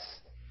 Yes.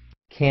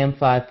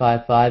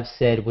 Cam555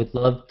 said, would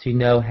love to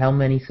know how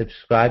many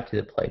subscribe to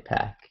the Play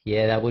Pack.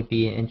 Yeah, that would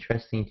be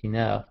interesting to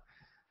know.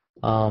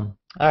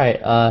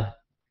 Alright,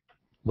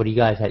 what do you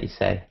guys have to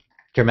say?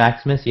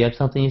 Dramaximus, you have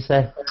something to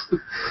say?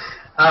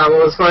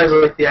 Well, as far as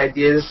like the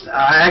ideas,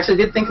 I actually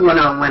did think when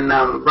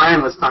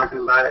Ryan was talking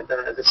about it,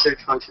 the search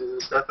functions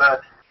and stuff.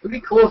 It would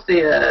be cool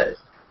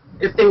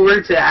if they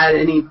were to add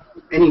any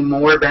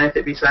more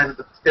benefit besides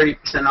the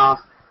 30%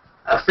 off,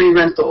 free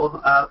rental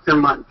per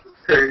month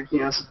per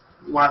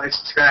while they're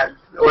subscribed,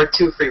 or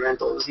 2 free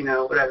rentals,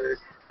 whatever.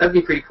 That'd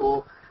be pretty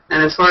cool.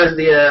 And as far as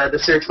the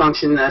search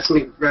function,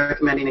 somebody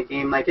recommending a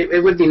game, like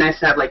it would be nice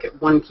to have like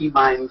one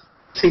keybind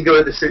to go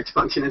to the search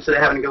function instead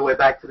of having to go way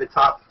back to the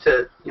top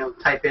to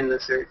type in the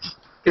search.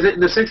 Because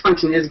the search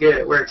function is good,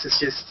 it works. It's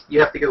just you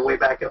have to go way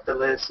back up the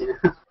list.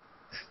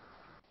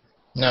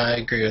 No, I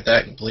agree with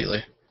that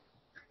completely.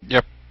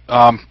 Yep.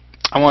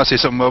 I want to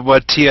say something about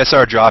what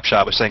TSR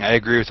Dropshot was saying. I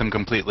agree with him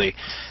completely.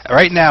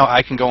 Right now,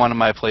 I can go onto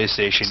my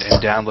PlayStation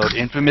and download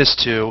Infamous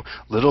 2,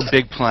 Little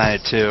Big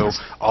Planet 2,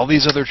 all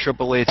these other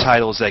AAA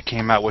titles that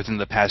came out within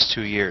the past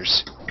 2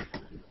 years.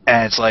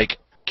 And it's like,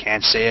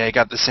 can't say I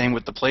got the same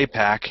with the Play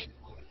Pack.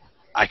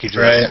 I could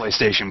do it on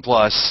PlayStation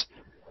Plus.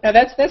 Now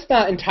that's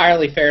not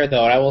entirely fair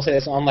though, and I will say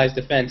this in OnLive's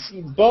defense.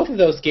 Both of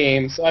those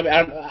games,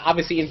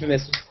 obviously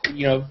Infamous,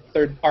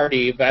 third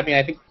party, but I mean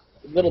I think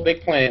Little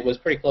Big Planet was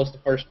pretty close to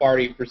first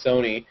party for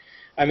Sony.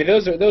 I mean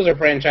those are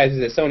franchises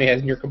that Sony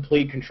has near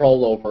complete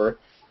control over.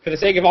 For the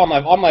sake of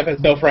OnLive has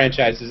no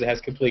franchises it has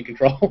complete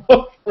control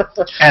over.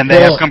 And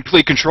they have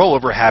complete control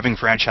over having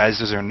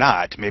franchises or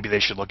not. Maybe they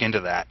should look into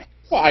that.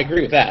 Well, I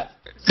agree with that.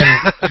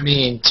 I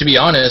mean, to be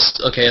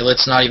honest, okay,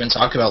 let's not even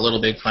talk about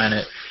Little Big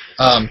Planet.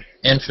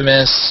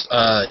 Infamous,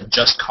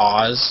 Just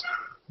Cause.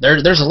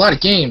 There's a lot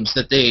of games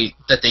that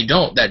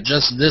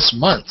just this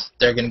month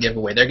they're going to give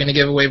away. They're going to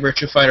give away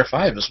Virtua Fighter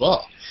 5 as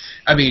well.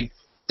 I mean,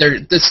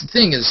 this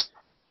thing is,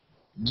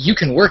 you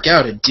can work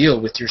out a deal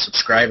with your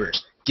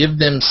subscribers. Give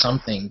them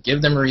something.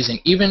 Give them a reason.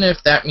 Even if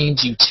that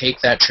means you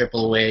take that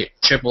AAA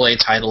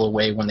title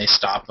away when they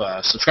stop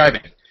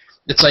subscribing.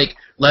 It's like,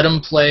 let them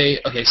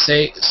play, okay,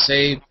 say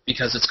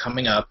because it's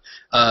coming up,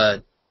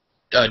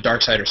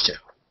 Darksiders 2.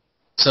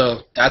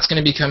 So that's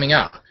going to be coming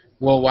out.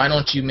 Well, why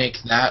don't you make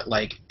that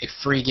like a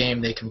free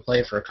game they can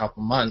play for a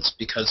couple months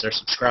because they're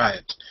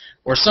subscribed,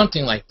 or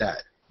something like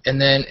that.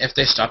 And then if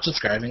they stop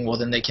subscribing, well,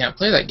 then they can't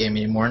play that game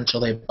anymore until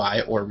they buy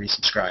it or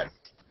resubscribe.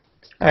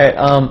 All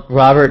right,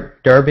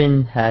 Robert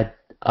Durbin had,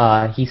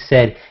 he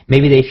said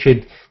maybe they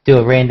should do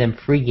a random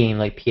free game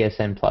like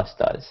PSN Plus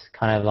does,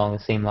 kind of along the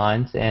same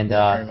lines, and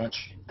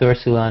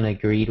Thorsulan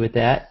agreed with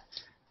that.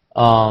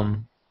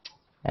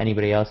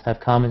 Anybody else have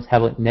comments?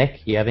 How about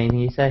Nick? You have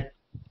anything to say?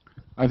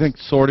 I think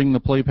sorting the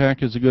Play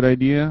Pack is a good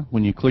idea.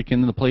 When you click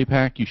into the Play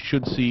Pack, you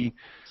should see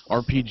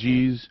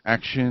RPGs,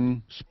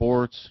 action,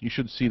 sports. You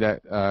should see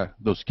that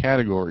those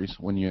categories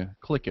when you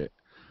click it.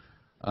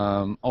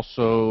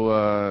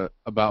 Also,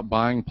 about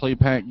buying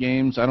playpack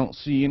games, I don't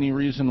see any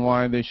reason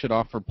why they should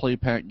offer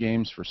playpack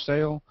games for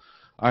sale.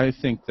 I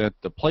think that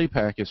the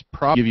playpack is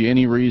probably give you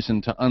any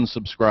reason to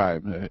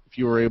unsubscribe. If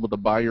you were able to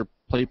buy your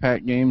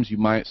playpack games, you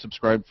might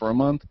subscribe for a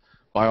month,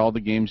 buy all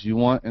the games you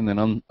want, and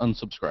then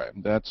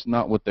unsubscribe. That's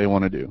not what they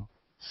want to do.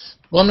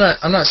 Well,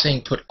 I'm not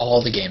saying put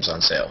all the games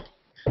on sale.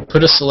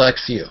 Put a select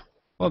few.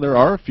 Well, there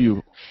are a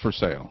few for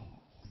sale.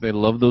 They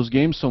love those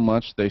games so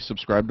much, they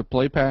subscribe to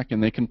playpack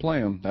and they can play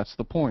them. That's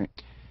the point.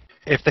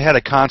 If they had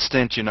a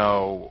constant,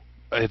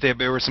 if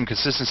there was some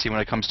consistency when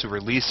it comes to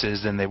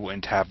releases, then they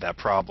wouldn't have that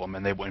problem,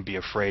 and they wouldn't be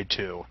afraid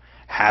to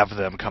have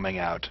them coming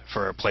out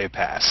for a play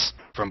pass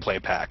from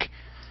playpack.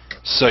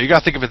 So you got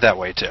to think of it that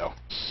way too.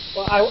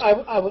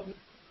 Well,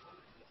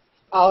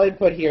 I'll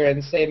input here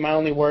and say my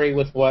only worry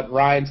with what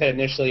Ryan said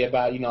initially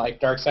about, like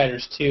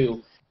Darksiders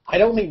 2, I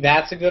don't think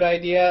that's a good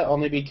idea,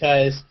 only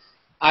because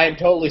I am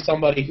totally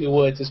somebody who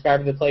would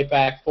subscribe to the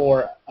playpack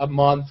for a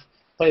month,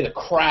 play the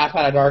crap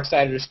out of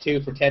Darksiders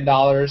 2 for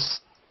 $10,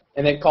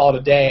 and then call it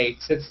a day.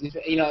 Since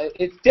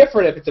it's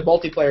different if it's a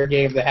multiplayer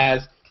game that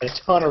has a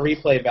ton of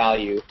replay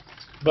value.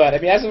 But I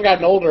mean, as I've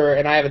gotten older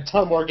and I have a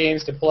ton more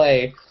games to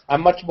play,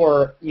 I'm much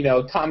more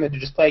common to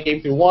just play a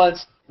game through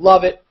once,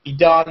 love it, be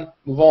done,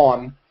 move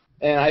on.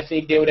 And I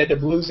think they would end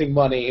up losing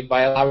money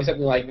by allowing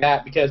something like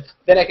that, because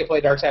then I could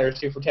play Darksiders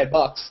 2 for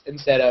 $10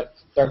 instead of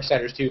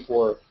Darksiders 2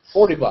 for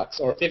 $40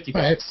 or $50.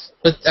 Right.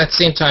 But at the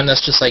same time,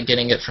 that's just like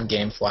getting it from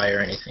GameFly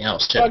or anything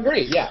else too. I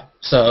agree. Yeah.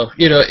 So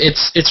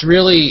it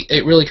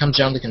really comes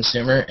down to the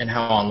consumer and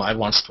how OnLive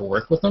wants to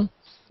work with them.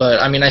 But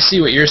I mean, I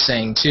see what you're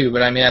saying too.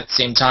 But I mean, at the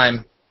same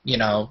time,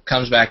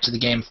 comes back to the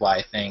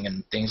GameFly thing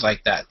and things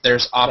like that.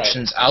 There's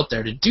options out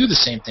there to do the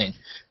same thing.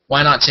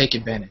 Why not take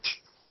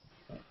advantage?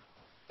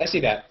 I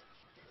see that.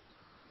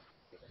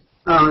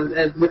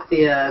 With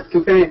the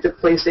comparing it to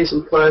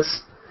PlayStation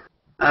Plus,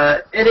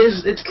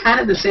 it's kind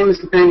of the same as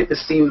comparing it to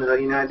Steam, though.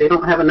 They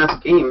don't have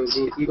enough games.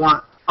 You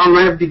want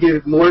OnLive to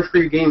do more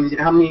free games.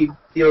 How many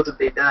deals have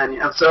they done?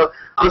 So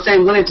I'm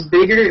saying when it's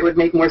bigger, it would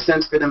make more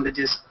sense for them to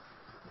just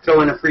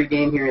throw in a free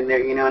game here and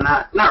there.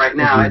 Not right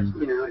now.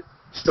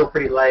 It's still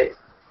pretty light.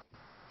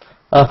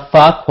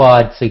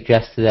 Farquad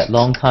suggested that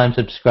long-time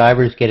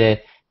subscribers get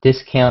a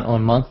discount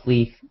on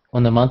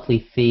the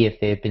monthly fee if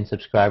they have been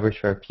subscribers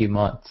for a few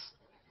months.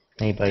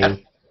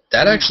 Anybody?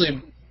 That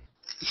actually,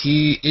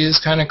 he is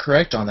kind of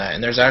correct on that,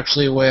 and there's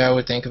actually a way I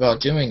would think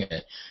about doing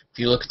it. If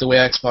you look at the way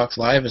Xbox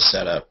Live is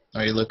set up,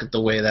 or you look at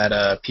the way that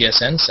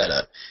PSN is set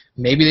up,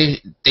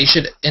 maybe they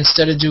should,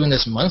 instead of doing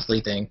this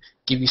monthly thing,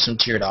 give you some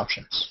tiered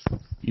options.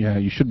 Yeah,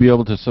 you should be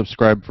able to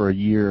subscribe for a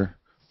year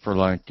for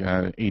like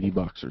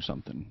 $80 or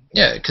something.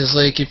 Yeah, because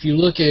like if you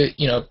look at,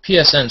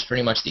 PSN is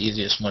pretty much the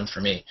easiest one for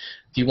me.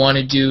 If you want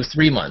to do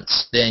 3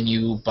 months, then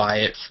you buy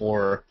it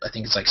for, I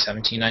think it's like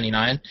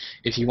 $17.99.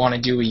 If you want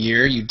to do a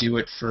year, you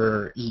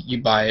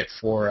buy it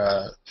for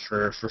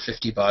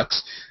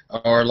 $50.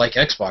 Or like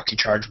Xbox, you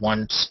charge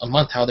once a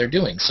month how they're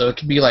doing. So it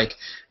could be like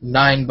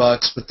 $9,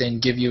 but then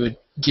give you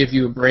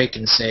a break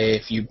and say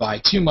if you buy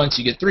 2 months,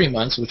 you get 3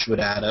 months, which would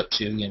add up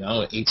to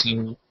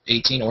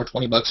 18 or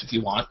 $20 if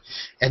you want,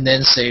 and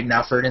then say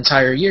now for an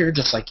entire year,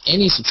 just like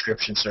any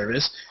subscription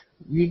service,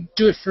 you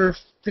do it for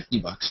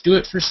 $50. Do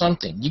it for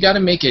something. You got to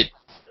make it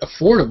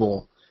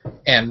affordable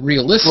and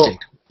realistic.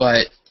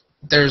 But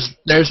there's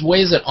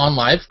ways that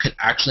OnLive could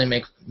actually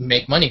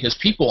make money, because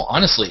people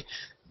honestly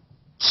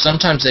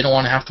sometimes they don't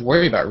want to have to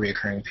worry about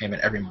recurring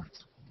payment every month.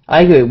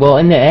 I agree. Well,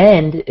 in the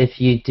end, if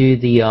you do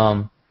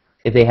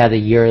if they have a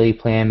yearly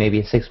plan, maybe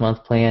a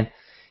 6-month plan,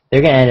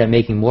 they're going to end up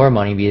making more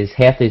money, because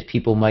half those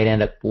people might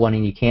end up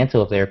wanting to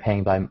cancel if they're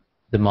paying by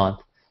the month.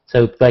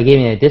 So by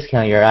giving a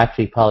discount, you're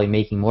actually probably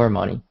making more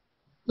money.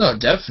 No,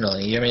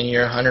 definitely. I mean,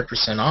 you're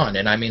 100% on.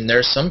 And I mean,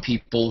 there's some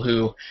people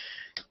who,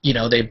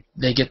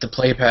 they get the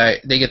play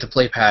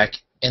pack,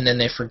 and then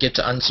they forget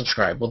to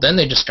unsubscribe. Well, then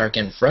they just start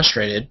getting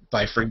frustrated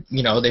they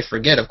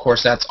forget. Of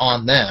course, that's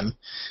on them.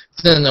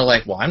 Then they're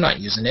like, well, I'm not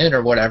using it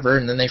or whatever,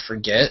 and then they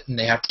forget, and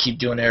they have to keep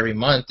doing it every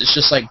month. It's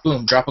just like,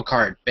 boom, drop a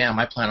card. Bam,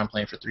 I plan on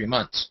playing for 3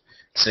 months,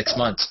 6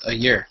 months, a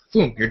year.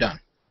 Boom, you're done.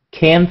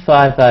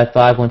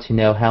 Cam555 wants to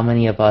know how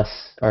many of us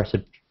are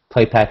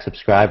PlayPack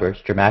subscribers.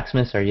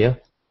 Dramaximus, are you?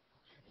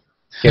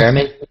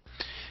 Jeremy?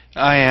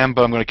 I am,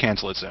 but I'm going to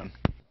cancel it soon.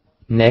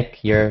 Nick,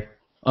 you're...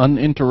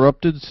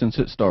 Uninterrupted since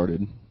it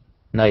started.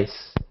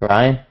 Nice.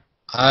 Ryan?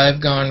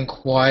 I've gone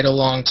quite a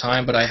long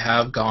time, but I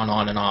have gone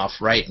on and off.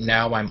 Right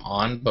now I'm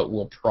on, but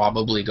will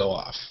probably go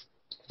off.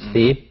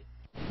 Steve?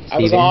 I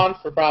was on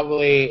for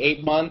probably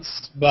 8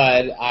 months,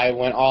 but I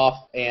went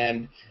off,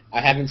 and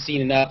I haven't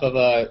seen enough of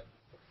a...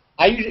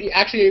 I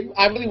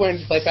really went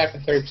into PlayPack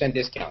with 30%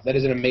 discount. That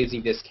is an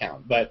amazing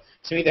discount, but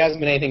to me there hasn't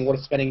been anything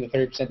worth spending the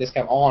 30%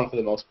 discount on for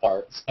the most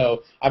part.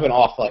 So I've been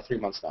off for like 3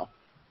 months now.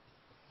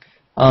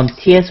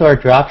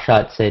 TSR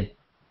Dropshot said,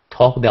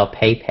 talk about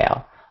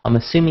PayPal. I'm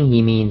assuming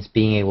he means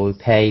being able to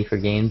pay for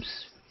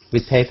games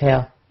with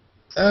PayPal.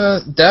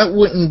 That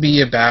wouldn't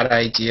be a bad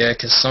idea,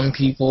 because some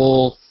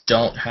people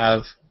don't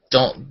have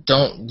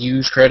don't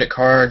use credit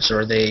cards,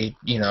 or they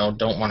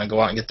don't want to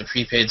go out and get the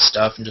prepaid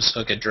stuff and just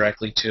hook it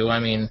directly to. I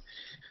mean,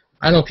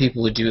 I know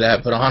people who do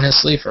that, but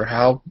honestly, for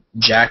how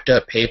jacked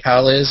up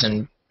PayPal is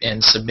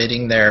and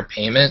submitting their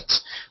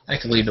payments,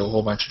 that could lead to a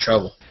whole bunch of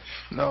trouble.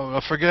 No,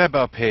 forget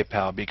about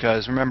PayPal,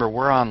 because remember,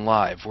 we're on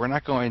live. We're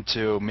not going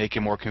to make it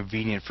more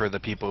convenient for the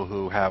people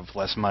who have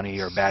less money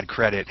or bad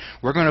credit.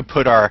 We're going to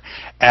put our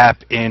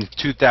app in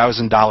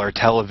 $2,000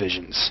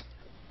 televisions.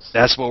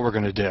 That's what we're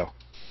going to do.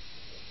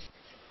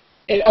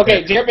 And,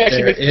 okay, Jeremy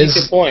actually makes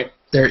a good point.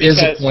 There is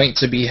a point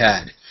to be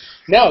had.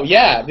 No,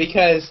 yeah,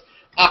 because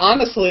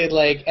honestly,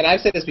 and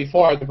I've said this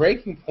before, the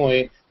breaking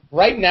point,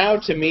 right now,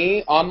 to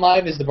me,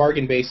 OnLive is the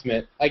bargain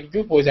basement.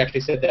 Goop Boys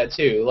actually said that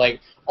too.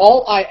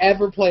 All I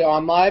ever play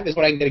OnLive is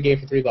when I can get a game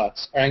for $3, or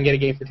I can get a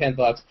game for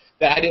 $10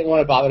 that I didn't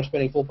want to bother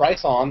spending full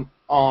price on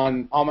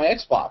my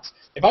Xbox.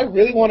 If I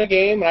really want a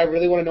game and I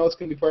really want to know it's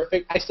going to be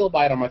perfect, I still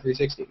buy it on my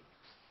 360.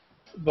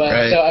 But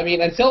right. So I mean,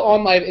 until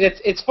OnLive,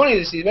 it's funny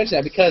to see you mention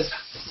that, because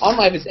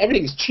OnLive is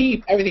everything's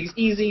cheap, everything's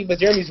easy. But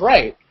Jeremy's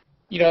right.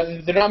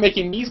 They're not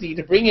making it easy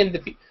to bring in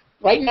the.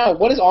 Right now,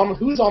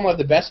 who's OnLive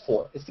the best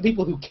for? It's the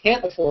people who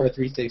can't afford a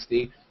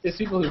 360. It's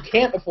people who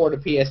can't afford a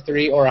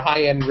PS3 or a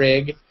high-end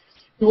rig,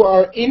 who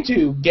are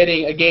into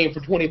getting a game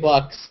for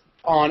 $20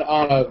 on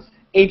a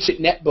ancient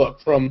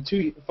netbook from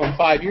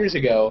 5 years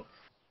ago.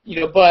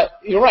 But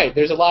you're right.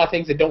 There's a lot of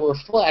things that don't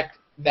reflect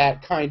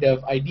that kind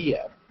of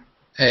idea.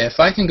 Hey, if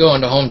I can go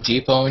into Home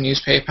Depot and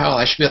use PayPal,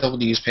 I should be able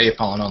to use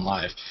PayPal and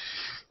OnLive.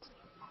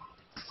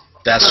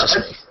 That's just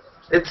me.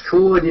 It's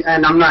cool,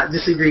 and I'm not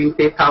disagreeing.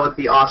 PayPal would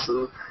be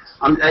awesome.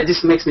 It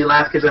just makes me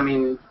laugh because, I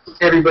mean,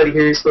 everybody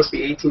here is supposed to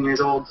be 18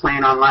 years old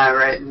playing OnLive,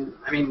 right? And,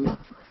 I mean,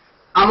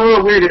 I'm a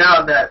little weirded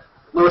out that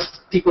most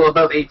people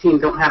above 18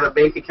 don't have a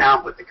bank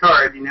account with the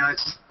card,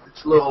 It's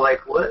a little like,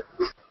 what?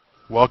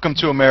 Welcome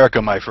to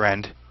America, my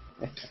friend.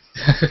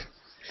 You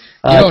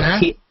don't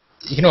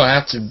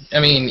have to. I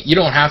mean, you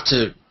don't have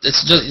to.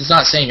 It's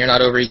not saying you're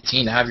not over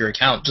 18 to have your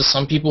account. Just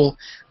some people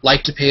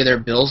like to pay their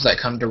bills that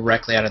come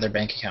directly out of their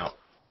bank account.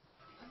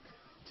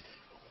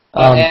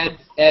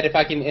 Ed, if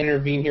I can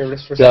intervene here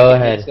just for a second. Go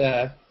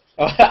ahead.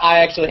 I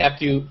actually have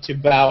to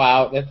bow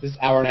out at this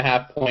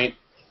hour-and-a-half point.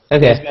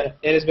 Okay.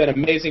 It has been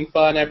amazing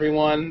fun,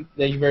 everyone.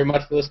 Thank you very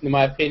much for listening to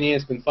my opinion.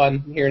 It's been fun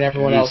hearing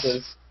everyone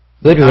else's.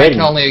 Good now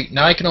riddance.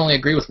 I can only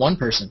agree with one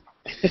person.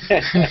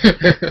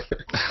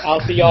 I'll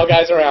see y'all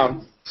guys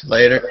around.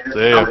 Later.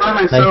 I'll find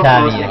myself.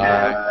 Nice having you.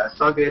 It's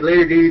all good.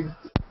 Later, dude.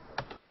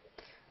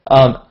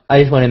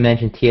 I just want to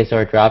mention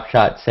TSR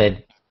Dropshot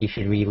said you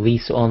should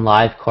release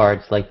OnLive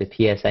cards like the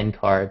PSN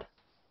card.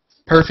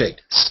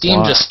 Perfect. Steam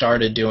Why? just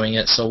started doing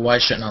it, so why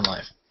shouldn't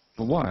OnLive?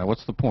 But why?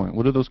 What's the point?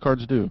 What do those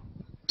cards do?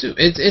 Dude,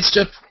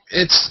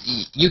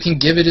 you can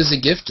give it as a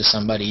gift to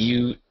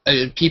somebody.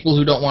 People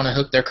who don't want to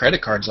hook their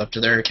credit cards up to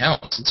their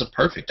accounts. It's a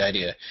perfect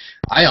idea.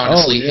 I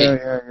honestly hate.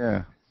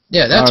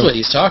 Yeah, that's what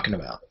he's talking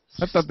about.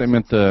 I thought they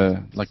meant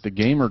the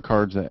gamer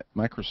cards that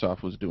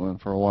Microsoft was doing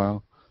for a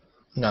while.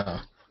 No.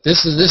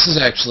 This is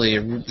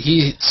actually,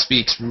 he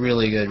speaks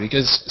really good,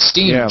 because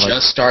Steam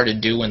just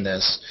started doing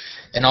this,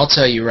 and I'll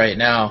tell you right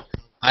now,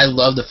 I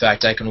love the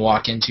fact I can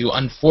walk into,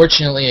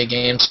 unfortunately, a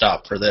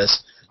GameStop for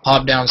this,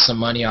 pop down some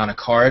money on a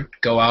card,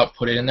 go out,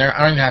 put it in there.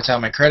 I don't even have to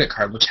have my credit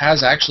card, which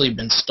has actually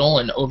been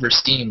stolen over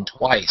Steam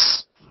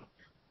twice.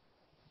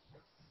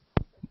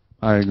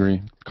 I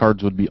agree.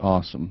 Cards would be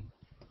awesome.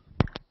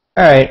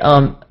 All right.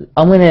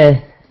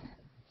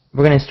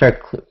 We're gonna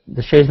start.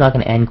 The show's not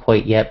gonna end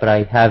quite yet, but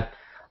I'm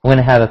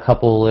gonna have a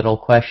couple little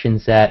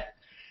questions that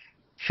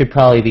should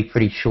probably be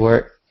pretty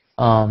short.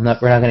 We're not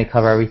gonna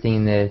cover everything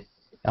in the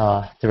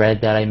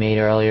thread that I made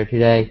earlier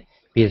today,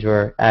 because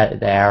we're at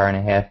the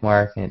hour-and-a-half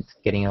mark and it's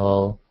getting a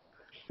little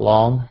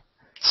long.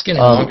 It's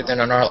getting longer than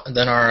our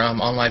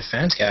OnLive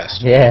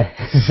Fanscast. Yeah.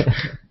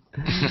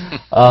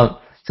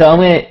 So I'm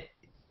gonna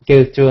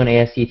go through and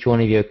ask each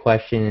one of you a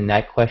question, and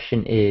that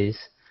question is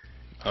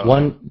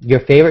your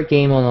favorite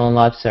game on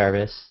OnLive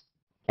service,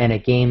 and a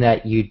game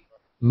that you'd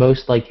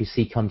most like to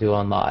see come to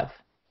OnLive.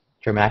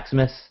 Your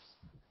Maximus?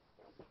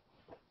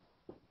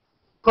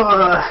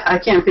 I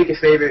can't pick a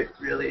favorite,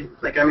 really.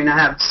 I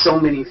have so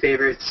many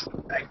favorites.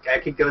 I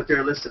could go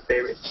through a list of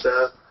favorites.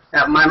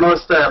 My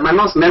most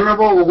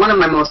memorable, one of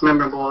my most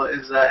memorable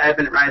is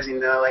Advent Rising,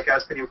 though. I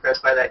was pretty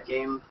impressed by that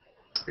game.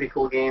 It's a pretty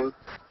cool game.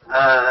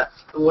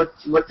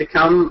 What to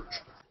come?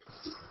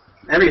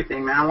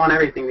 Everything, man. I want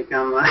everything to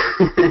come.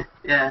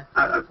 Yeah,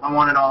 I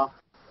want it all.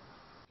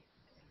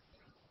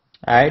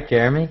 All right,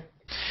 Jeremy?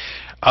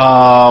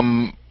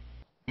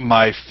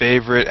 My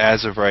favorite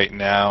as of right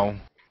now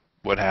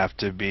would have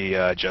to be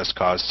Just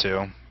Cause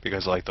 2,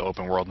 because I like the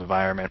open world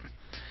environment.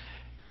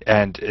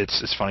 And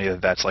it's funny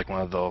that that's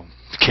one of the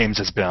games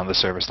that's been on the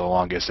service the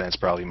longest, and it's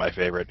probably my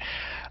favorite.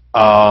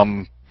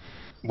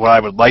 What I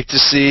would like to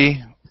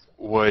see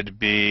would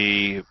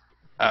be,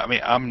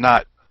 I'm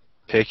not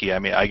picky.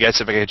 I guess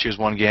if I could choose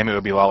one game, it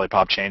would be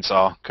Lollipop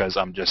Chainsaw, because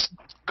I'm just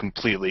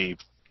completely,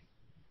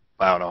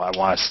 I don't know, I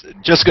want to,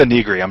 Jessica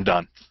Negri, I'm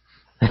done.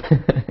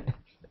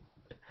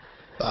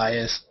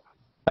 Bias.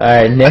 All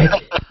right, Nick.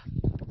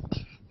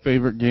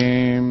 favorite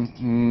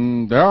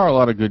game? There are a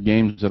lot of good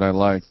games that I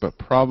like, but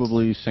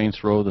probably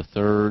Saints Row the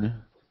Third,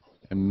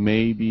 and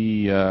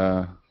maybe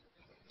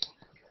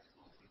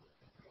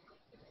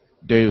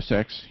Deus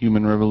Ex: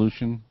 Human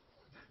Revolution.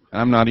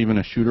 I'm not even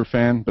a shooter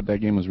fan, but that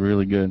game was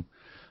really good.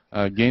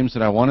 Games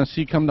that I want to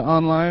see come to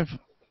OnLive,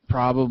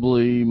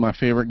 probably my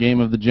favorite game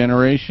of the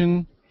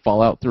generation,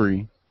 Fallout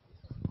 3.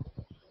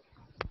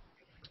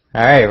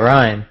 All right,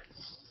 Ryan.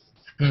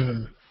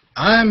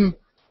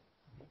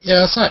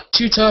 It's not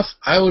too tough.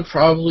 I would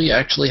probably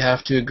actually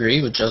have to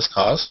agree with Just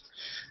Cause.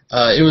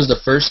 It was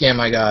the first game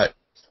I got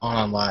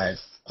on OnLive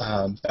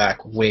back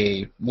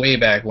way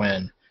back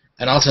when.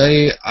 And I'll tell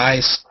you, I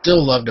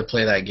still love to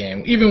play that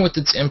game, even with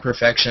its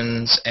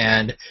imperfections,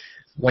 and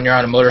when you're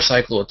on a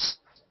motorcycle, it's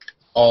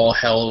all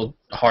hell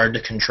hard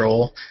to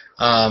control.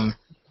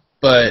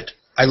 But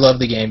I love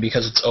the game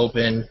because it's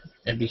open,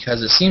 and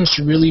because it seems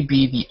to really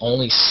be the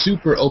only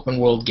super open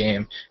world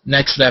game.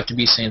 Next would have to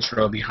be Saints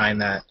Row behind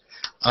that.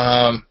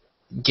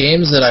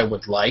 Games that I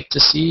would like to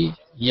see,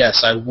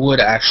 yes, I would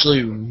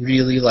actually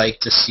really like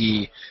to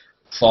see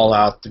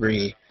Fallout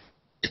 3.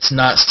 It's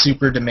not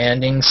super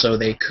demanding, so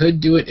they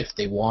could do it if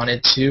they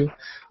wanted to.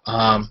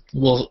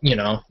 Well,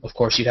 of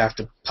course, you'd have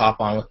to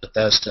pop on with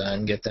Bethesda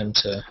and get them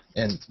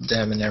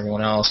and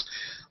everyone else.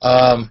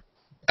 I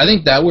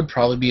think that would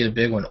probably be the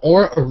big one,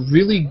 or a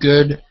really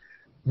good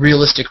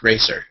realistic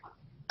racer.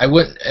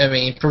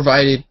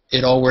 Provided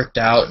it all worked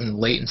out and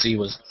latency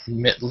was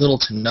little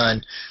to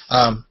none,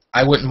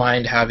 I wouldn't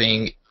mind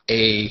having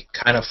a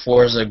kind of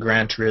Forza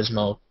Gran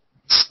Turismo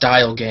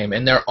style game,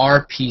 and there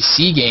are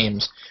PC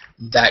games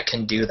that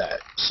can do that.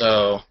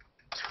 So,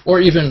 or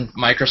even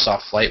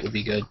Microsoft Flight would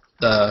be good.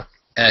 The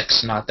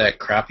X, not that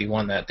crappy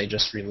one that they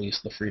just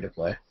released, the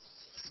free-to-play.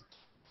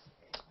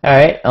 All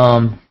right.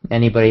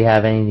 Anybody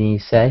have anything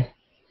to say?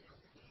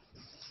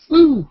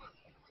 Woo!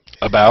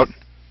 About?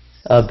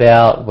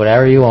 About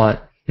whatever you want.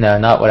 No,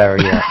 not whatever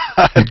you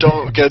want.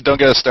 Don't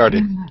get us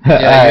started.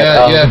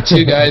 Yeah, you have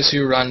two guys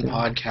who run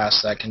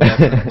podcasts that can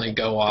definitely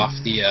go off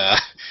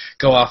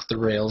the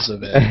rails a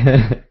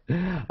bit.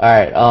 All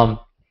right.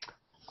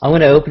 I'm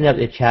going to open up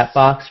the chat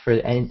box for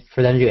them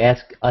to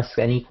ask us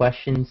any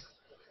questions.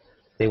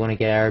 If they want to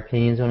get our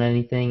opinions on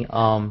anything.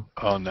 Oh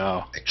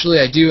no. Actually,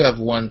 I do have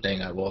one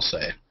thing I will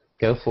say.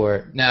 Go for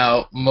it.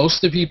 Now,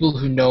 most of the people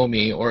who know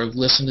me or have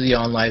listened to the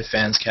OnLive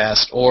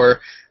Fanscast or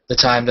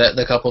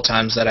the couple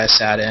times that I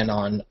sat in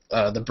on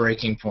the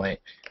Breaking Point,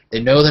 they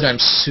know that I'm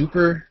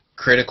super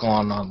critical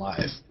on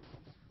OnLive.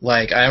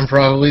 Like, I am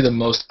probably the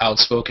most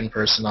outspoken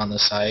person on the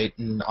site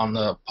and on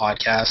the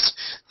podcast.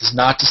 It's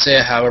not to say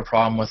I have a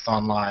problem with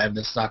OnLive.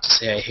 That's not to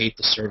say I hate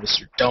the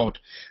service or don't.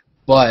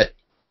 But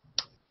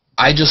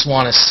I just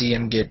want to see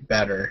him get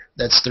better.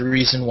 That's the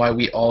reason why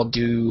we all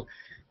do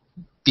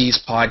these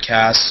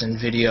podcasts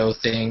and video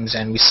things,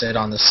 and we sit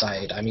on the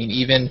site. I mean,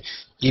 even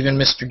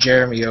Mr.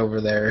 Jeremy over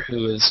there,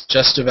 who is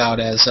just about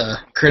as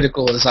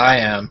critical as I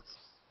am,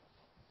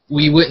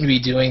 we wouldn't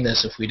be doing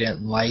this if we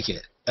didn't like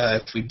it.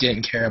 If we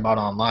didn't care about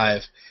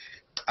OnLive.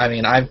 I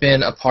mean, I've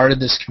been a part of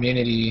this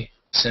community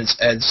since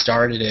Ed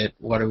started it.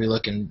 What are we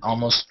looking?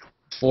 Almost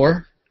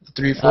 4?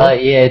 3, 4?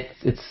 Yeah,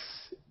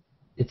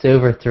 it's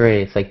over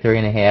 3. It's like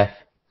 3.5.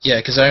 Yeah,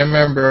 because I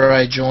remember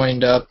I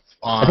joined up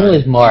on... I think it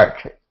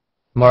was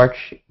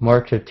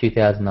March of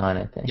 2009,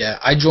 I think. Yeah,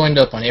 I joined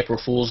up on April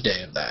Fool's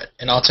Day of that.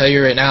 And I'll tell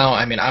you right now,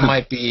 I mean, I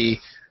might be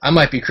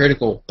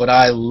critical, but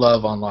I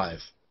love OnLive.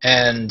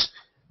 And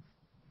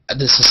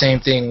it's the same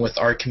thing with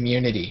our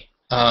community.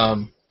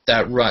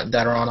 That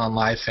are on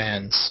OnLive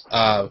fans.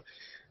 I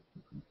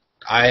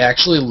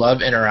actually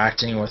love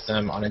interacting with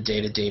them on a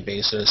day-to-day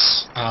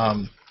basis.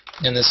 And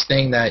this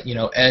thing that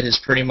Ed has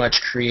pretty much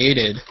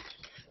created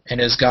and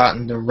has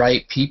gotten the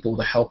right people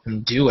to help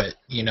him do it.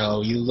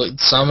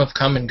 Some have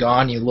come and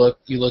gone. You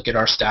look at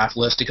our staff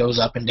list; it goes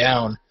up and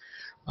down.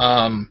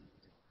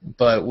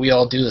 But we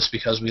all do this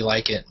because we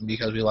like it and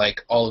because we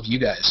like all of you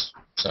guys.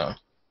 So.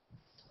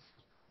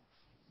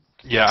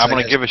 Yeah, I'm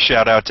going to give a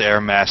shout out to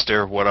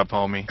Airmaster. What up,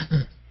 homie?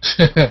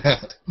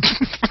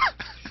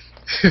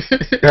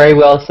 Very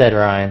well said,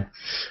 Ryan.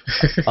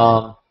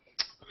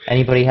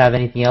 Anybody have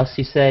anything else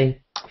to say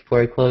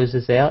before we close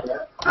this out?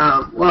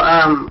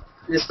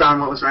 Just on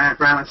what was Ryan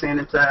was saying,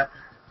 it's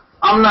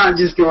I'm not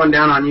just going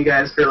down on you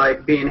guys for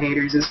like being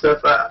haters and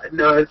stuff.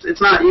 No, it's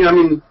not.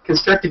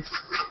 Constructive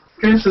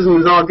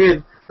criticism is all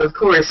good, of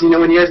course.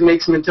 When you guys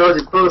make some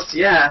intelligent posts,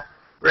 yeah.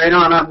 Right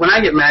on. When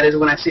I get mad is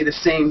when I see the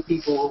same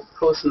people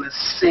posting the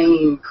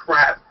same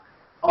crap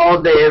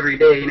all day, every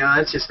day.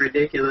 That's just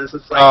ridiculous.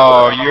 It's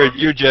like,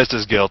 you're just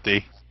as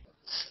guilty.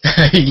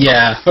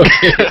 Yeah.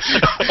 Okay.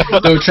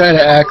 Don't try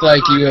to act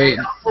like you ain't.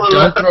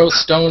 Don't throw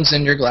stones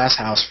in your glass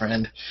house,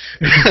 friend.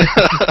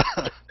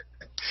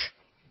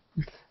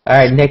 All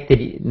right, Nick.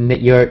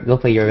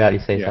 Looks like you're about to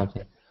say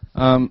something.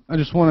 I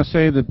just want to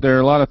say that there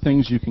are a lot of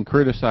things you can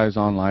criticize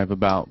OnLive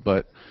about,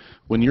 but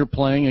when you're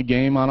playing a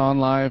game on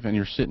OnLive and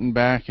you're sitting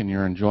back and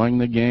you're enjoying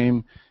the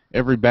game,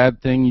 every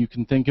bad thing you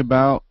can think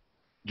about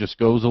just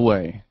goes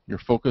away. You're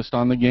focused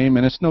on the game,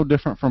 and it's no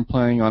different from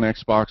playing on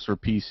Xbox or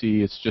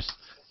PC. It's just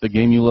the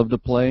game you love to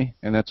play,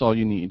 and that's all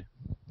you need.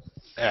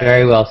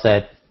 Very well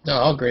said. No,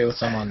 I'll agree with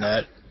him on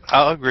that.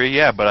 I'll agree,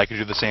 yeah, but I could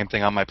do the same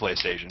thing on my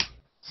PlayStation.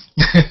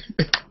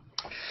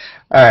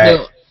 All right.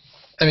 No,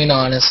 I mean,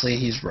 honestly,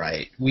 he's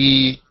right.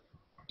 We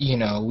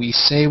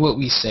say what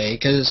we say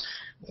because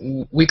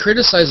we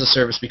criticize the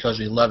service because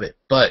we love it,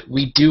 but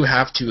we do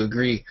have to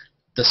agree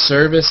the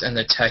service and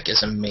the tech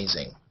is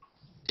amazing.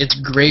 It's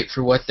great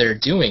for what they're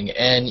doing,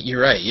 and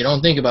you're right. You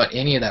don't think about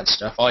any of that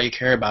stuff. All you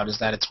care about is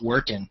that it's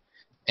working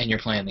and you're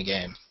playing the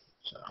game.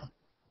 So.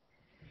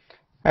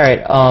 All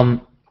right.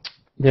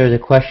 There's a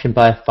question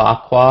by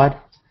Faquad.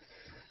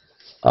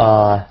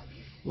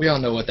 We all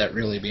know what that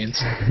really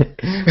means.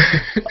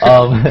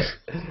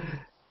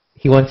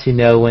 He wants to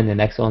know when the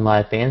next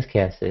OnLive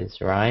Fanscast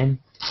is. Ryan,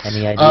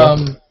 any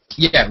idea?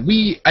 Yeah,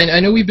 I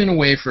know we've been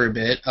away for a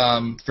bit.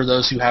 For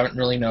those who haven't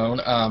really known,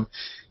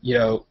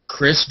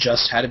 Chris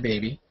just had a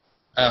baby.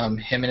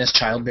 Him and his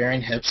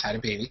childbearing hips had a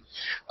baby.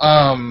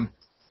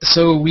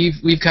 So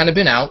we've kind of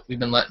been out. We've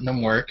been letting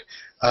them work,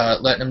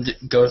 letting them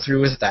go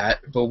through with that.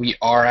 But we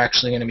are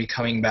actually going to be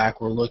coming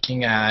back. We're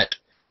looking at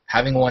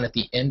having one at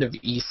the end of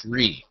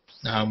E3.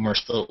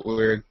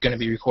 We're going to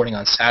be recording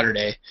on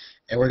Saturday,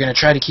 and we're going to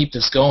try to keep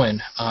this going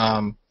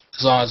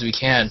as long as we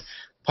can.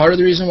 Part of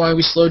the reason why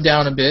we slowed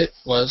down a bit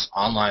was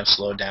OnLive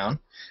slowed down.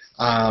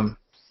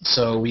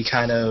 So we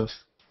kind of,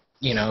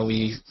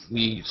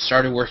 we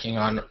started working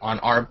on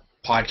our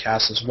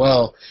podcast as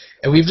well,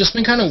 and we've just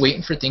been kind of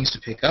waiting for things to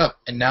pick up.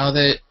 And now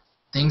that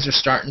things are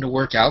starting to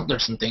work out,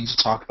 there's some things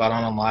to talk about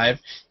on OnLive.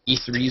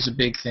 E3 is a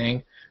big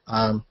thing.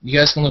 You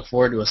guys can look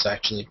forward to us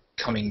actually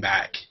coming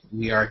back.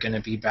 We are going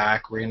to be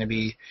back. We're going to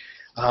be,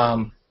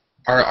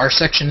 our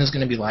section is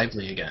going to be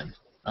lively again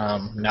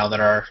now that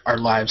our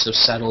lives have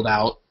settled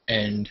out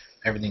and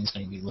everything's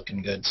going to be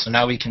looking good. So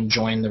now we can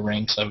join the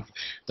ranks of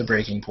the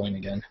Breaking Point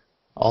again.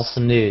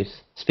 Awesome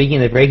news. Speaking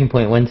of the Breaking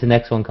Point, when's the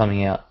next one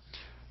coming out?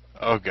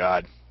 Oh,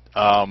 God.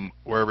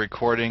 We're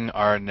recording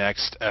our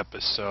next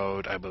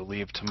episode, I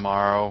believe,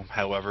 tomorrow.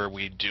 However,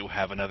 we do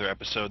have another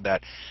episode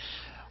that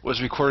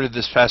was recorded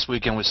this past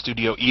weekend with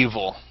Studio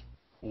Evil,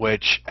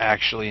 which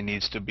actually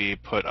needs to be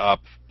put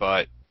up,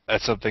 but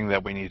that's something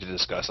that we need to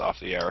discuss off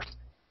the air.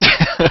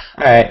 All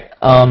right.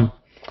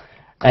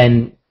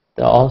 And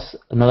also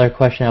another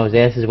question I was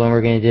asked is when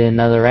we're going to do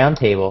another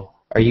roundtable.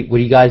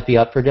 Would you guys be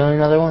up for doing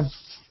another one?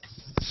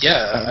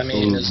 Yeah, I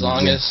mean, as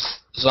long as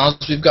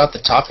we've got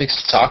the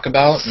topics to talk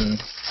about and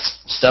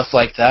stuff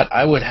like that,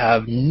 I would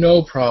have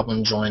no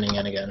problem joining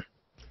in again.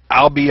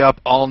 I'll be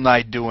up all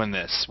night doing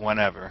this,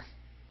 whenever.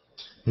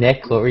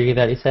 Nick, what were you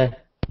about to say?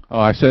 Oh,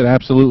 I said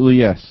absolutely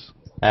yes.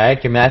 All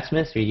right, your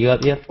Maximus, are you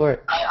up yet for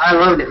it? I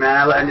loved it,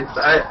 man.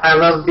 I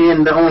love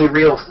being the only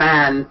real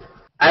fan.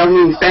 I don't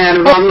mean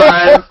fan of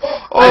OnLive.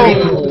 I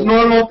mean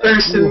normal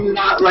person,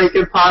 not like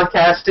a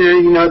podcaster,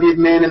 the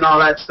admin and all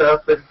that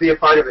stuff, but be a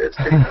part of it. It's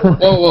pretty cool.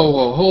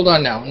 Whoa, hold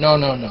on now. No.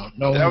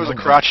 That was a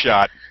crotch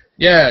shot.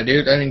 Yeah,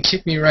 dude, I mean,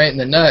 kick me right in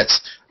the nuts.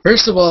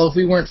 First of all, if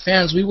we weren't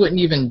fans, we wouldn't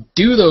even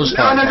do those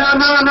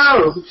podcasts.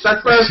 No.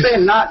 That's what I was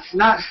saying. Not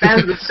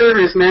fans of the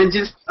service, man.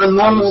 Just a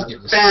normal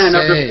fan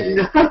of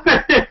the...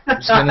 I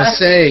was going to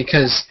say,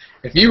 because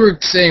if you were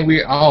saying then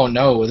we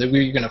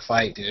were going to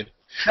fight, dude.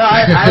 No,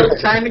 I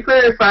was trying to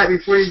clarify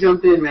before you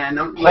jumped in, man.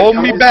 Hold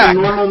me back. A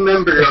normal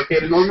member,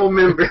 okay? Normal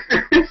member.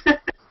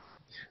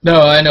 No,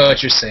 I know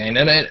what you're saying.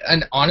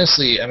 And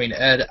honestly, I mean,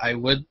 Ed, I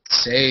would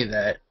say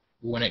that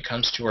when it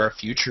comes to our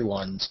future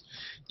ones,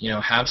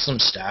 have some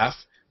staff,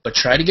 but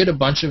try to get a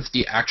bunch of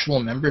the actual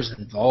members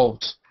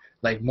involved,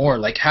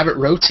 have it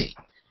rotate,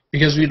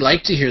 because we'd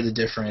like to hear the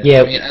different.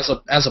 Yeah. I mean, as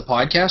a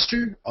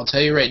podcaster, I'll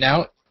tell you right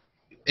now,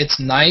 it's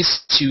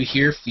nice to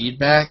hear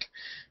feedback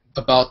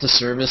about the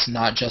service,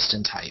 not just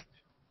in type.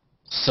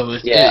 So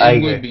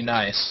it would be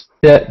nice.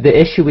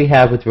 The issue we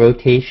have with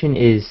rotation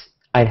is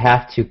I'd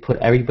have to put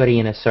everybody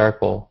in a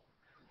circle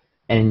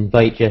and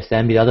invite just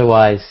them, but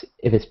otherwise,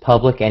 if it's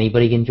public,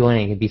 anybody can join.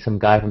 It could be some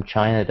guy from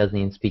China that doesn't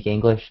even speak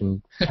English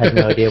and has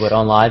no idea what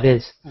OnLive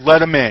is.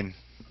 Let him in.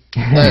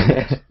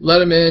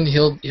 Let him in.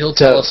 He'll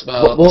tell us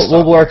about.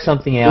 We'll work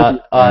something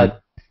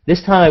out.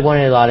 This time I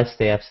wanted a lot of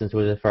staff since it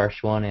was the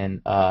first one,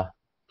 and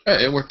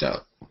it worked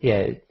out.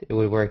 Yeah, it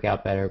would work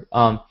out better.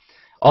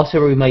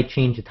 Also, we might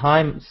change the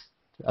times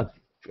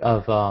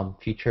of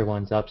future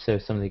ones up so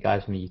some of the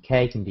guys from the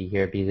UK can be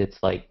here because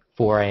it's like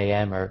 4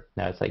 a.m.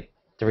 It's like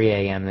 3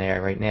 a.m.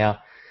 there right now.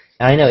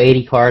 And I know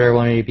 80 Carter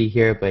wanted to be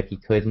here, but he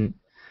couldn't.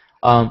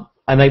 I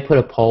might put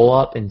a poll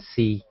up and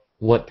see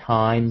what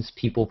times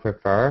people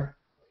prefer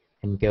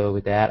and go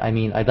with that. I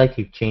mean, I'd like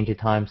to change the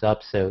times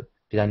up because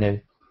I know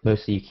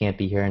most of you can't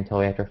be here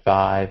until after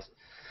 5.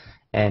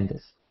 And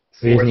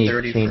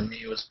 4:30 for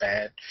me was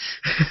bad.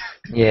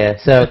 Yeah,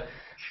 so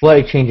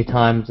we'll change the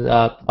times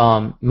up.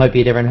 Might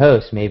be a different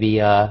host. Maybe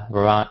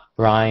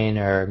Ryan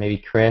or maybe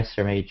Chris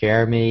or maybe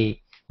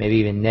Jeremy, maybe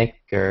even Nick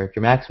or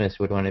Maximus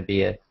would want to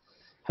be a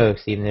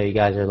host, even though you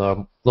guys are a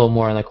little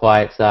more on the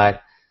quiet side.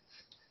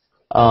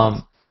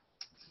 I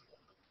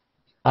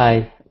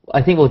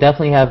think we'll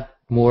definitely have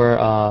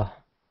more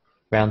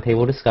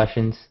roundtable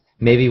discussions.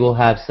 maybe we'll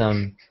have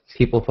some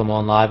people from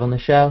OnLive on the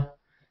show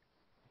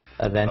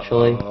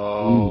eventually.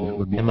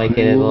 Oh, It might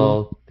get a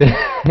little...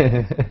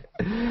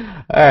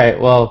 Alright,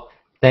 well,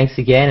 thanks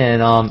again,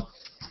 and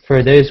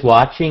for those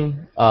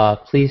watching,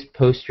 please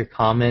post your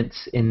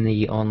comments in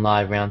the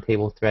OnLive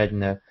Roundtable thread in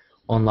the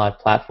OnLive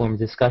platform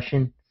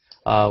discussion.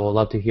 We'll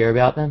love to hear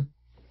about them.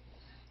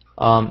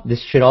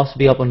 This should also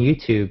be up on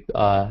YouTube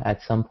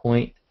at some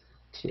point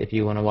if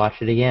you want to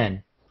watch it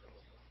again.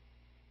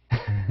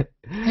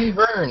 Hey,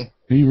 Vern.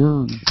 Hey,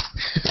 Vern.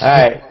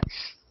 Alright.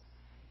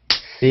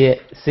 See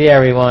ya,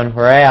 everyone.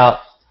 We're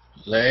out.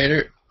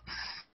 Later.